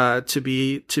to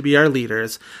be our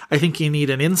leaders. I think you need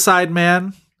an inside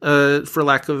man, for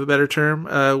lack of a better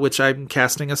term, which I'm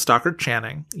casting as Stockard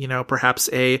Channing, perhaps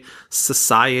a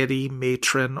society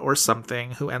matron or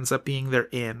something who ends up being their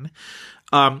in.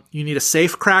 You need a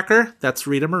safe cracker. That's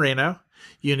Rita Moreno.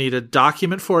 You need a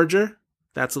document forger.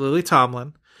 That's Lily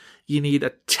Tomlin. You need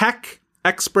a tech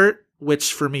expert,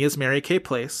 which for me is Mary Kay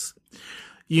Place.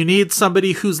 You need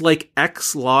somebody who's like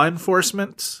ex-law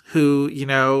enforcement, who,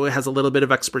 has a little bit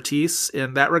of expertise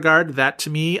in that regard. That, to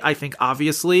me, I think,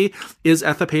 obviously, is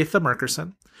Ethapatha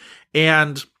Murkerson.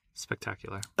 And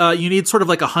spectacular. You need sort of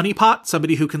like a honeypot,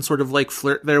 somebody who can sort of like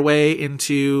flirt their way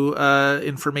into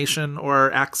information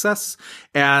or access.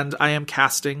 And I am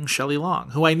casting Shelley Long,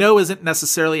 who I know isn't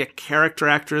necessarily a character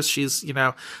actress. She's,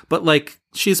 but like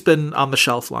she's been on the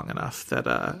shelf long enough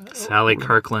that Sally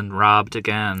Kirkland robbed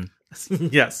again.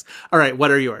 Yes. All right.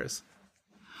 What are yours?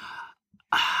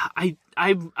 I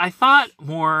thought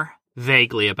more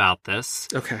vaguely about this.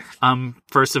 Okay.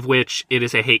 First of which, it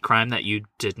is a hate crime that you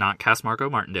did not cast Margot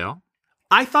Martindale.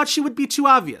 I thought she would be too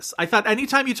obvious. I thought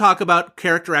anytime you talk about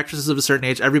character actresses of a certain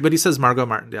age, everybody says Margot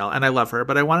Martindale, and I love her,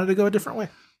 but I wanted to go a different way.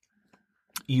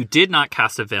 You did not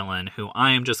cast a villain, who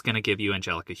I am just going to give you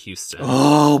Angelica Houston.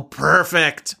 Oh,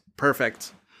 perfect.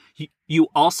 Perfect. You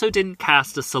also didn't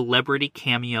cast a celebrity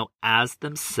cameo as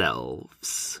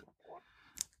themselves.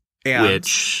 And?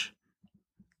 Which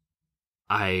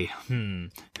I'm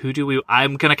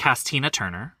going to cast Tina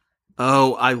Turner.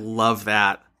 Oh, I love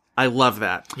that. I love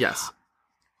that. Yes.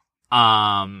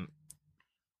 And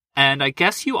I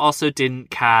guess you also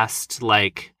didn't cast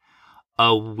like a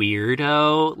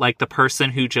weirdo, like the person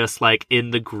who just like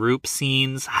in the group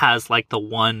scenes has like the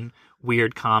one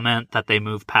weird comment that they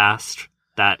move past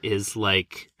that is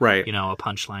like, Right. you know, a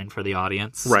punchline for the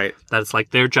audience. Right. That's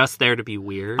like they're just there to be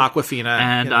weird. Awkwafina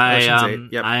And in I Ocean's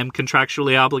 8. Yep. I am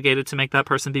contractually obligated to make that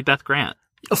person be Beth Grant.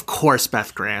 Of course,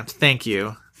 Beth Grant. Thank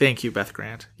you. Thank you, Beth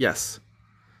Grant. Yes.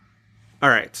 All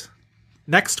right.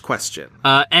 Next question.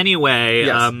 Anyway,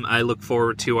 Yes. I look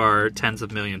forward to our tens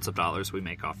of millions of dollars we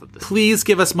make off of this. Please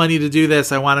give us money to do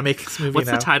this. I want to make this movie What's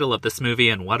now. the title of this movie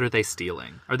and what are they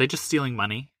stealing? Are they just stealing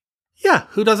money? Yeah,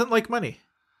 who doesn't like money?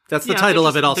 That's the Yeah, title they're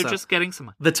of it just- also. They're just getting some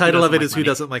money. The title of it is Who Money?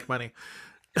 Doesn't Like Money?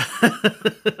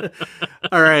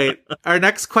 All right. Our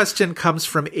next question comes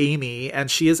from Amy, and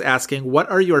she is asking, what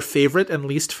are your favorite and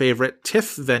least favorite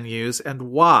TIFF venues and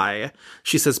why?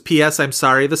 She says, P.S. I'm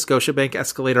sorry the Scotiabank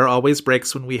escalator always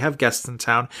breaks when we have guests in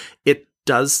town. It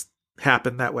does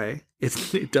happen that way.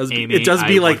 It does Amy, it does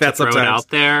be I like want that to throw sometimes. it out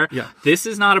there. Yeah. This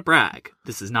is not a brag.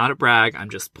 I'm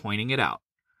just pointing it out.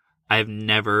 I have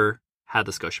never had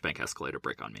the Scotiabank escalator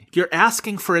break on me. You're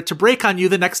asking for it to break on you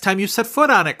the next time you set foot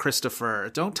on it, Christopher.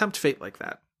 Don't tempt fate like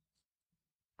that.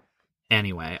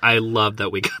 Anyway, I love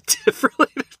that we got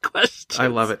TIFF-related questions. I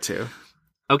love it too.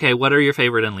 Okay, what are your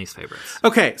favorite and least favorites?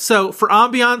 Okay, so for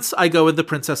ambiance, I go with the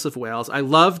Princess of Wales. I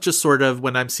love just sort of,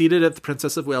 when I'm seated at the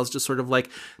Princess of Wales, just sort of like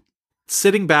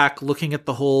sitting back, looking at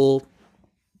the whole,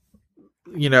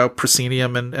 you know,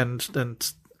 proscenium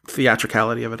and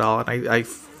theatricality of it all, and I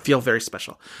feel very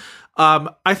special.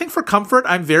 I think for comfort,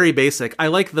 I'm very basic. I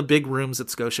like the big rooms at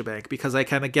Scotiabank because I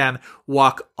can, again,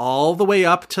 walk all the way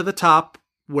up to the top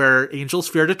where angels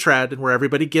fear to tread and where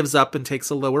everybody gives up and takes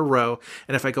a lower row.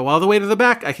 And if I go all the way to the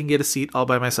back, I can get a seat all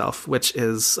by myself, which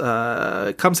is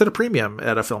comes at a premium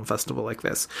at a film festival like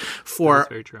this. For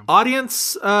very true.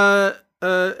 audience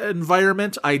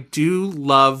environment, I do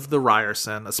love the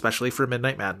Ryerson, especially for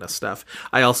Midnight Madness stuff.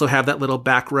 I also have that little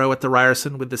back row at the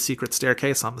Ryerson with the secret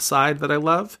staircase on the side that I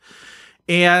love.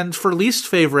 And for least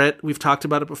favorite, we've talked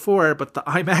about it before, but the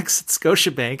IMAX at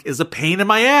Scotiabank is a pain in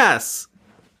my ass.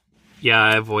 Yeah,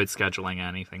 I avoid scheduling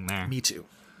anything there. Me too.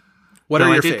 What Though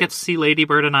are your I did get to faves? see Lady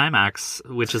Bird in IMAX,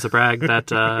 which is a brag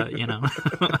that you know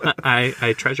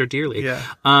I treasure dearly. Yeah.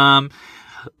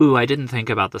 I didn't think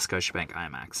about the Scotiabank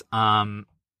IMAX.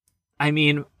 I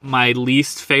mean, my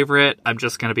least favorite, I'm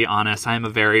just going to be honest,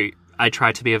 I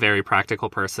try to be a very practical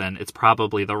person. It's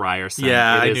probably the Ryerson.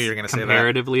 Yeah, It I is knew you were gonna say that.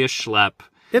 comparatively a schlep.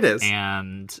 It is.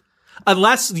 And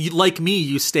Unless, like me,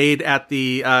 you stayed at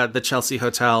the Chelsea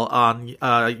Hotel on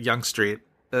Yonge Street.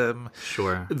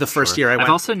 sure. The first year I went.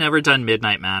 I've also never done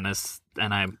Midnight Madness,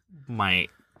 and I might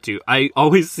do. I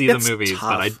always see It's the movies, tough.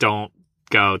 but I don't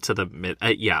go to the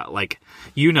yeah, like,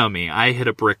 you know me. I hit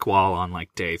a brick wall on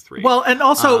like day 3. Well, and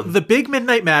also the big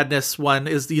Midnight Madness one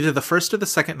is either the first or the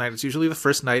second night. It's usually the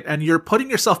first night, and you're putting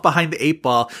yourself behind the 8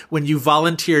 ball when you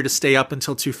volunteer to stay up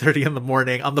until 2:30 in the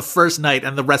morning on the first night,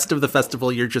 and the rest of the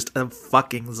festival you're just a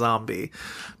fucking zombie,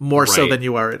 more so Right. than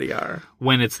you already are.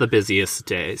 when it's the busiest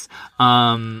days.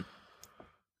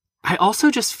 I also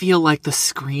just feel like the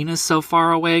screen is so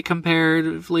far away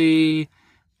comparatively,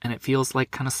 and it feels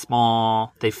like kind of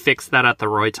small. They fixed that at the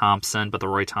Roy Thompson, but the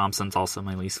Roy Thompson's also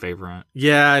my least favorite.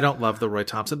 Yeah, I don't love the Roy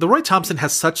Thompson. The Roy Thompson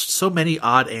has so many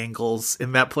odd angles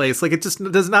in that place. Like, it just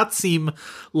does not seem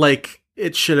like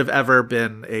it should have ever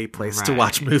been a place to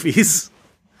watch Right. movies.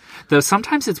 Though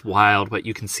sometimes it's wild what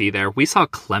you can see there. We saw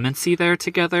Clemency there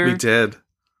together. We did.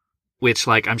 Which,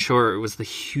 like, I'm sure it was the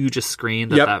hugest screen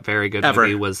that Yep. that very good Ever.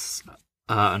 movie was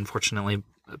unfortunately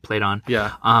played on.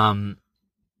 Yeah.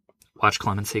 Watch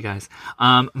Clemency, guys.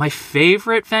 My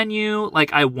favorite venue,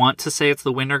 like, I want to say it's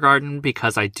the Winter Garden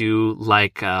because I do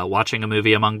like watching a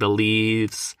movie among the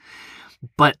leaves,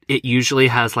 but it usually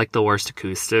has like the worst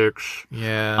acoustics.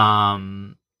 Yeah.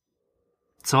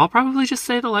 So I'll probably just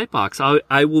say the Lightbox.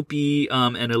 I will be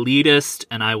an elitist,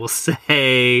 and I will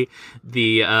say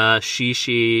the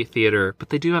Shishi Theater, but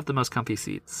they do have the most comfy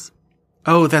seats.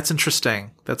 Oh, that's interesting.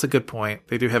 That's a good point.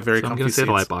 They do have very So I'm comfy going to say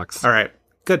seats. the Lightbox. All right.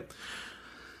 Good.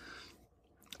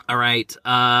 All right.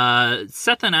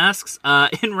 Seth then asks,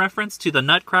 in reference to the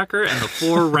Nutcracker and the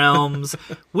Four Realms,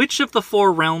 which of the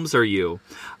Four Realms are you?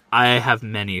 I have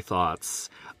many thoughts.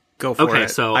 Go for it. Okay,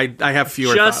 so I have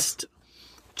fewer thoughts.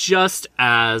 Just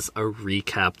as a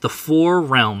recap, the Four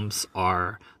Realms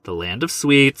are the Land of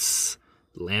Sweets,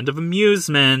 the Land of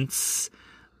Amusements,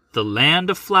 the Land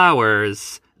of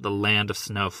Flowers, the Land of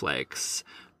Snowflakes.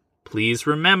 Please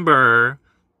remember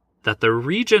that the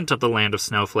regent of the Land of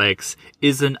Snowflakes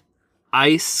is an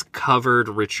ice-covered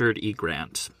Richard E.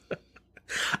 Grant.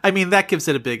 I mean, that gives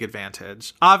it a big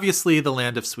advantage. Obviously, the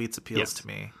Land of Sweets appeals Yes. to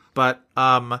me, but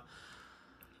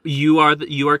You are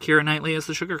Keira Knightley as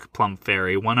the Sugar Plum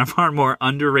Fairy, one of our more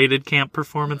underrated camp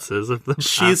performances of the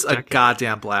She's past a decade.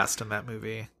 goddamn blast in that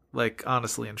movie. Like,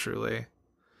 honestly and truly.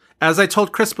 As I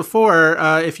told Chris before,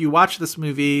 if you watch this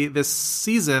movie this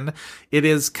season, it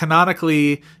is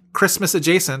canonically Christmas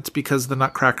adjacent because the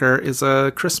Nutcracker is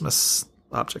a Christmas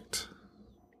object.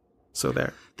 So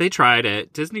there. They tried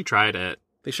it. Disney tried it.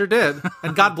 They sure did.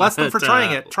 And God bless them for But,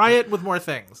 trying it. Try it with more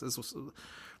things.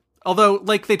 Although,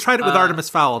 like, they tried it with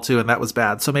Artemis Fowl, too, and that was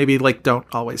bad. So maybe, like, don't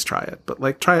always try it. But,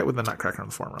 like, try it with the Nutcracker in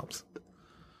the Four Realms.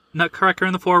 Nutcracker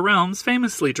in the Four Realms,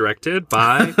 famously directed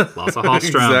by Lasse Hallström.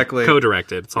 Exactly.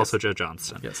 Co-directed. It's also Joe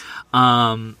Johnston. Yes.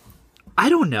 I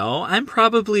don't know. I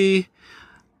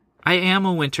am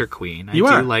a winter queen. I You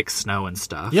do are. like snow and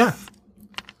stuff. Yeah.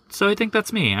 So I think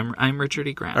that's me. I'm Richard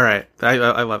E. Grant. All right.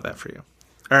 I love that for you.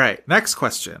 All right. Next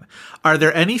question. Are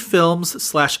there any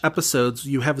films/episodes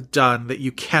you have done that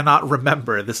you cannot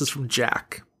remember? This is from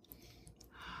Jack.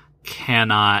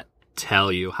 Cannot tell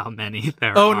you how many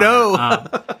there Oh, are. no.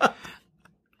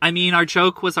 I mean, our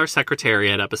joke was our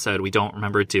Secretariat episode. We don't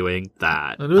remember doing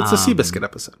that. It's a Seabiscuit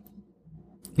episode.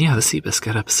 Yeah, the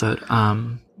Seabiscuit episode.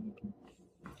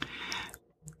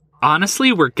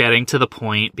 Honestly, we're getting to the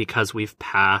point because we've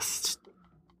passed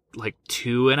like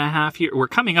 2.5 years. We're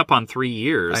coming up on 3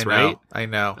 years, right? I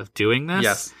know. Of doing this.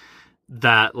 Yes.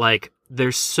 That like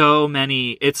there's so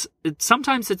many.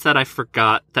 Sometimes it's that I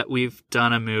forgot that we've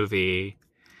done a movie,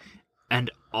 and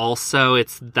also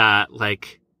it's that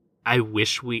like I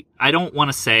don't want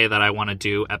to say that I want to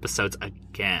do episodes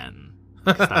again.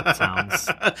 'Cause that sounds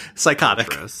Psychotic.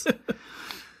 gross.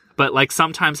 But like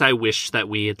sometimes I wish that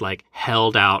we had like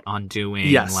held out on doing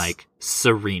Yes. like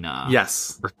Serena.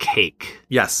 Yes. Or Cake.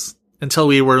 Yes. Until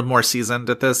we were more seasoned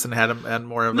at this and had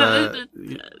more of a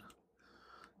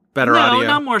better audio. No,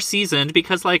 not more seasoned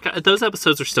because like those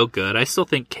episodes are still good. I still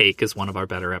think Cake is one of our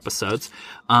better episodes.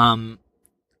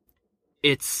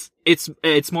 It's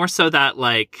more so that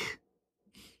like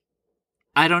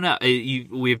I don't know.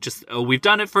 We've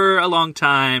done it for a long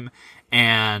time,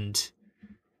 and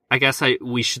I guess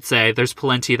we should say there's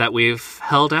plenty that we've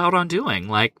held out on doing,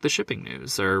 like the Shipping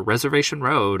News or Reservation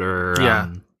Road or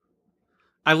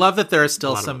I love that there are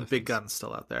still lot of some other big things. guns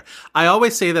still out there. I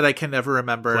always say that I can never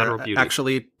remember Collateral Beauty.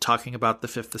 actually talking about the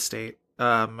Fifth Estate.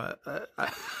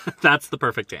 That's the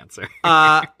perfect answer.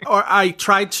 Or I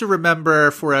tried to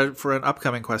remember for an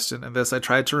upcoming question in this. I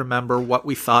tried to remember what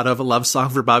we thought of A Love Song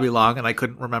for Bobby Long, and I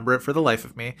couldn't remember it for the life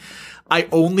of me. I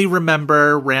only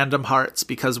remember Random Hearts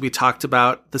because we talked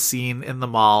about the scene in the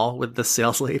mall with the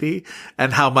sales lady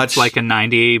and how much Like a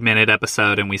 90-minute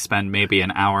episode, and we spend maybe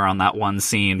an hour on that one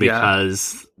scene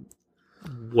because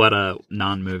what a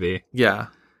non-movie. Yeah.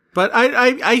 But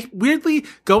I weirdly,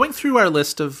 going through our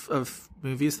list of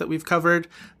movies that we've covered,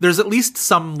 there's at least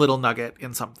some little nugget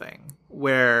in something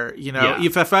where, you know,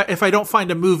 if I don't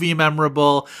find a movie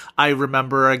memorable, I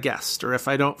remember a guest. Or if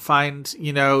I don't find,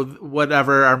 you know,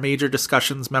 whatever, our major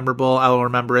discussions memorable, I'll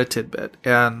remember a tidbit.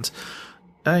 And,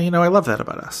 you know, I love that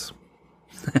about us.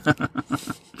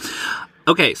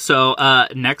 Okay, so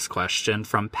next question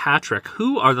from Patrick.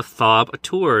 Who are the Thob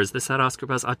auteurs? This had Oscar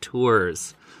Buzz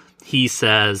auteurs. He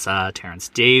says Terrence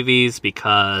Davies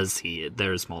because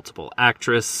there's multiple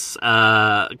actress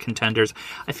contenders.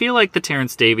 I feel like the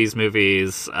Terrence Davies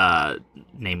movies,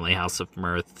 namely House of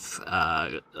Mirth,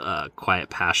 Quiet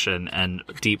Passion, and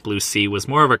Deep Blue Sea, was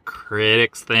more of a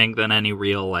critics thing than any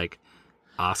real like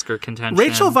Oscar contention.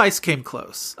 Rachel Weisz came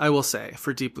close, I will say,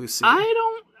 for Deep Blue Sea. Are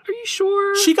you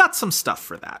sure? She got some stuff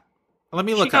for that. Let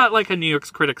me look She got up. like a New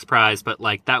York's Critics Prize, but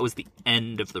like that was the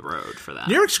end of the road for that.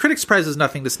 New York's Critics Prize is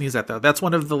nothing to sneeze at, though. That's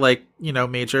one of the, like, you know,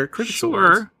 major critics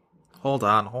awards. Sure. Hold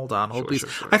on, please.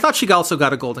 Sure. I thought she also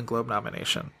got a Golden Globe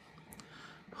nomination.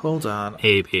 Hold on.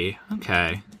 Maybe.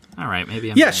 Okay. All right. Maybe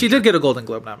I'm Yeah, being she did get a Golden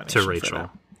Globe nomination. to for Rachel.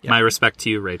 that. Yeah. My respect to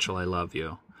you, Rachel. I love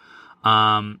you.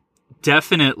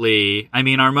 Definitely. I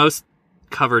mean, our most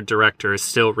covered director is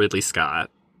still Ridley Scott,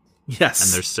 Yes.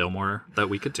 and there's still more that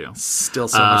we could do. still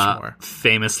so much more.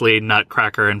 Famously,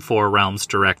 Nutcracker and Four Realms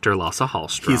director Lasse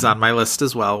Hallström. He's on my list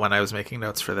as well when I was making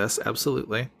notes for this.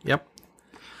 Absolutely. Yep.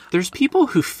 There's people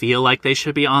who feel like they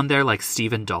should be on there, like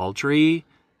Stephen Daldry.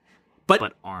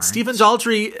 But aren't. Stephen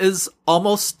Daldry is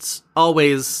almost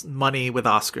always money with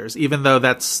Oscars, even though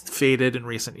that's faded in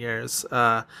recent years.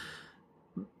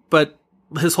 But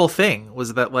his whole thing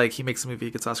was that, like, he makes a movie,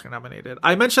 he gets Oscar nominated.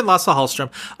 I mentioned Lasse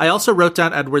Hallström. I also wrote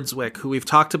down Edward Zwick, who we've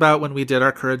talked about when we did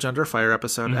our Courage Under Fire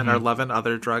episode and our Love and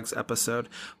Other Drugs episode.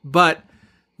 But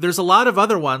there's a lot of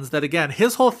other ones that, again,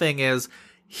 his whole thing is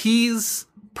he's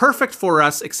perfect for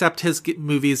us, except his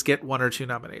movies get 1 or 2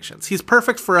 nominations. He's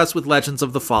perfect for us with Legends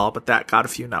of the Fall, but that got a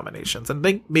few nominations. And I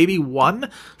think maybe 1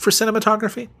 for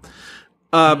cinematography.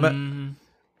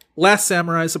 Last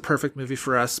Samurai is a perfect movie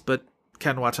for us, but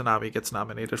Ken Watanabe gets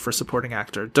nominated for supporting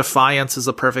actor. Defiance is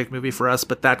a perfect movie for us,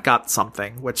 but that got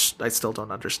something, which I still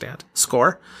don't understand.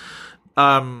 Score.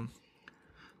 Yeah.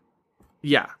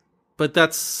 But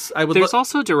that's There's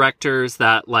also directors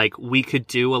that like we could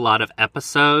do a lot of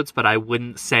episodes, but I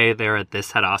wouldn't say they're a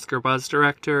This Had Oscar Buzz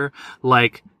director.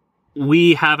 Like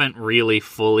we haven't really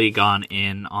fully gone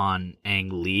in on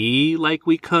Ang Lee like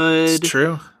we could. It's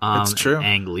true. It's true.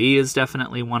 Ang Lee is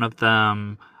definitely one of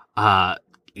them. Clint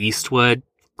Eastwood,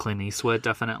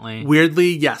 definitely.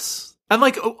 Weirdly, yes. And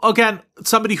like, again,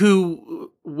 somebody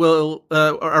who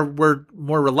we're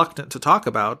more reluctant to talk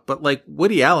about, but like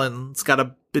Woody Allen's got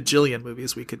a bajillion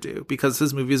movies we could do because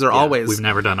his movies are always... We've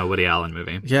never done a Woody Allen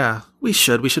movie. Yeah, we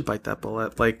should bite that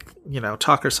bullet. Like,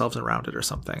 talk ourselves around it or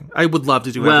something. I would love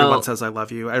to do Everyone Says I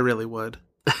Love You. I really would.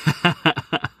 I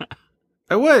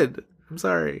would. I'm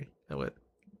sorry. I would.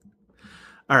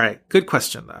 All right. Good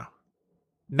question, though.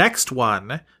 Next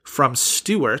one from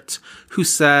Stuart, who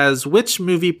says, which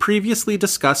movie previously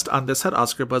discussed on This Had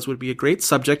Oscar Buzz would be a great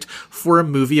subject for a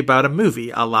movie about a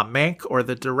movie, a la Mank or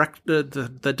the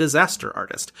Disaster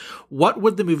Artist? What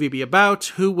would the movie be about?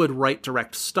 Who would write,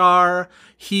 direct, star?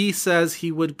 He says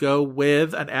he would go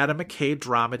with an Adam McKay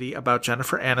dramedy about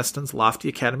Jennifer Aniston's lofty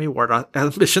Academy Award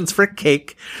ambitions for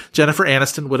Cake. Jennifer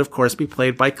Aniston would, of course, be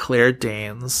played by Claire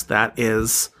Danes. That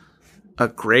is a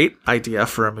great idea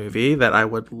for a movie that I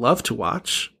would love to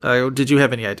watch. Did you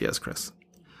have any ideas, Chris?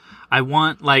 I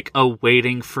want like a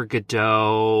Waiting for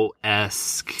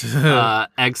Godot-esque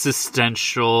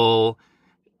existential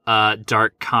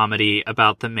dark comedy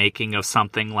about the making of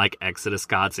something like Exodus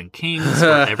Gods and Kings,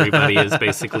 where everybody is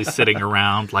basically sitting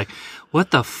around like, what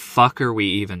the fuck are we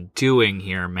even doing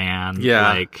here, man?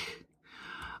 Yeah. Like,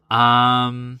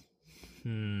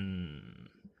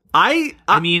 I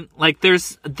mean, like,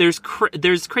 there's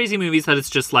crazy movies that it's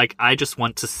just like, I just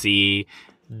want to see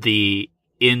the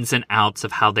ins and outs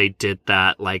of how they did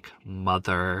that, like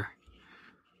Mother,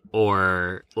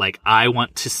 or like I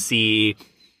want to see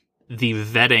the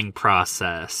vetting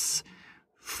process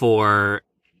for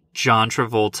John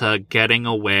Travolta getting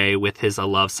away with his A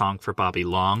Love Song for Bobby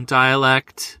Long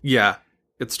dialect. Yeah,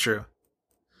 it's true.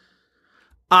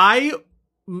 I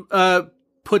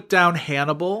put down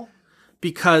Hannibal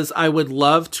because I would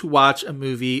love to watch a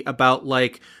movie about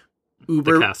like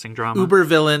the casting drama. Uber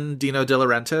villain Dino De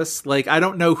Laurentiis. Like, I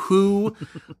don't know who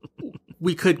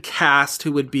we could cast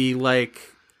who would be like.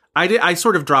 I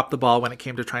sort of dropped the ball when it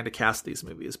came to trying to cast these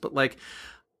movies, but like,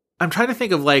 I'm trying to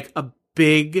think of like a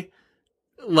big,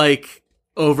 like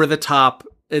over the top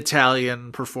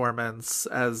Italian performance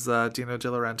as Dino De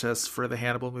Laurentiis for the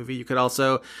Hannibal movie. You could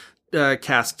also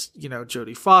cast,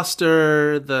 Jodie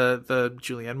Foster, the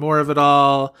Julianne Moore of it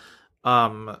all.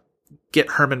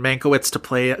 Get Herman Mankiewicz to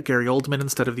play Gary Oldman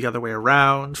instead of the other way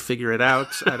around. Figure it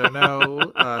out. I don't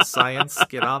know. Science,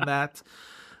 get on that.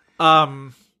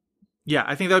 Yeah,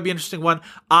 I think that would be an interesting one.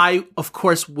 I, of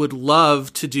course, would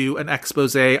love to do an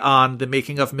expose on the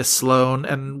making of Miss Sloane,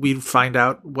 and we'd find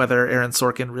out whether Aaron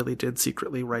Sorkin really did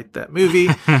secretly write that movie.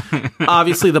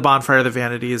 Obviously, The Bonfire of the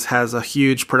Vanities has a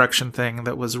huge production thing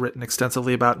that was written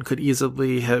extensively about and could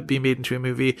easily be made into a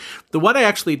movie. The one I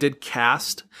actually did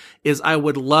cast is I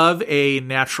would love a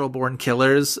Natural Born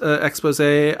Killers expose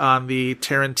on the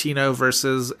Tarantino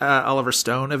versus Oliver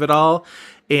Stone of it all.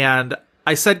 And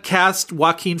I said cast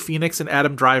Joaquin Phoenix and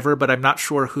Adam Driver, but I'm not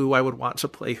sure who I would want to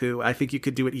play who. I think you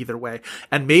could do it either way.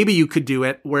 And maybe you could do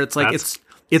it where it's like it's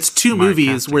two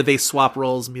movies casting. where they swap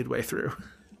roles midway through.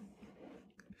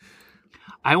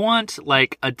 I want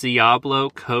like a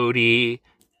Diablo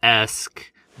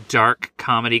Cody-esque dark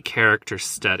comedy character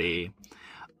study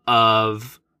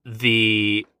of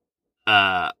the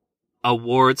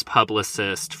awards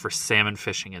publicist for salmon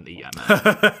fishing in the Yemen.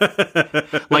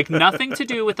 Like, nothing to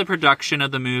do with the production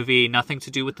of the movie, nothing to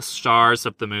do with the stars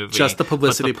of the movie. Just the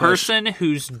publicity but the person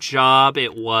whose job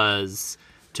it was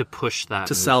to push that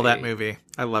to sell that movie.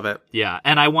 I love it. Yeah,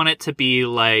 and I want it to be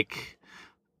like,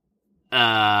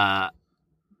 not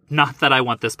that I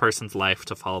want this person's life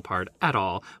to fall apart at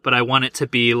all, but I want it to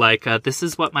be like, this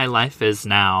is what my life is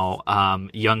now,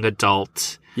 young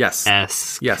adult. Yes.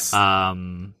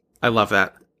 I love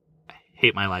that.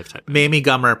 Hate my life type. Mamie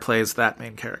Gummer plays that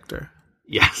main character.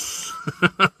 Yes.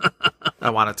 I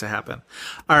want it to happen.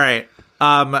 All right.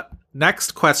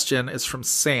 Next question is from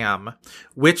Sam.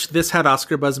 Which This Had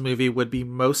Oscar Buzz movie would be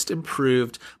most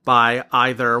improved by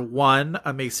either 1,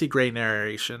 a Macy Gray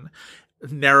narration,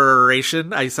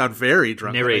 Narration. I sound very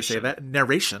drunk when I say that.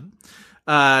 Narration.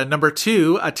 Number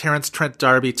 2, a Terence Trent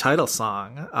D'Arby title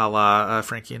song, a la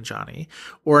Frankie and Johnny.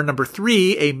 Or number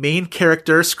 3, a main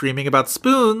character screaming about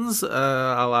spoons, a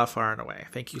la Far and Away.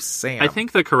 Thank you, Sam. I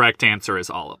think the correct answer is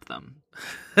all of them.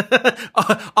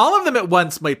 All of them at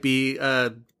once might be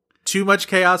too much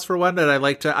chaos for one, and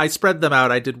I spread them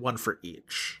out. I did one for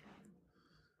each.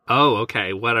 Oh,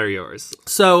 okay. What are yours?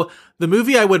 So the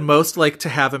movie I would most like to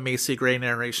have a Macy Gray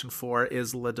narration for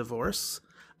is Le Divorce.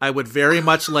 I would very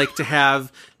much like to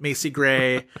have Macy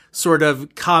Gray sort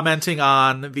of commenting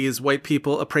on these white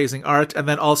people appraising art, and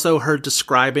then also her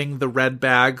describing the red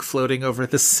bag floating over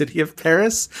the city of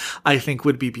Paris, I think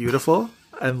would be beautiful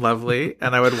and lovely,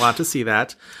 and I would want to see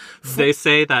that. They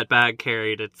say that bag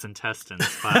carried its intestines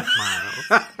 5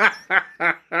 miles.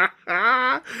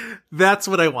 That's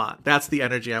what I want. That's the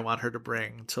energy I want her to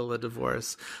bring to Le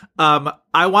Divorce.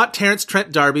 I want Terence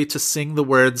Trent D'Arby to sing the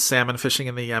words salmon fishing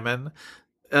in the Yemen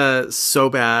so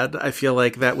bad. I feel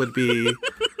like that would be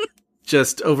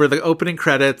just over the opening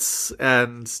credits,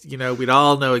 and we'd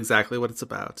all know exactly what it's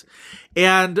about.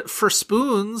 And for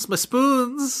spoons, my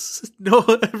spoons, no,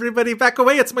 everybody back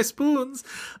away, it's my spoons.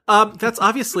 That's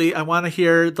obviously, I want to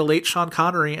hear the late Sean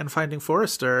Connery and Finding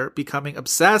Forrester becoming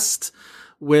obsessed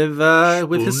with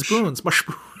his spoons. My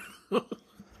spoon.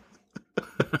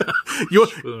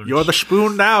 You're the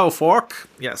spoon now, fork.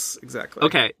 Yes, exactly.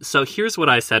 Okay, so here's what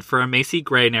I said. For a Macy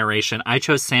Gray narration, I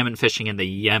chose salmon fishing in the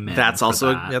Yemen. That's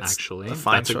also actually a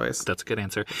fine choice. That's a good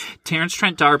answer. Terence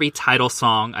Trent D'Arby title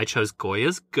song, I chose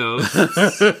Goya's Ghost.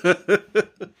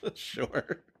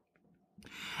 Sure.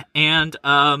 And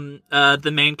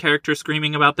the main character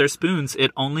screaming about their spoons.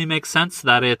 It only makes sense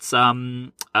that it's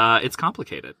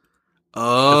complicated.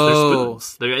 Oh,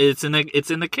 it's in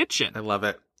the kitchen. I love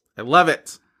it. I love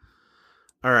it.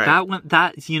 All right.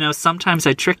 Sometimes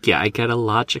I trick you. I get a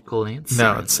logical answer.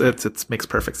 No, it makes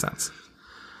perfect sense.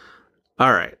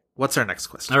 All right. What's our next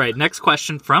question? All right. Next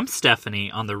question from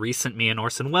Stephanie. On the recent me and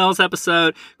Orson Welles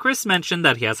episode, Chris mentioned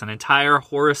that he has an entire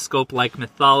horoscope-like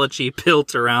mythology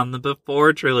built around the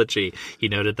Before trilogy. He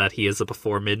noted that he is a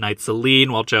Before Midnight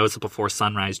Celine, while Joe is a Before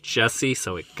Sunrise Jesse,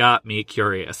 so it got me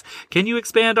curious. Can you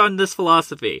expand on this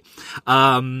philosophy?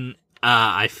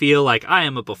 I feel like I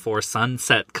am a Before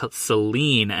Sunset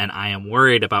Celine, and I am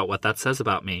worried about what that says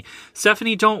about me.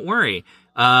 Stephanie, don't worry.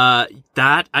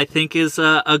 That, I think, is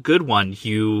a good one.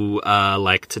 You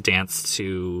like to dance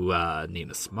to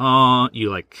Nina Simone.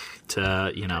 You like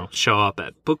to, show up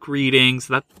at book readings.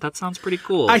 That sounds pretty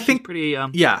cool. I think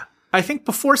I think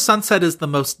Before Sunset is the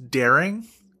most daring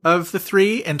of the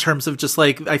three in terms of just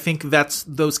I think that's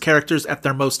those characters at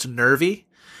their most nervy.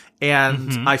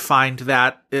 And I find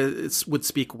that it would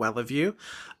speak well of you.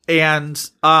 And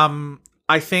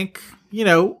I think,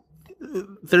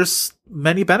 there's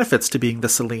many benefits to being the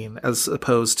Celine as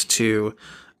opposed to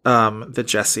the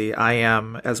Jessie. I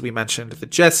am, as we mentioned, the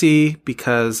Jessie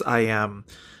because I am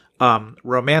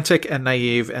romantic and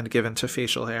naive and given to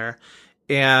facial hair.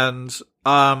 And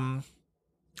I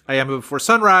am a Before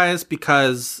Sunrise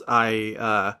because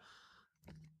I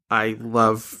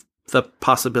love the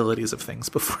possibilities of things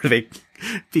before they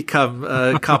become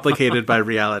complicated by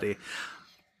reality.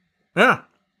 Yeah.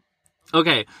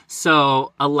 Okay,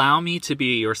 so allow me to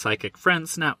be your psychic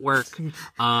friends network.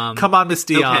 Come on, Miss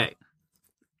Dion. Okay.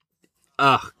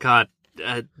 Oh God,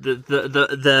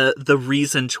 the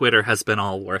reason Twitter has been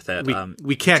all worth it.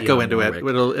 We can't go into it.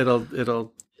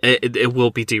 It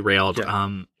will be derailed.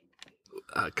 Yeah.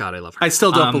 God, I love her. I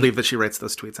still don't believe that she writes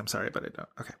those tweets. I'm sorry, but I don't.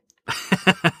 Okay.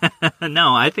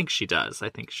 No, I think she does.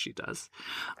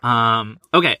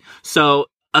 Okay, so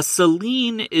a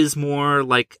Celine is more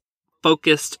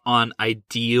focused on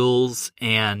ideals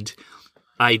and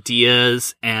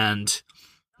ideas and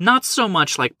not so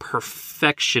much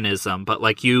perfectionism,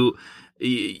 but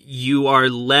you are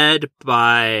led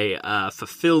by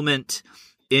fulfillment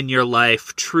in your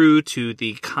life, true to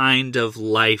the kind of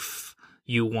life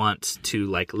you want to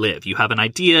live. You have an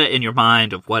idea in your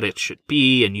mind of what it should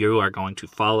be, and you are going to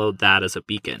follow that as a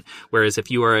beacon. Whereas if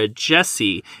you are a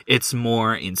Jessie, it's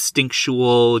more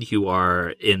instinctual. You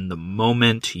are in the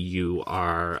moment. You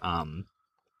are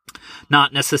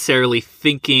not necessarily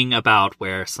thinking about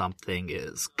where something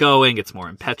is going. It's more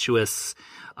impetuous.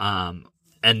 And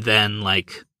then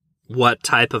what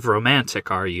type of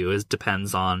romantic are you? It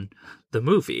depends on the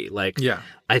movie.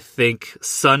 I think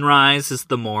Sunrise is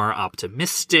the more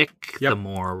optimistic, the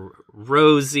more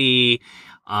rosy.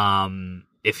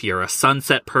 If you're a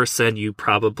sunset person, you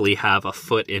probably have a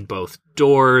foot in both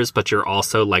doors, but you're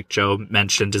also, like Joe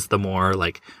mentioned, is the more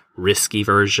risky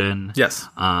version. Yes.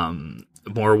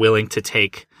 More willing to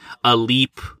take a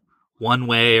leap one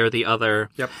way or the other.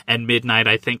 Yep. And Midnight,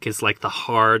 I think, is like the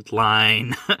hard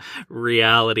line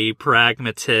reality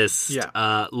pragmatist,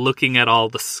 looking at all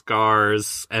the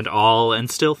scars and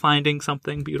still finding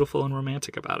something beautiful and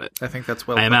romantic about it. I think that's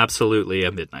well I am put. absolutely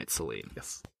a Midnight Celine.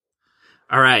 Yes.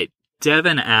 All right.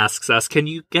 Devin asks us, can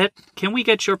we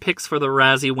get your picks for the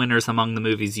Razzie winners among the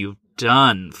movies you've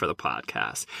done for the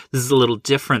podcast? This is a little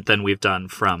different than we've done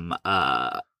from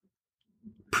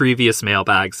previous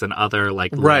mailbags and other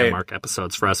like landmark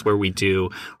episodes for us where we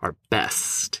do our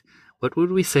best. What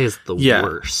would we say is the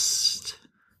worst?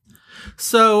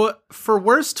 So for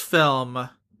worst film,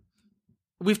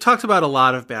 we've talked about a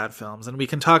lot of bad films, and we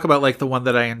can talk about like the one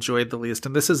that I enjoyed the least,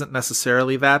 and this isn't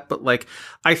necessarily that, but like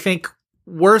I think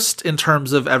worst in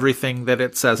terms of everything that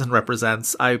it says and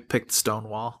represents, I picked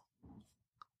Stonewall.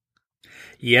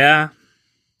 Yeah.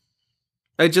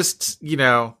 I just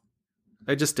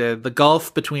did. The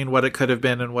gulf between what it could have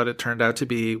been and what it turned out to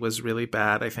be was really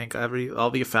bad. I think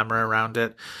all the ephemera around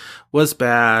it was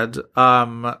bad.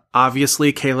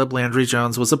 Obviously, Caleb Landry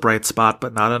Jones was a bright spot,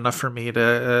 but not enough for me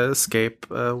to escape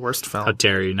worst film. How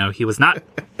dare you? No, he was not.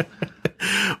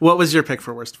 What was your pick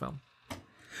for worst film?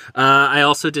 I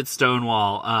also did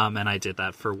Stonewall, and I did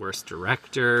that for worst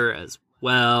director as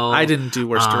well. I didn't do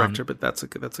worst director, but that's a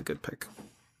good pick.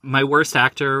 My worst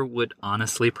actor would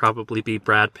honestly probably be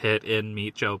Brad Pitt in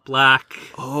Meet Joe Black.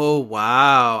 Oh,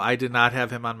 wow. I did not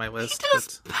have him on my list. He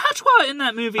does patois in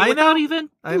that movie without even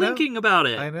blinking about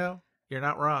it. I know. You're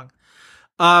not wrong.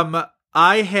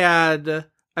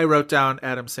 I wrote down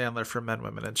Adam Sandler for Men,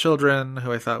 Women, and Children,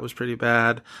 who I thought was pretty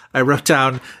bad. I wrote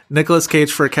down Nicolas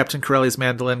Cage for Captain Corelli's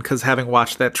Mandolin, because having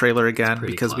watched that trailer again,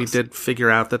 because we did figure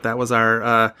out that was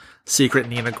our secret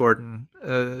Nina Gordon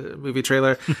movie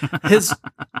trailer. His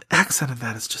accent in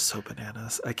that is just so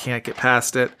bananas. I can't get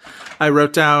past it. I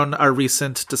wrote down our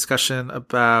recent discussion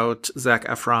about Zac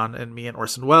Efron and Me and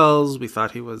Orson Welles. We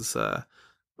thought he was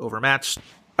overmatched.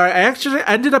 All right, I actually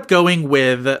ended up going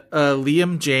with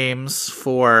Liam James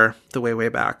for The Way, Way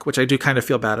Back, which I do kind of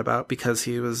feel bad about because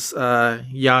he was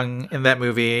young in that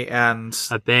movie and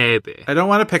a baby. I don't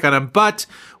want to pick on him, but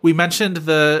we mentioned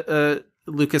the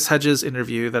Lucas Hedges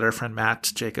interview that our friend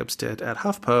Matt Jacobs did at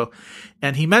HuffPo,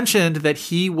 and he mentioned that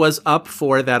he was up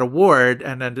for that award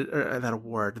and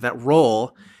that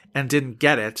role and didn't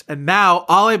get it. And now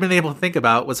all I've been able to think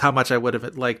about was how much I would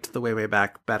have liked The Way, Way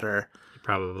Back better.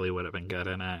 Probably would have been good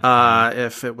in it.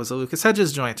 If it was a Lucas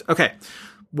Hedges joint. Okay.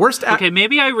 Okay,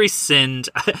 maybe I rescind.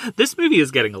 This movie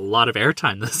is getting a lot of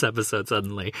airtime this episode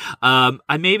suddenly.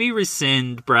 I maybe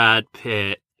rescind Brad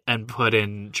Pitt and put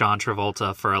in John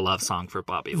Travolta for A Love Song for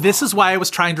Bobby Long. This is why I was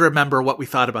trying to remember what we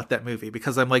thought about that movie,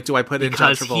 because I'm like, do I put in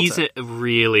John Travolta? Because he's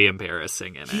really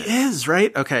embarrassing in it. He is,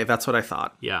 right? Okay, that's what I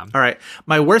thought. Yeah. All right.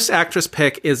 My worst actress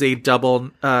pick is a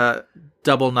double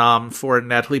nom for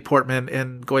Natalie Portman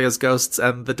in Goya's Ghosts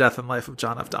and The Death and Life of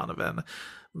John F. Donovan.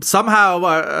 Somehow,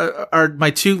 my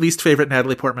two least favorite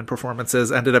Natalie Portman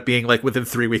performances ended up being like within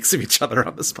 3 weeks of each other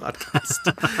on this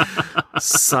podcast.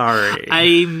 Sorry.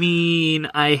 I mean,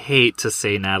 I hate to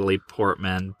say Natalie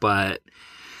Portman, but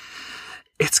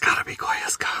it's gotta be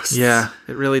Goya's Ghosts. Yeah,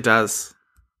 it really does.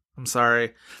 I'm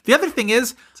sorry. The other thing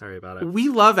is, sorry about it. We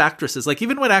love actresses. Like,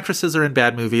 even when actresses are in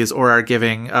bad movies or are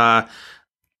giving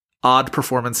odd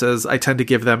performances, I tend to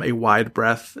give them a wide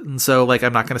breadth. And so, like,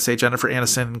 I'm not going to say Jennifer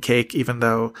Aniston in Cake, even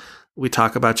though we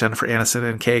talk about Jennifer Aniston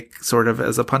in Cake sort of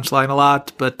as a punchline a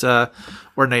lot, but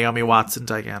or Naomi Watts in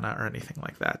Diana or anything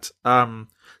like that.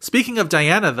 Speaking of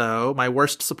Diana, though, my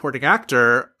worst supporting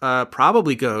actor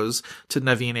probably goes to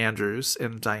Naveen Andrews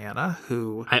in Diana,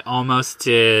 who I almost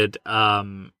did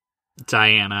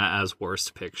Diana as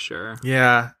worst picture.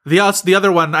 Yeah. The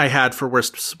other one I had for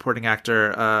worst supporting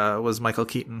actor was Michael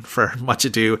Keaton for Much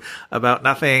Ado About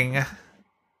Nothing.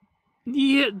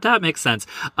 Yeah, that makes sense.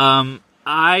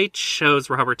 I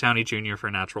chose Robert Downey Jr. for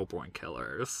Natural Born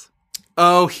Killers.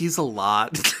 Oh, he's a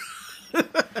lot.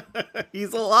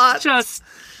 He's a lot. Just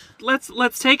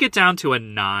let's take it down to a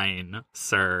 9,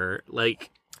 sir. Like,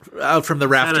 out from the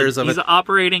rafters he's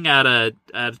operating at a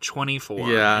 24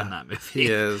 in that movie. He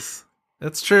is.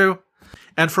 That's true.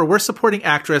 And for worst supporting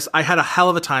actress, I had a hell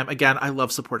of a time. Again, I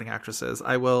love supporting actresses.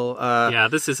 I will yeah,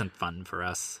 this isn't fun for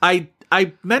us. I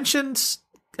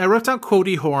wrote down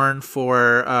Quodie Horn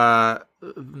for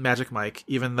Magic Mike,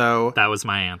 even though that was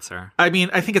my answer. I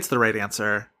mean, I think it's the right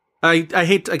answer. I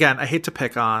hate to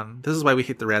pick on, this is why we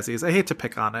hate the Razzies. I hate to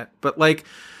pick on it, but like,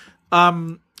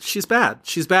 she's bad.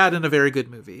 She's bad in a very good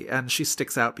movie, and she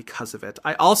sticks out because of it.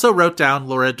 I also wrote down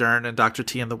Laura Dern and Dr.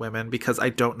 T and the Women because I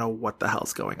don't know what the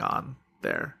hell's going on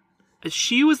there.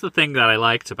 She was the thing that I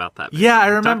liked about that movie. Yeah, I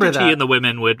remember Dr. that. T and the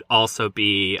Women would also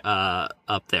be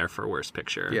up there for worst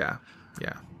picture. Yeah.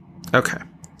 Okay.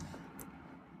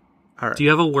 All right. Do you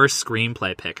have a worst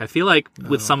screenplay pick? I feel like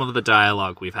with some of the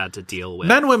dialogue we've had to deal with.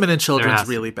 Men, Women, and Children has is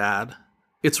really bad.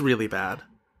 It's really bad.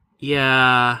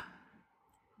 Yeah.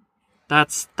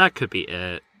 That could be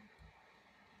it.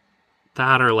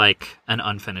 That or like An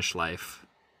Unfinished Life.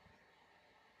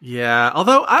 Yeah,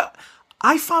 although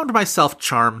I found myself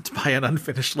charmed by An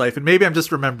Unfinished Life, and maybe I'm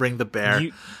just remembering the bear.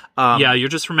 Yeah, you're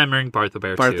just remembering Bart the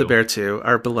Bear 2. Bart the Bear 2,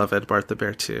 our beloved Bart the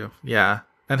Bear 2. Yeah,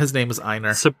 and his name was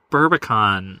Einar.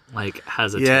 Suburbicon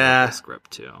has a terrible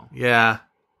script too. Yeah.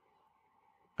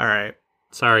 All right.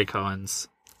 Sorry, Coens.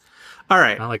 All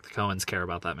right. Not like the Coens care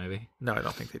about that movie. No, I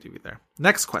don't think they do either.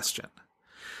 Next question.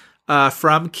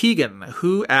 From Keegan,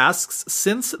 who asks,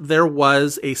 since there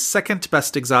was a second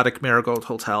Best Exotic Marigold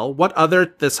Hotel, what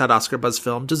other This Had Oscar Buzz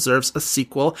film deserves a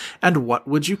sequel, and what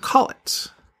would you call it?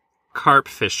 Carp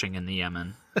fishing in the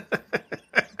Yemen.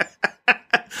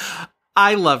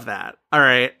 I love that. All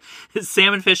right.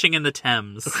 Salmon fishing in the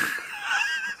Thames.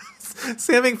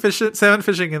 Salmon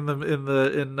fishing in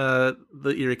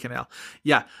the Erie Canal.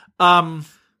 Yeah.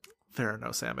 There are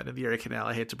no salmon in the Erie Canal.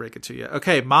 I hate to break it to you.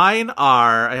 Okay, mine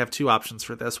are, I have two options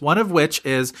for this. One of which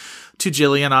is to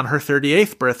Jillian on her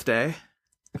 38th birthday.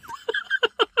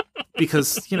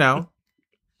 Because, you know,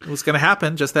 it was going to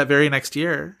happen just that very next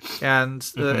year. And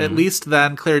at least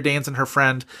then Claire Danes and her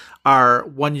friend are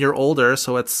 1 year older.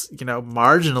 So it's, you know,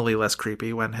 marginally less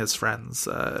creepy when his friends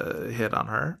hit on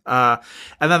her.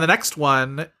 And then the next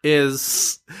one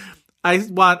is, I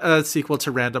want a sequel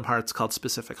to Random Hearts called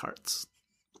Specific Hearts.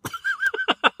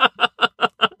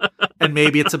 And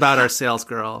maybe it's about our sales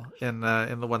girl in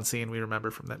the one scene we remember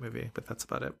from that movie, but that's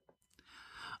about it.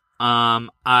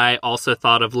 I also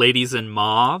thought of Ladies in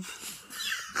Mauve.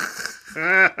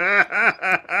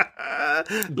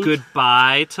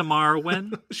 Goodbye to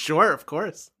Marwin. Sure, of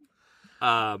course.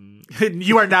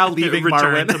 You are now leaving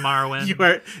Return Marwin. to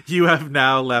Marwin. You have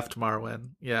now left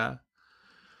Marwin. Yeah.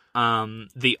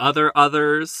 The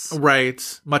others.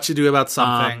 Right. Much Ado About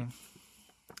Something.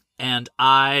 And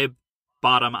I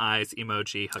bottom eyes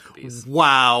emoji Huckabees.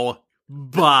 Wow.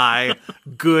 Bye.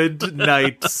 Good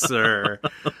night, sir.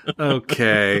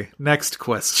 Okay. Next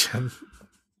question.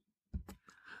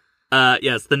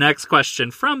 Yes, the next question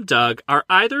from Doug. Are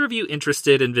either of you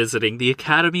interested in visiting the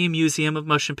Academy Museum of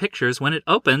Motion Pictures when it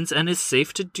opens and is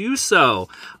safe to do so?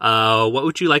 What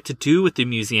would you like to do with the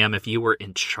museum if you were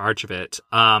in charge of it?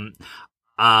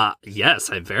 Yes,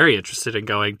 I'm very interested in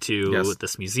going to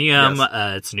this museum.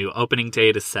 Yes. Its new opening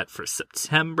date is set for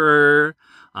September.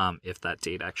 If that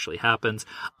date actually happens.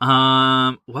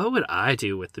 What would I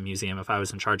do with the museum if I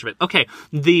was in charge of it? Okay,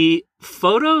 the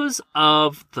photos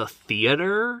of the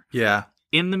theater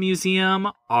in the museum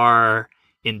are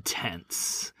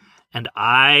intense. And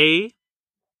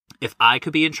if I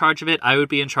could be in charge of it, I would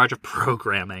be in charge of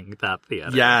programming that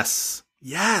theater.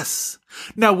 Yes.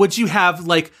 Now, would you have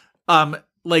like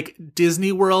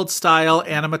Disney World style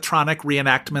animatronic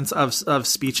reenactments of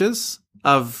speeches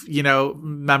of, you know,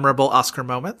 memorable Oscar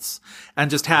moments,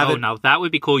 and just have it? Now that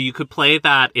would be cool. You could play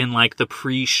that in like the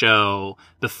pre-show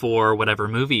before whatever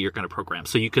movie you're going to program.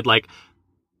 So you could like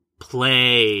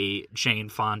play Jane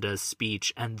Fonda's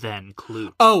speech and then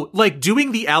Clute. Oh, like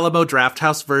doing the Alamo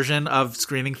Drafthouse version of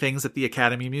screening things at the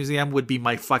Academy Museum would be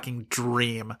my fucking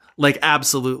dream. Like,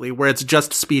 absolutely. Where it's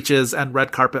just speeches and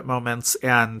red carpet moments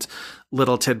and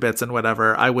little tidbits and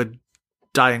whatever. I would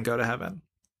die and go to heaven.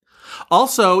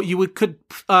 Also, you could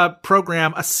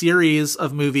program a series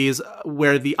of movies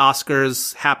where the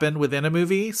Oscars happen within a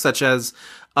movie, such as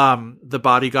The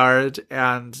Bodyguard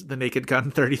and The Naked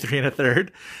Gun 33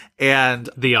 1/3. And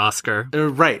the Oscar.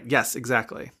 Right. Yes,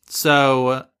 exactly.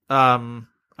 So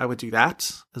I would do that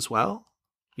as well.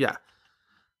 Yeah.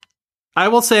 I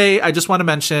will say, I just want to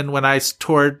mention, when I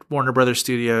toured Warner Brothers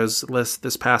Studios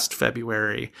this past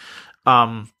February,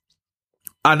 on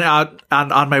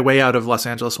my way out of Los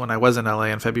Angeles when I was in LA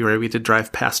in February, we did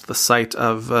drive past the site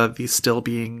of the still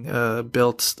being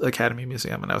built Academy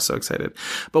Museum, and I was so excited.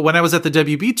 But when I was at the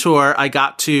WB tour, I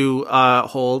got to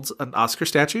hold an Oscar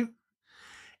statue,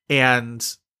 and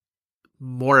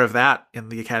more of that in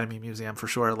the Academy Museum for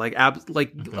sure. Like,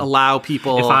 allow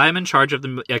people. If I'm in charge of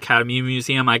the Academy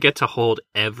Museum, I get to hold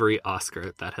every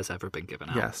Oscar that has ever been given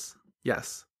out.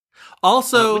 Yes.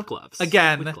 Also, with gloves.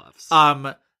 Again, with gloves.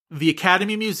 The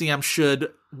Academy Museum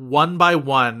should, one by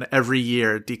one, every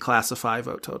year declassify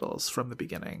vote totals from the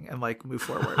beginning and like move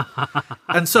forward.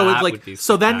 And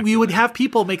so then we would have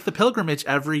people make the pilgrimage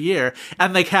every year,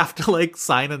 and like have to like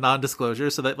sign a non-disclosure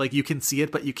so that like you can see it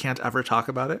but you can't ever talk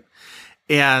about it.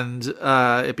 and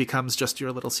it becomes just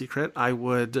your little secret, I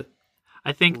would.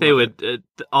 I think they would.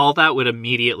 All that would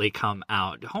immediately come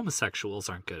out. Homosexuals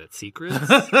aren't good at secrets.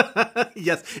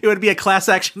 Yes, it would be a class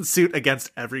action suit against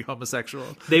every homosexual.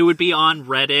 They would be on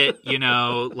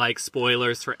Reddit, like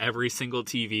spoilers for every single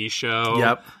TV show.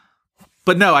 Yep.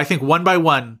 But no, I think one by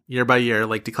one, year by year,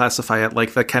 like declassify it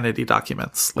like the Kennedy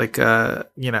documents, like, and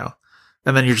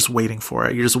then you're just waiting for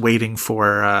it. You're just waiting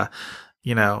for, I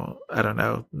don't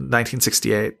know,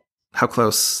 1968. How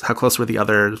close were the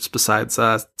others besides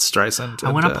Streisand?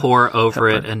 I want to pour over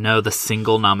it and know the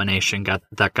single nomination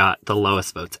that got the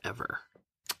lowest votes ever.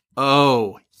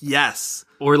 Oh, yes.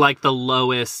 Or like the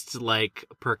lowest like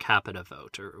per capita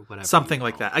vote or whatever. Something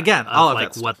like that. Again, all of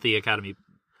like that what the Academy.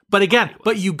 But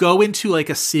you go into like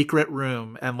a secret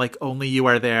room and like only you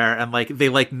are there and like they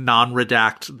like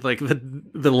non-redact like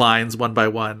the lines one by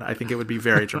one. I think it would be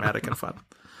very dramatic and fun.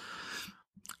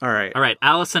 All right.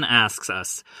 Allison asks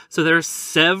us, so there are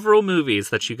several movies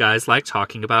that you guys like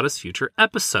talking about as future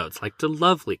episodes, like The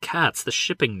Lovely, Cats, The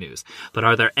Shipping News. But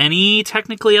are there any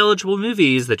technically eligible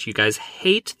movies that you guys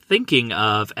hate thinking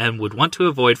of and would want to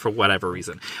avoid for whatever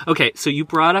reason? Okay, so you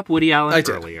brought up Woody Allen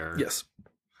earlier. Yes.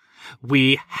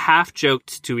 We half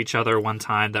joked to each other one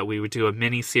time that we would do a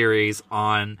mini series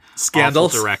on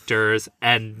scandals awful directors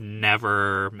and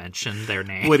never mention their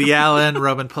name. Woody Allen,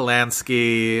 Roman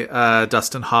Polanski,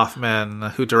 Dustin Hoffman,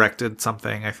 who directed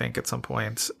something, I think, at some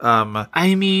point.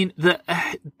 I mean,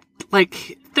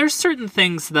 there's certain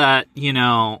things that,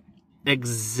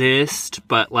 exist,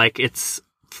 but like it's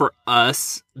for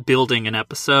us building an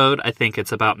episode. I think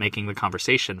it's about making the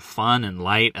conversation fun and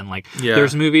light, and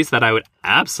there's movies that I would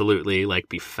absolutely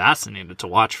be fascinated to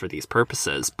watch for these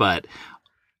purposes, but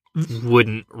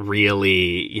wouldn't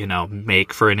really,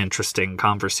 make for an interesting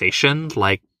conversation,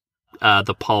 like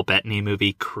the Paul Bettany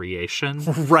movie Creation,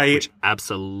 right? Which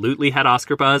absolutely had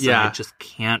Oscar buzz, and I just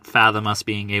can't fathom us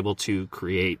being able to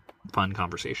create fun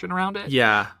conversation around it.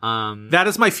 Yeah, that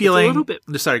is my feeling. A little bit.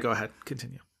 Sorry, go ahead.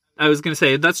 Continue. I was going to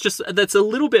say, that's a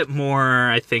little bit more,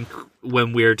 I think,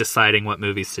 when we're deciding what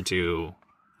movies to do.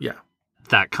 Yeah.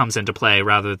 That comes into play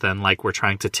rather than we're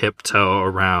trying to tiptoe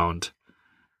around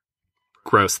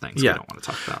gross things we don't want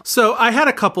to talk about. So I had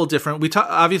a couple different,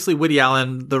 obviously Woody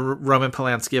Allen, the Roman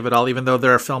Polanski of it all, even though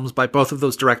there are films by both of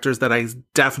those directors that I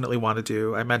definitely want to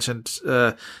do. I mentioned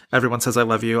Everyone Says I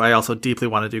Love You. I also deeply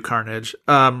want to do Carnage.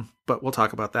 But we'll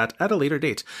talk about that at a later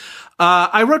date.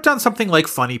 I wrote down something like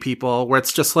Funny People, where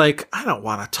it's just I don't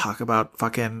want to talk about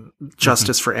fucking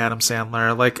Justice for Adam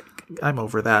Sandler. I'm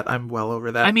over that. I'm well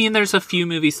over that. I mean, there's a few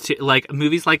movies too,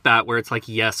 movies like that where it's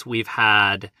yes, we've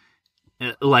had,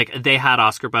 they had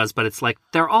Oscar buzz, but it's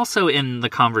they're also in the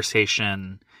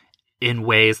conversation in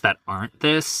ways that aren't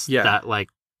this. Yeah. That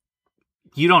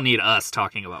you don't need us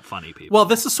talking about Funny People. Well,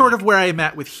 this is sort of where I'm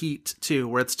at with Heat too,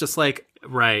 where it's just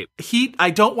right. Heat, I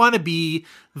don't want to be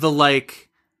the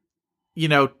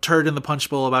turd in the punch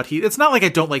bowl about Heat. It's not I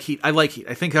don't like Heat. I like Heat.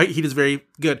 I think Heat is very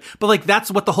good. But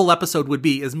that's what the whole episode would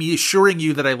be, is me assuring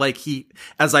you that I like Heat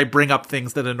as I bring up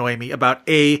things that annoy me about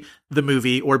A, the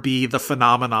movie, or B, the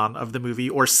phenomenon of the movie,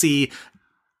 or C,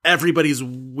 everybody's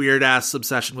weird ass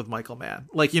obsession with Michael Mann.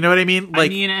 You know what I mean?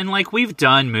 And we've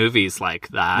done movies like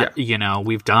that. Yeah.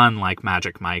 We've done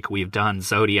Magic Mike, we've done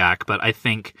Zodiac, but I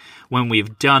think when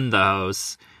we've done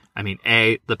those,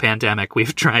 A, the pandemic,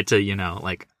 we've tried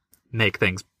to, make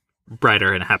things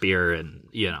brighter and happier and,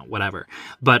 whatever.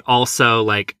 But also,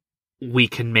 we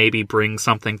can maybe bring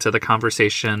something to the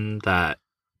conversation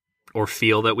or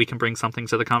feel that we can bring something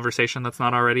to the conversation that's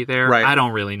not already there. Right. I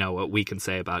don't really know what we can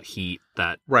say about Heat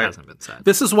that hasn't been said.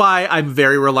 This is why I'm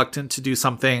very reluctant to do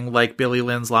something like Billy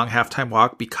Lynn's Long Halftime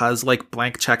Walk, because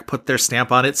Blank Check put their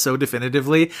stamp on it so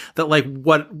definitively that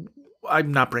what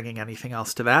I'm not bringing anything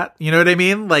else to that. You know what I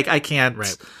mean? I can't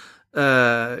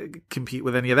compete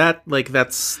with any of that.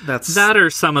 That's that, or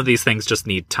some of these things just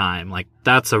need time.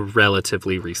 That's a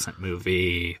relatively recent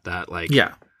movie that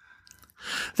yeah.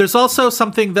 There's also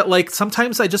something that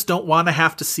sometimes I just don't want to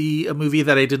have to see a movie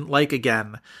that I didn't like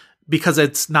again because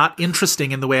it's not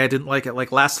interesting in the way I didn't like it.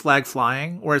 Last Flag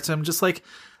Flying, where I'm just I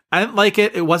didn't like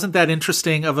it. It wasn't that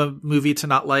interesting of a movie to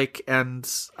not like,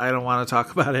 and I don't want to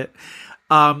talk about it.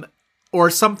 Or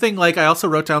something I also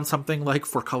wrote down something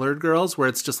For Colored Girls, where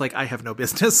it's just I have no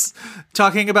business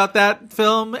talking about that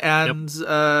film. And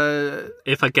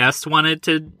if a guest wanted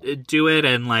to do it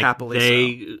and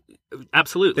absolutely,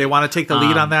 they want to take the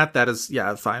lead on that is,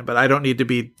 fine. But I don't need to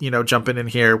be, jumping in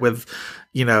here with,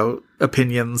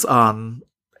 opinions on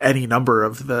any number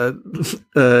of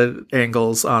the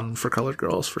angles on For Colored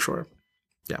Girls, for sure.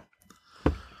 Yeah.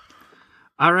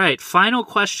 All right. Final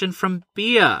question from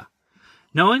Bia.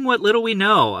 Knowing what little we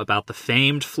know about the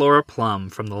famed Flora Plum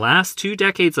from the last 2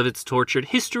 decades of its tortured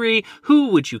history, who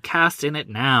would you cast in it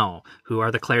now? Who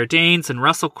are the Claire Danes and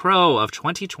Russell Crowe of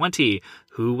 2020?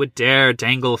 Who would dare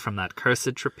dangle from that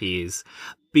cursed trapeze?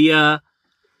 Bia,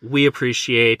 we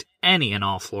appreciate any and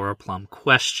all Flora Plum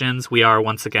questions. We are,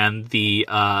 once again, the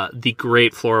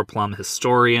great Flora Plum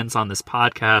historians on this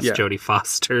podcast. Yeah. Jodie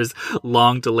Foster's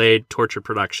long-delayed torture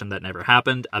production that never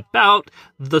happened about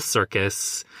the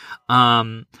circus.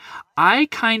 I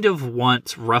kind of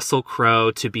want Russell Crowe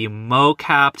to be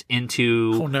mo-capped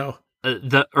into... Oh, no.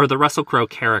 the Russell Crowe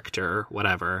character,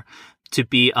 whatever, to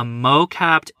be a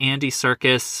mo-capped Andy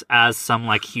Serkis as some,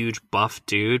 like, huge buff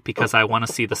dude, because I want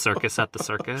to see the circus at the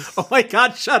circus. Oh my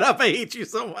God, shut up. I hate you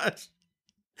so much.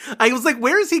 I was like,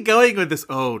 where is he going with this?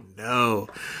 Oh no.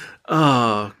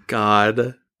 Oh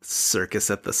God.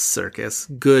 Circus at the circus.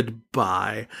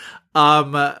 Goodbye.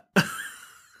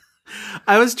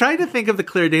 I was trying to think of the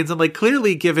Claire Danes, and like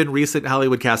clearly given recent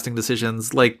Hollywood casting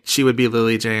decisions, like she would be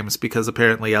Lily James, because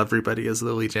apparently everybody is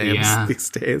Lily James these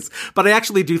days. But I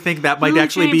actually do think that might Lily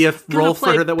actually James be a role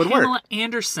for her that would Pamela work.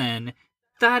 Anderson,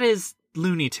 that is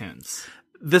Looney Tunes.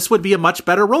 This would be a much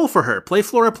better role for her. Play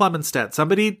Flora Plum instead.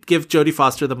 Somebody give Jodie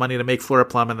Foster the money to make Flora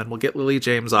Plum, and then we'll get Lily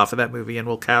James off of that movie, and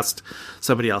we'll cast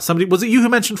somebody else. Was it you who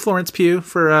mentioned Florence Pugh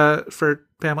for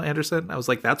Pamela Anderson? I was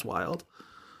like, that's wild.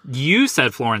 You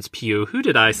said Florence Pugh. Who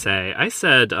did I say? I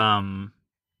said, I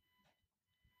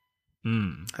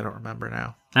don't remember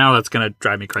now. Now that's going to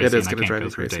drive me crazy. It is and going to I drive can't me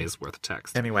go through a crazy. day's worth of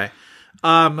text. Anyway,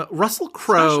 Russell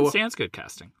Crowe. Sebastian Stan's good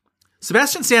casting.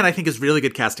 Sebastian Stan, I think, is really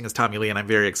good casting as Tommy Lee, and I'm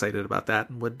very excited about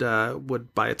that, and would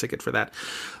buy a ticket for that.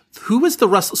 Who was the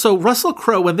Russell? So Russell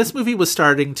Crowe, when this movie was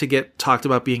starting to get talked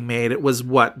about being made, it was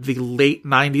what, the late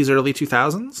 90s, early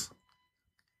 2000s?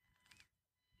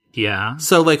 Yeah.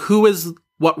 So like, who is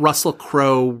what Russell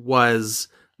Crowe was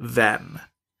then?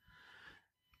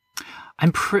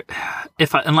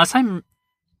 Unless I'm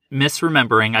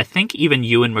misremembering, I think even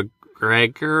Ewan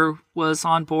McGregor was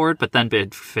on board, but then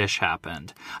Big Fish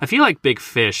happened. I feel like Big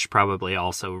Fish probably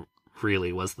also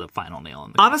really was the final nail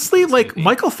in the Honestly, like movie.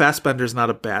 Michael Fassbender's not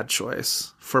a bad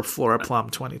choice for Flora Plum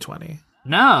 2020.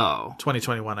 No.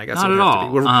 2021, I guess. Not it would at have all. to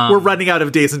be. We're running out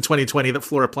of days in 2020 that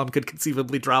Flora Plum could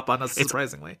conceivably drop on us,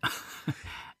 surprisingly.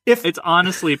 It's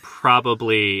honestly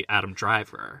probably Adam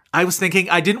Driver. I was thinking,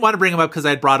 I didn't want to bring him up because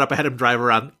I had brought up Adam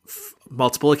Driver on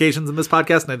multiple occasions in this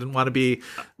podcast, and I didn't want to be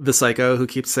the psycho who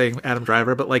keeps saying Adam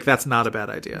Driver, but like, that's not a bad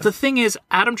idea. The thing is,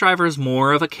 Adam Driver is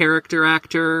more of a character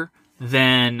actor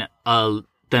than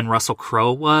Russell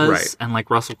Crowe was. Right. And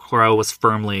like Russell Crowe was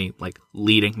firmly like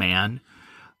leading man.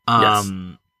 Yes.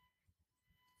 And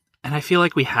I feel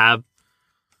like we have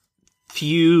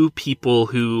few people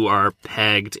who are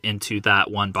pegged into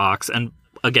that one box, and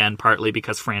again, partly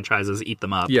because franchises eat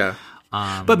them up. Yeah.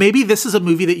 But maybe this is a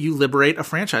movie that you liberate a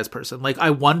franchise person. Like,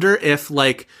 I wonder if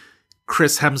like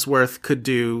Chris Hemsworth could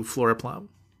do Flora Plum.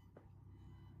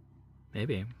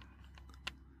 Maybe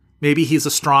he's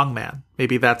a strong man.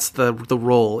 Maybe that's the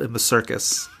role in the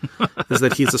circus, is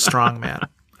that he's a strong man.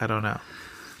 I don't know.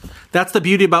 That's the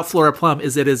beauty about Flora Plum,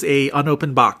 is it is a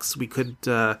unopened box. We could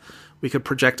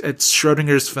project. It's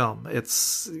Schrodinger's film.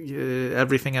 It's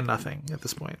everything and nothing at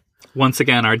this point. once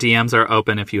again, our DMs are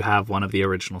open if you have one of the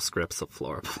original scripts of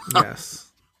Flora Plum. Yes.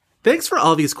 Thanks for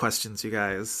all these questions, you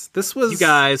guys. This was... You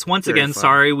guys, once very again, fun.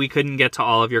 sorry we couldn't get to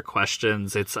all of your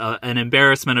questions. It's an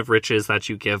embarrassment of riches that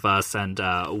you give us, and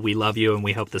we love you, and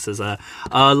we hope this is a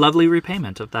lovely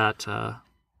repayment of that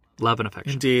love and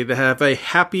affection. Indeed. Have a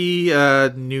happy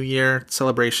New Year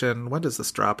celebration. When does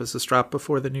this drop? Is this drop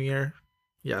before the New Year?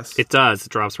 Yes. It does. It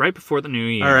drops right before the New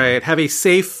Year. All right. Have a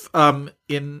safe,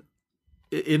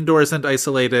 indoors and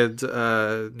isolated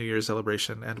New Year's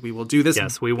celebration, and we will do this.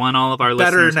 Yes, we want all of our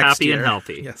better listeners next happy year. and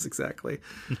healthy. Yes, exactly.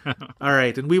 All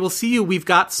right, and we will see you. We've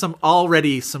got some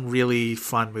really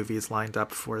fun movies lined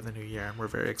up for the new year, and we're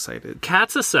very excited.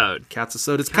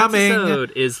 Catsisode is coming.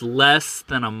 Catsisode is less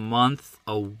than a month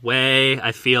away.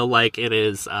 I feel like it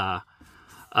is a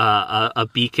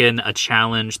beacon, a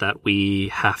challenge that we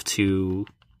have to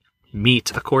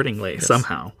meet accordingly. Yes.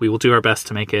 Somehow. We will do our best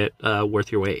to make it worth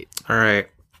your wait. All right.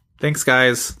 Thanks,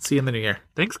 guys. See you in the new year.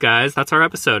 Thanks, guys. That's our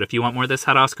episode. If you want more This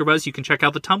Had Oscar Buzz, you can check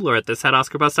out the Tumblr at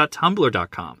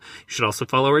thishadoscarbuzz.tumblr.com. You should also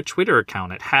follow our Twitter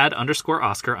account at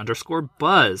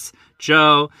had_Oscar_Buzz.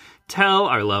 Joe, tell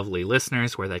our lovely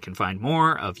listeners where they can find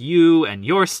more of you and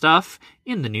your stuff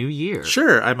in the new year.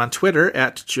 Sure. I'm on Twitter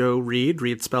at Joe Reed,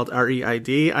 Reed spelled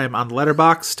R-E-I-D. I'm on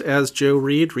Letterboxd as Joe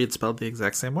Reed, Reed spelled the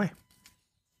exact same way.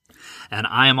 And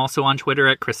I am also on Twitter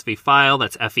at ChrisVFile,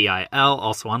 that's F-E-I-L,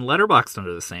 also on Letterboxd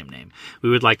under the same name. We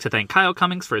would like to thank Kyle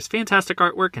Cummings for his fantastic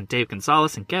artwork and Dave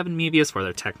Gonzalez and Gavin Mevius for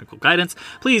their technical guidance.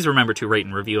 Please remember to rate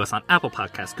and review us on Apple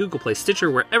Podcasts, Google Play,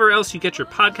 Stitcher, wherever else you get your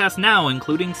podcasts now,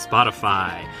 including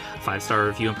Spotify. 5-star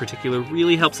review in particular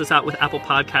really helps us out with Apple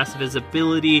Podcast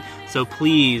visibility, so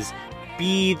please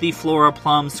be the Flora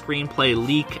Plum screenplay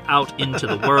leak out into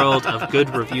the world of good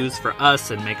reviews for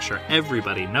us and make sure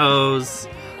everybody knows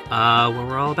what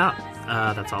we're all about.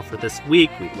 That's all for this week.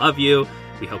 We love you.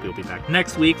 We hope you'll be back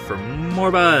next week for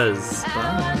more buzz.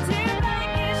 Bye.